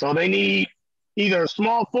defense. So they need either a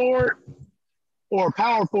small forward or a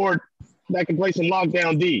power forward that can play some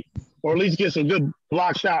lockdown D, or at least get some good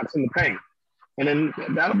block shots in the paint. And then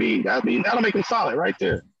that'll make them solid right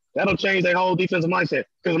there. That'll change their whole defensive mindset.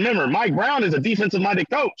 Because remember, Mike Brown is a defensive-minded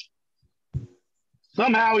coach.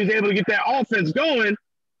 Somehow he's able to get that offense going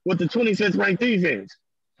with the 25th ranked defense.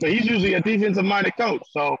 So he's usually a defensive-minded coach.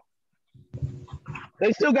 So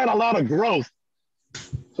they still got a lot of growth.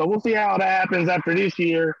 So we'll see how that happens after this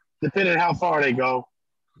year, depending on how far they go.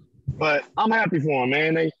 But I'm happy for them,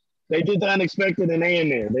 man. They did the unexpected and they in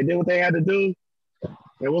there. They did what they had to do,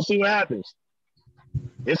 and we'll see what happens.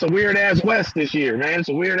 It's a weird-ass West this year, man. It's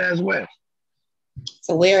a weird-ass West. It's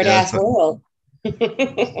a weird-ass world.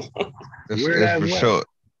 It's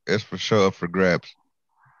for sure up for grabs.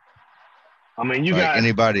 I mean, you like got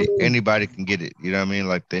anybody can get it. You know what I mean?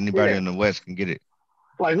 Like anybody in the West can get it.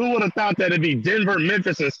 Like who would have thought that it'd be Denver,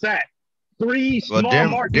 Memphis, and Sac? Three small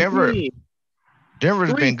market teams.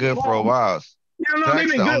 Denver's been good for a while. They've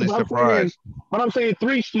been good. Surprise. But I'm saying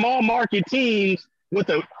three small market teams with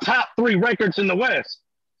the top 3 records in the West.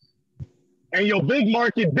 And your big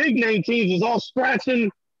market, big name teams is all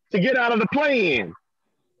scratching to get out of the play-in.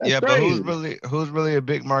 That's crazy. But who's really a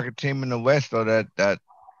big market team in the West though that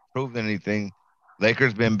proved anything?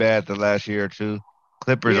 Lakers been bad the last year or two.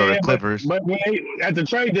 Clippers are the Clippers. But when at the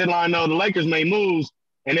trade deadline though, the Lakers made moves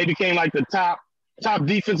and they became like the top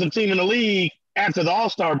defensive team in the league after the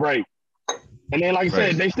All-Star break. And then, like I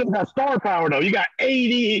said, they still got star power though. You got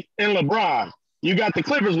AD and LeBron. You got the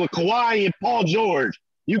Clippers with Kawhi and Paul George.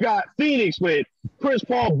 You got Phoenix with Chris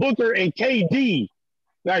Paul, Booker, and KD.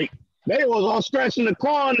 Like, they was all scratching the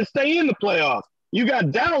claw to stay in the playoffs. You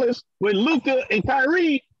got Dallas with Luka and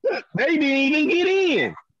Kyrie. They didn't even get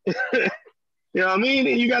in. You know what I mean?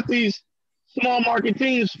 And you got these small market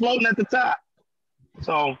teams floating at the top.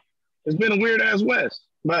 So it's been a weird-ass West.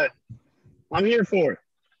 But I'm here for it.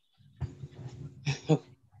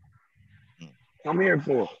 I'm here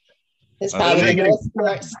for it. It's probably the most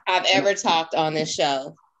sports I've ever talked on this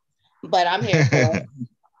show, but I'm here for it.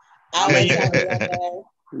 I'll let you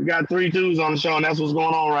We got 3 dudes on the show, and that's what's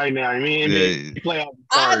going on right now. I mean, NBA playoffs.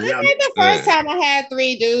 This ain't the first time I had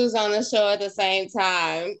 3 dudes on the show at the same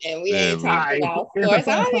time, and we ain't talking about sports.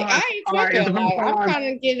 I ain't tripping. I'm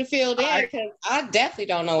trying to get it filled in because I definitely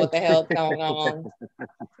don't know what the hell's going on.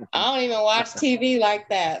 I don't even watch TV like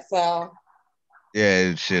that, so.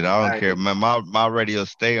 Yeah, shit, I don't care. My radio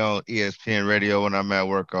stay on ESPN radio when I'm at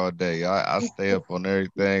work all day. I stay up on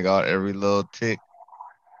everything, every little tick.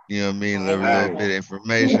 You know what I mean? Every little bit of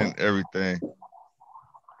information, everything.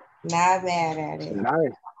 Not mad at it.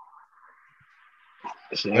 Nice.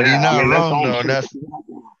 But you're not wrong, though.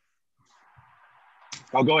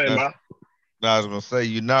 Oh, go ahead, bro. I was going to say,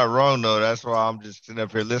 you're not wrong, though. That's why I'm just sitting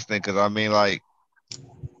up here listening, because I mean, like,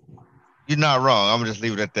 you're not wrong. I'm going to just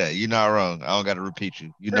leave it at that. You're not wrong. I don't got to repeat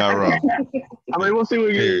you. You're not wrong. I mean, we'll see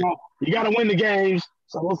what you got to win the games,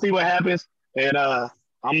 so we'll see what happens. And I'm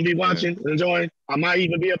going to be watching, enjoying. I might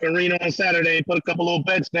even be up in Reno on Saturday and put a couple little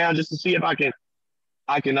bets down just to see if I can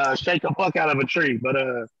shake a buck out of a tree. But,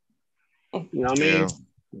 you know what I mean?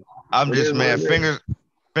 I'm just, man,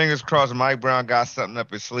 fingers crossed Mike Brown got something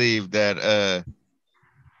up his sleeve that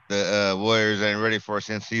the Warriors ain't ready for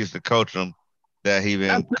since he used to coach them. That he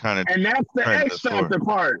been kind of, and that's the X factor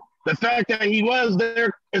part. The fact that he was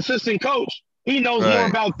their assistant coach, he knows more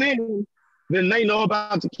about them than they know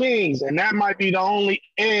about the Kings, and that might be the only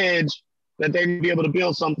edge that they can be able to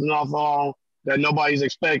build something off of that nobody's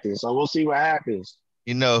expecting. So we'll see what happens.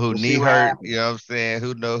 You know who knee hurt, you know what I'm saying?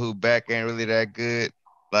 Who know who back ain't really that good?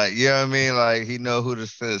 Like, you know what I mean? Like, he know who to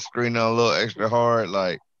screen on a little extra hard.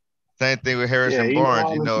 Like, same thing with Harrison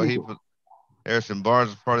Barnes. You know, Harrison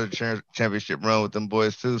Barnes was part of the championship run with them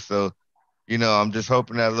boys too. So, you know, I'm just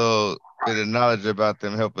hoping that little bit of knowledge about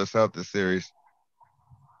them help us out this series.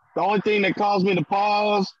 The only thing that caused me to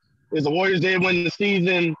pause is the Warriors did win the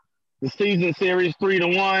season series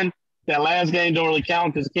 3-1. That last game don't really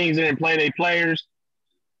count because the Kings didn't play their players.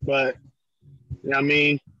 But, you know what I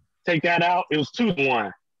mean, take that out, it was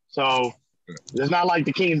 2-1. So it's not like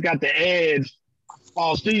the Kings got the edge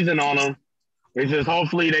all season on them. It's just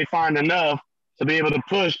hopefully they find enough to be able to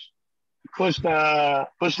push the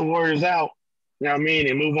Warriors out. You know what I mean,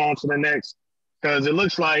 and move on to the next. Because it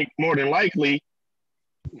looks like more than likely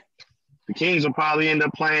the Kings will probably end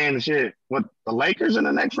up playing the Lakers in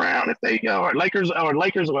the next round if they go, or Lakers.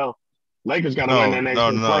 Well, Lakers got to win their next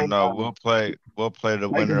play. No. We'll play the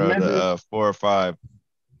Lakers winner of Memphis. the 4 or 5.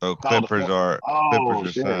 So Clippers or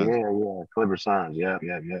shit, Suns. yeah. Clippers Suns. Yeah.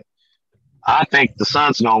 I think the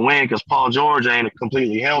Suns gonna win because Paul George ain't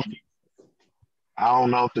completely healthy. I don't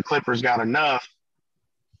know if the Clippers got enough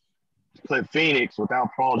to clip Phoenix without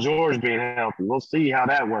Paul George being healthy. We'll see how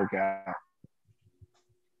that work out.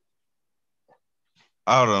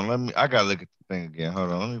 Hold on, I gotta look at the thing again.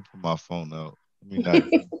 Hold on, let me put my phone out. Let me not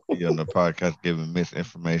be on the podcast giving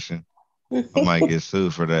misinformation. I might get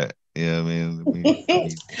sued for that. Yeah, you know what I mean,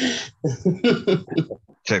 let me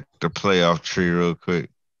check the playoff tree real quick.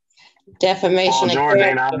 Defamation. Paul George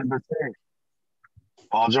ain't 100%.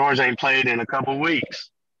 Paul George ain't played in a couple weeks.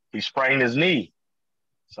 He sprained his knee.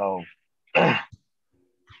 So we'll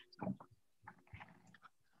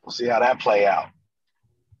see how that play out.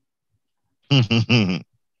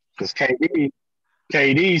 Because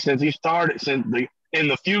KD, since he started, in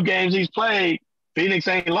the few games he's played, Phoenix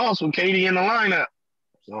ain't lost with KD in the lineup.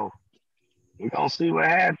 So we're gonna see what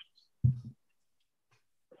happens.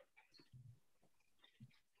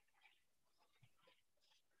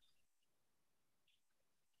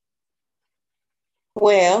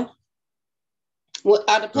 Well,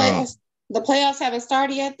 are the playoffs? The playoffs haven't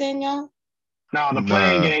started yet, then, y'all. No, the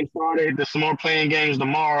playing game started. There's some more playing games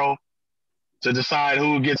tomorrow to decide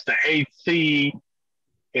who gets the 8th seed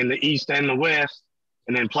in the East and the West,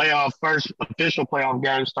 and then first official playoff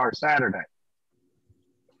game starts Saturday.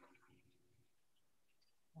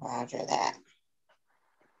 Roger that.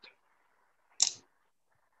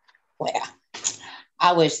 Well,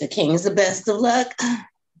 I wish the Kings the best of luck.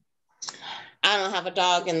 I don't have a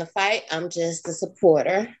dog in the fight. I'm just a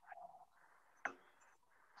supporter.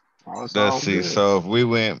 Let's see. Good. So if we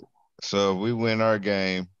win our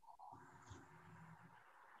game,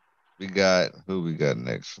 we got who we got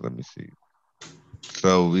next. Let me see.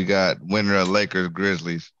 So we got winner of Lakers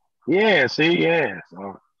Grizzlies. Yeah. See. Yeah.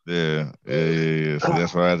 So. Yeah. So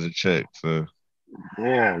that's why I had to check. So.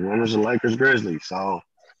 Yeah, winners of Lakers Grizzlies. So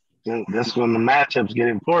that's when the matchups get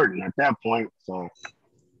important at that point. So.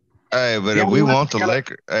 Hey, but if we want the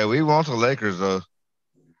Lakers, we want the Lakers though.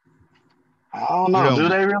 I don't know. Do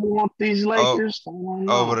they really want these Lakers?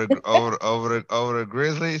 Over the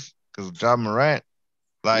Grizzlies? Because John Morant,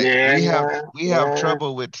 we have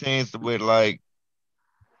trouble with teams with like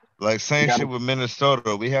same shit with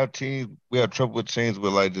Minnesota. We have trouble with teams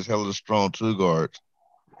with like just hella strong two guards.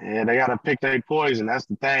 Yeah, they gotta pick their poison. That's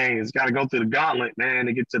the thing. It's gotta go through the gauntlet, man,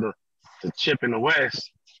 to get to the chip in the West.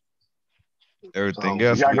 Everything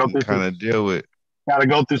else we can kind of deal with. Got to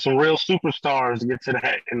go through some real superstars to get to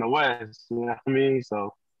that in the West. You know what I mean?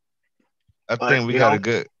 So I think we got a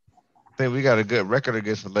good record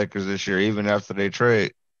against the Lakers this year, even after they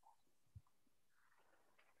trade.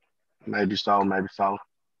 Maybe so.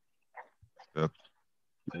 Yep.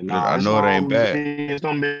 I know it ain't bad. It's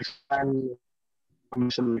gonna be exciting.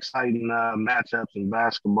 Some exciting matchups in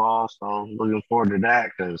basketball. So looking forward to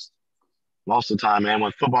that because most of the time, man,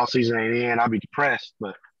 when football season ain't in, I'll be depressed.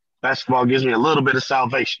 But basketball gives me a little bit of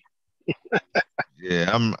salvation. Yeah,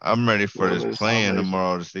 I'm ready for this playing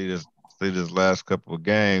tomorrow to see this last couple of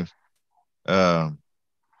games. Cause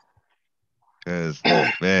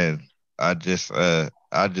man, I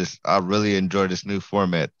really enjoy this new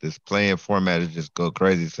format. This playing format is just go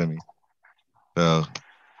crazy to me. So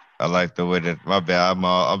I like the way that my bad.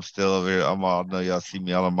 I'm still over here. I know y'all see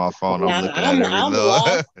me all on my phone. I'm looking at every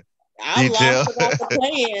little I'm lost about the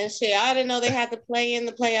play-in shit. I didn't know they had to play in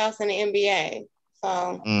the playoffs in the NBA.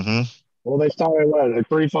 So. Well, they started like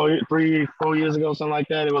 4 years ago, something like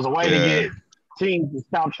that. It was a way to get teams to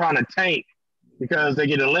stop trying to tank because they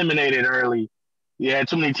get eliminated early. You had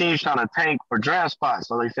too many teams trying to tank for draft spots,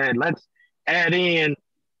 so they said let's add in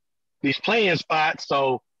these playing spots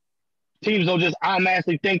so teams don't just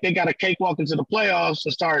automatically think they got a cakewalk into the playoffs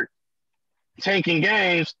and start tanking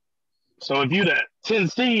games. So if you the 10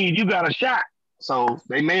 seed, you got a shot. So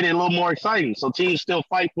they made it a little more exciting. So teams still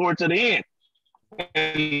fight for it to the end.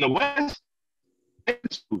 In the West,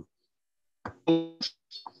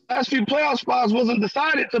 last few playoff spots wasn't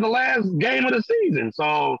decided to the last game of the season.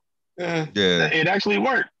 So it actually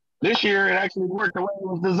worked. This year, it actually worked the way it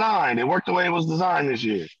was designed. It worked the way it was designed this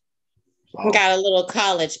year. So. Got a little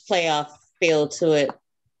college playoff feel to it.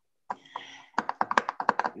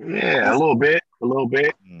 Yeah, a little bit.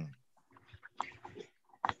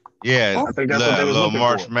 Yeah, I think that's what they was little looking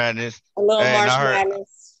March for. Madness. A little March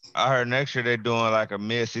Madness. I heard next year they're doing like a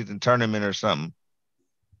mid-season tournament or something.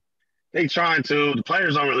 They trying to. The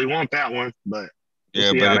players don't really want that one, but we'll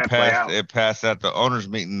Yeah, see but how it that play passed. out. It passed at the owners'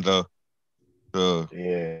 meeting though. So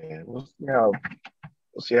Yeah, we'll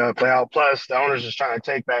see how it play out. Plus, the owners is trying to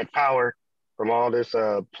take back power from all this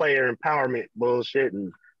player empowerment bullshit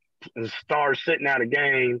and stars sitting out of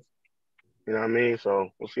games. You know what I mean? So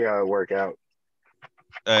we'll see how it work out.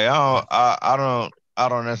 hey, I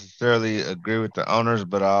don't necessarily agree with the owners,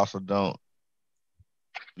 but I also don't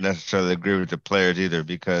necessarily agree with the players either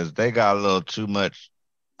because they got a little too much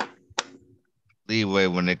leeway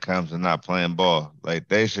when it comes to not playing ball. Like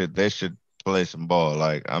they should play some ball.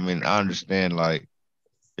 Like I mean, I understand like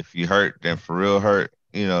if you hurt, then for real hurt,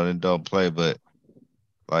 then don't play. But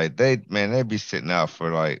like they be sitting out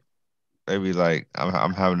for like they be like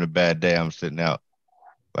I'm having a bad day, I'm sitting out.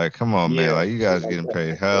 Like come on, man, Yeah, like you guys getting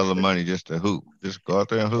paid hell of money just to hoop, just go out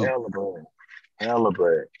there and hoop. hella bread, hella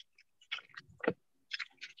bread.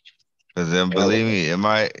 Cause then believe me,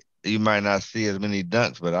 you might not see as many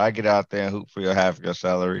dunks, but I get out there and hoop for your half your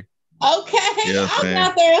salary. Okay, You know what I'm I'm saying?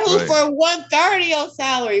 out there who Right, for 130 on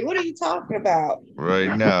salary. What are you talking about?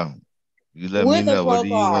 right now. You let me With a know what do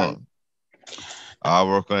broke you arm. want. I'll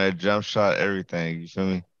work on that jump shot, everything. You feel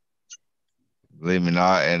me? Believe me,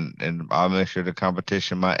 not and I'll make sure the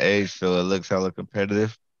competition my age so it looks hella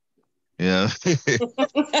competitive. You know,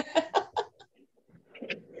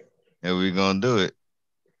 and we gonna do it.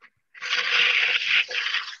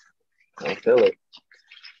 I feel it.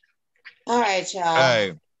 All right, y'all.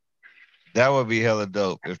 Hey, that would be hella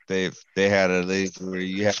dope if they had a league where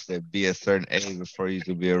you have to be a certain age before you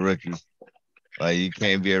can be a rookie. Like you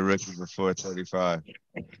can't be a rookie before 35.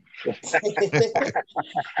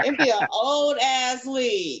 It'd be an old ass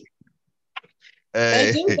league.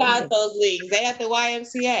 They Hey, do got those leagues. They at the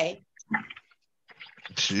YMCA.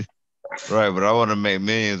 right, but I want to make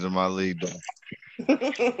millions in my league though.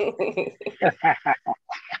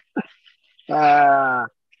 Uh,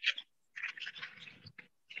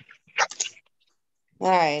 All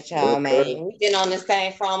right, y'all, man. We've been on this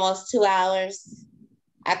thing for almost 2 hours.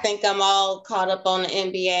 I think I'm all caught up on the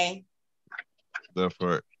NBA. Go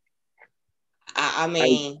for it. I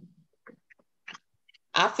mean,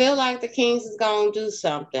 I feel like the Kings is going to do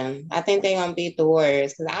something. I think they're going to beat the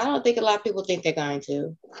Warriors because I don't think a lot of people think they're going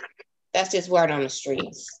to. That's just word on the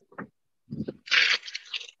streets.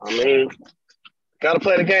 I mean, got to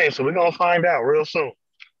play the game, so we're going to find out real soon.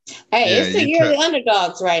 Hey, Yeah, it's the year of the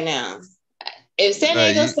underdogs right now. If San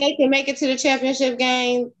Diego State can make it to the championship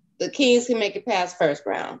game, the Kings can make it past first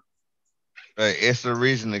round. It's the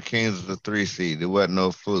reason the Kings was the 3 seed. It wasn't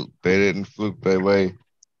no fluke. They didn't fluke their way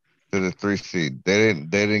to the 3 seed. They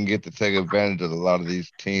didn't get to take advantage of a lot of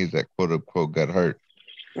these teams that quote unquote got hurt.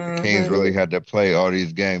 The Kings really had to play all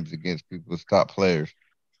these games against people's top players.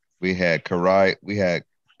 We had Kyrie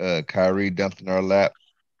dumped in our lap,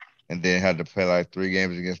 and then had to play like 3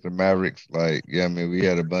 games against the Mavericks. Like, yeah, I mean, we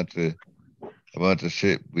had a bunch of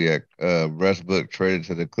shit. We had Westbrook traded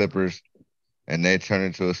to the Clippers, and they turned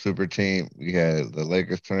into a super team. We had the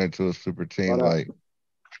Lakers turn into a super team, like,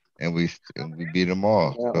 and we beat them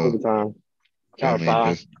all. Yeah, So, overtime. I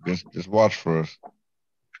mean, just watch for us.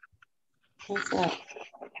 What's up?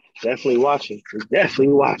 Definitely watching. We're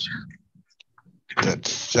definitely watching.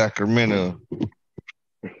 That's Sacramento.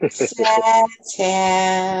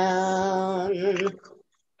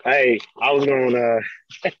 Hey, I was gonna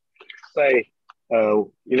say,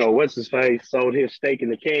 what's his face sold his stake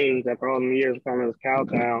in the Kings after all them years coming as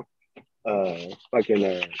Cowtown.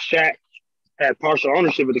 Shaq had partial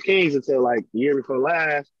ownership of the Kings until like the year before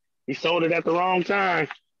last. He sold it at the wrong time.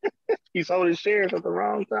 He sold his shares at the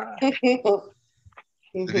wrong time.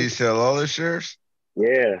 Did he sell all his shares?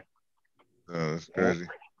 Yeah. Oh, that's crazy.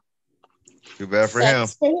 Too bad for him.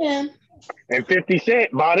 And 50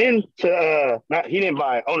 Cent bought into he didn't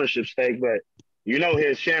buy ownership stake, but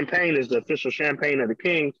his champagne is the official champagne of the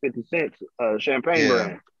Kings, 50 Cent champagne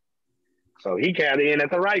brand. So he got in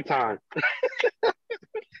at the right time.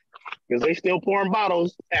 Because they still pouring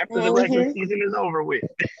bottles after the regular season is over with.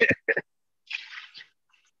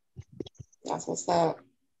 That's what's up.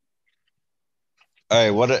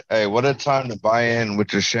 Hey, what a time to buy in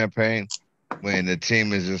with your champagne when the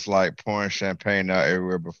team is just like pouring champagne out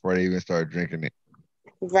everywhere before they even start drinking it.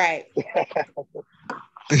 Right. You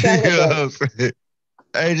know what I'm saying?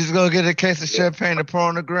 Hey, just go get a case of champagne to pour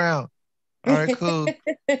on the ground. All right, cool.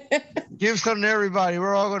 Give some to everybody.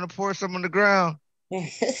 We're all going to pour some on the ground.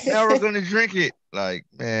 Now we're going to drink it. Like,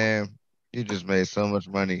 man, you just made so much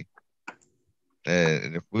money.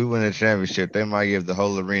 And if we win a championship, they might give the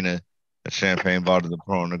whole arena a champagne bottle to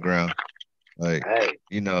pour on the ground. Like,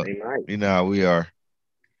 you know how we are.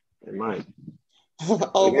 It might.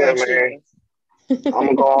 Overachievers. Man. I'm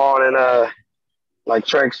gonna go on and like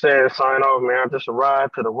Trek said, sign off, man. I just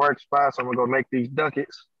arrived to the work spot, so I'm gonna go make these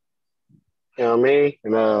ducats. You know what I mean?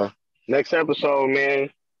 And next episode,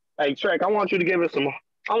 man. Hey Trek, I want you to give some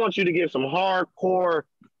hardcore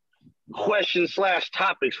questions /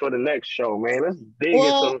 topics for the next show, man. Let's dig into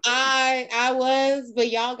some. I was,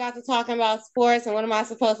 but y'all got to talking about sports, and what am I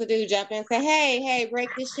supposed to do? Jump in and say, hey, break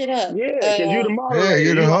this shit up. Yeah, because you the moderator. Yeah,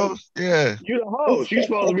 you the host. Yeah. You the host. You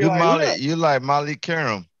supposed to be like, Molly, look. you like Molly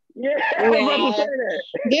Karam. Yeah, I was about to say that.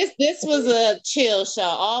 This was a chill show.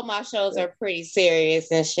 All my shows are pretty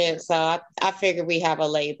serious and shit, so I figured we have a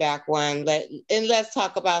laid back one. Let's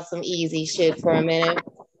talk about some easy shit for a minute.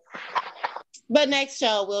 But next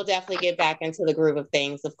show, we'll definitely get back into the groove of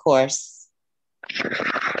things, of course.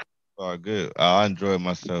 Oh, good. I enjoyed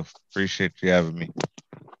myself. Appreciate you having me.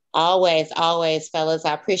 Always, fellas.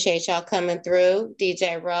 I appreciate y'all coming through.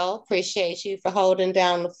 DJ Rowe, appreciate you for holding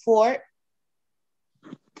down the fort.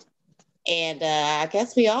 And I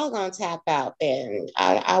guess we all gonna tap out then.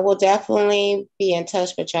 I will definitely be in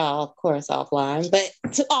touch with y'all, of course, offline. But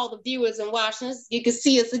to all the viewers and watchers, you can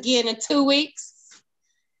see us again in 2 weeks.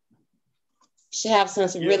 Should have a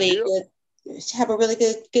really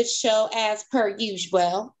good show as per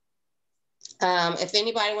usual. If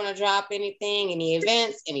anybody want to drop anything, any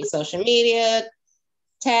events, any social media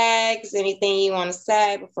tags, anything you want to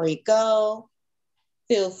say before you go,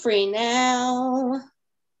 feel free now.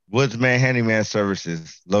 Woodsman Handyman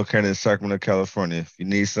Services, located in Sacramento, California. If you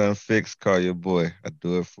need something fixed, call your boy. I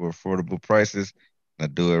do it for affordable prices, and I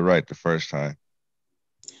do it right the first time.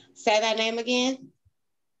 Say that name again.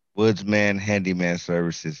 Woodsman Handyman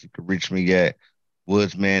Services. You can reach me at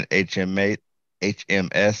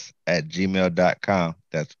woodsmanhms@gmail.com.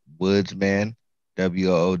 That's Woodsman,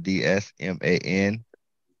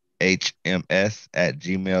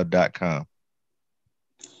 WOODSMANHMS@gmail.com.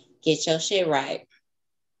 Get your shit right.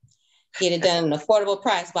 Get it done at an affordable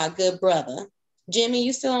price by a good brother. Jimmy,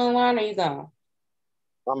 you still online or you gone?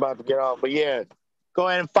 I'm about to get off, but yeah, go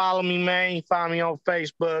ahead and follow me, man. Follow me on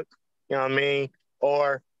Facebook, you know what I mean?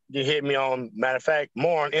 Or you hit me on, matter of fact,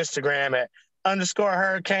 more on Instagram at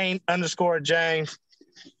 _hurricane_James.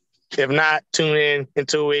 If not, tune in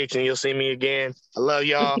 2 weeks and you'll see me again. I love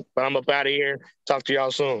y'all, but I'm up out of here. Talk to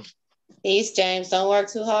y'all soon. Peace, James. Don't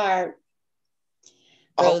work too hard.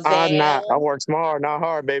 Oh, I'm not. I work smart, not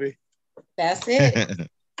hard, baby. That's it.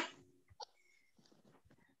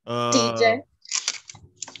 DJ.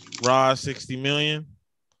 Raw 60 million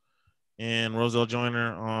and Roselle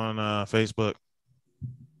Joyner on Facebook.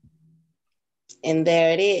 And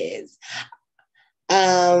there it is.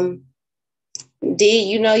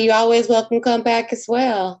 D, you know you always welcome to come back as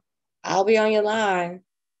well. I'll be on your line.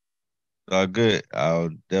 Good. I'll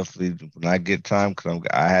definitely, when I get time, because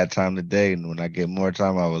I had time today, and when I get more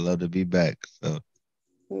time, I would love to be back. So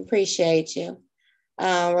appreciate you.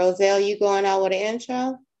 Roselle, you going out with an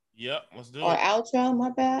intro? Yep, let's do or it. Or outro, my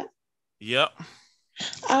bad. Yep.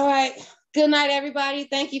 All right. Good night, everybody.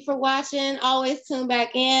 Thank you for watching. Always tune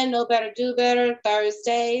back in. Know Better, Do Better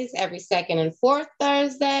Thursdays, every second and fourth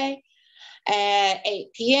Thursday at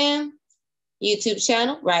 8 p.m. YouTube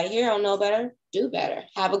channel right here on Know Better, Do Better.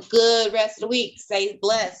 Have a good rest of the week. Stay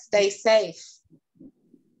blessed. Stay safe.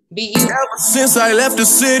 Be you. Ever since I left the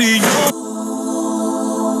city.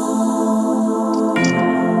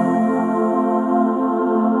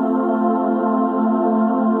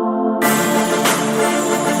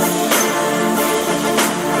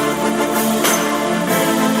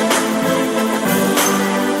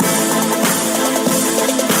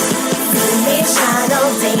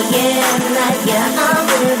 Day and night.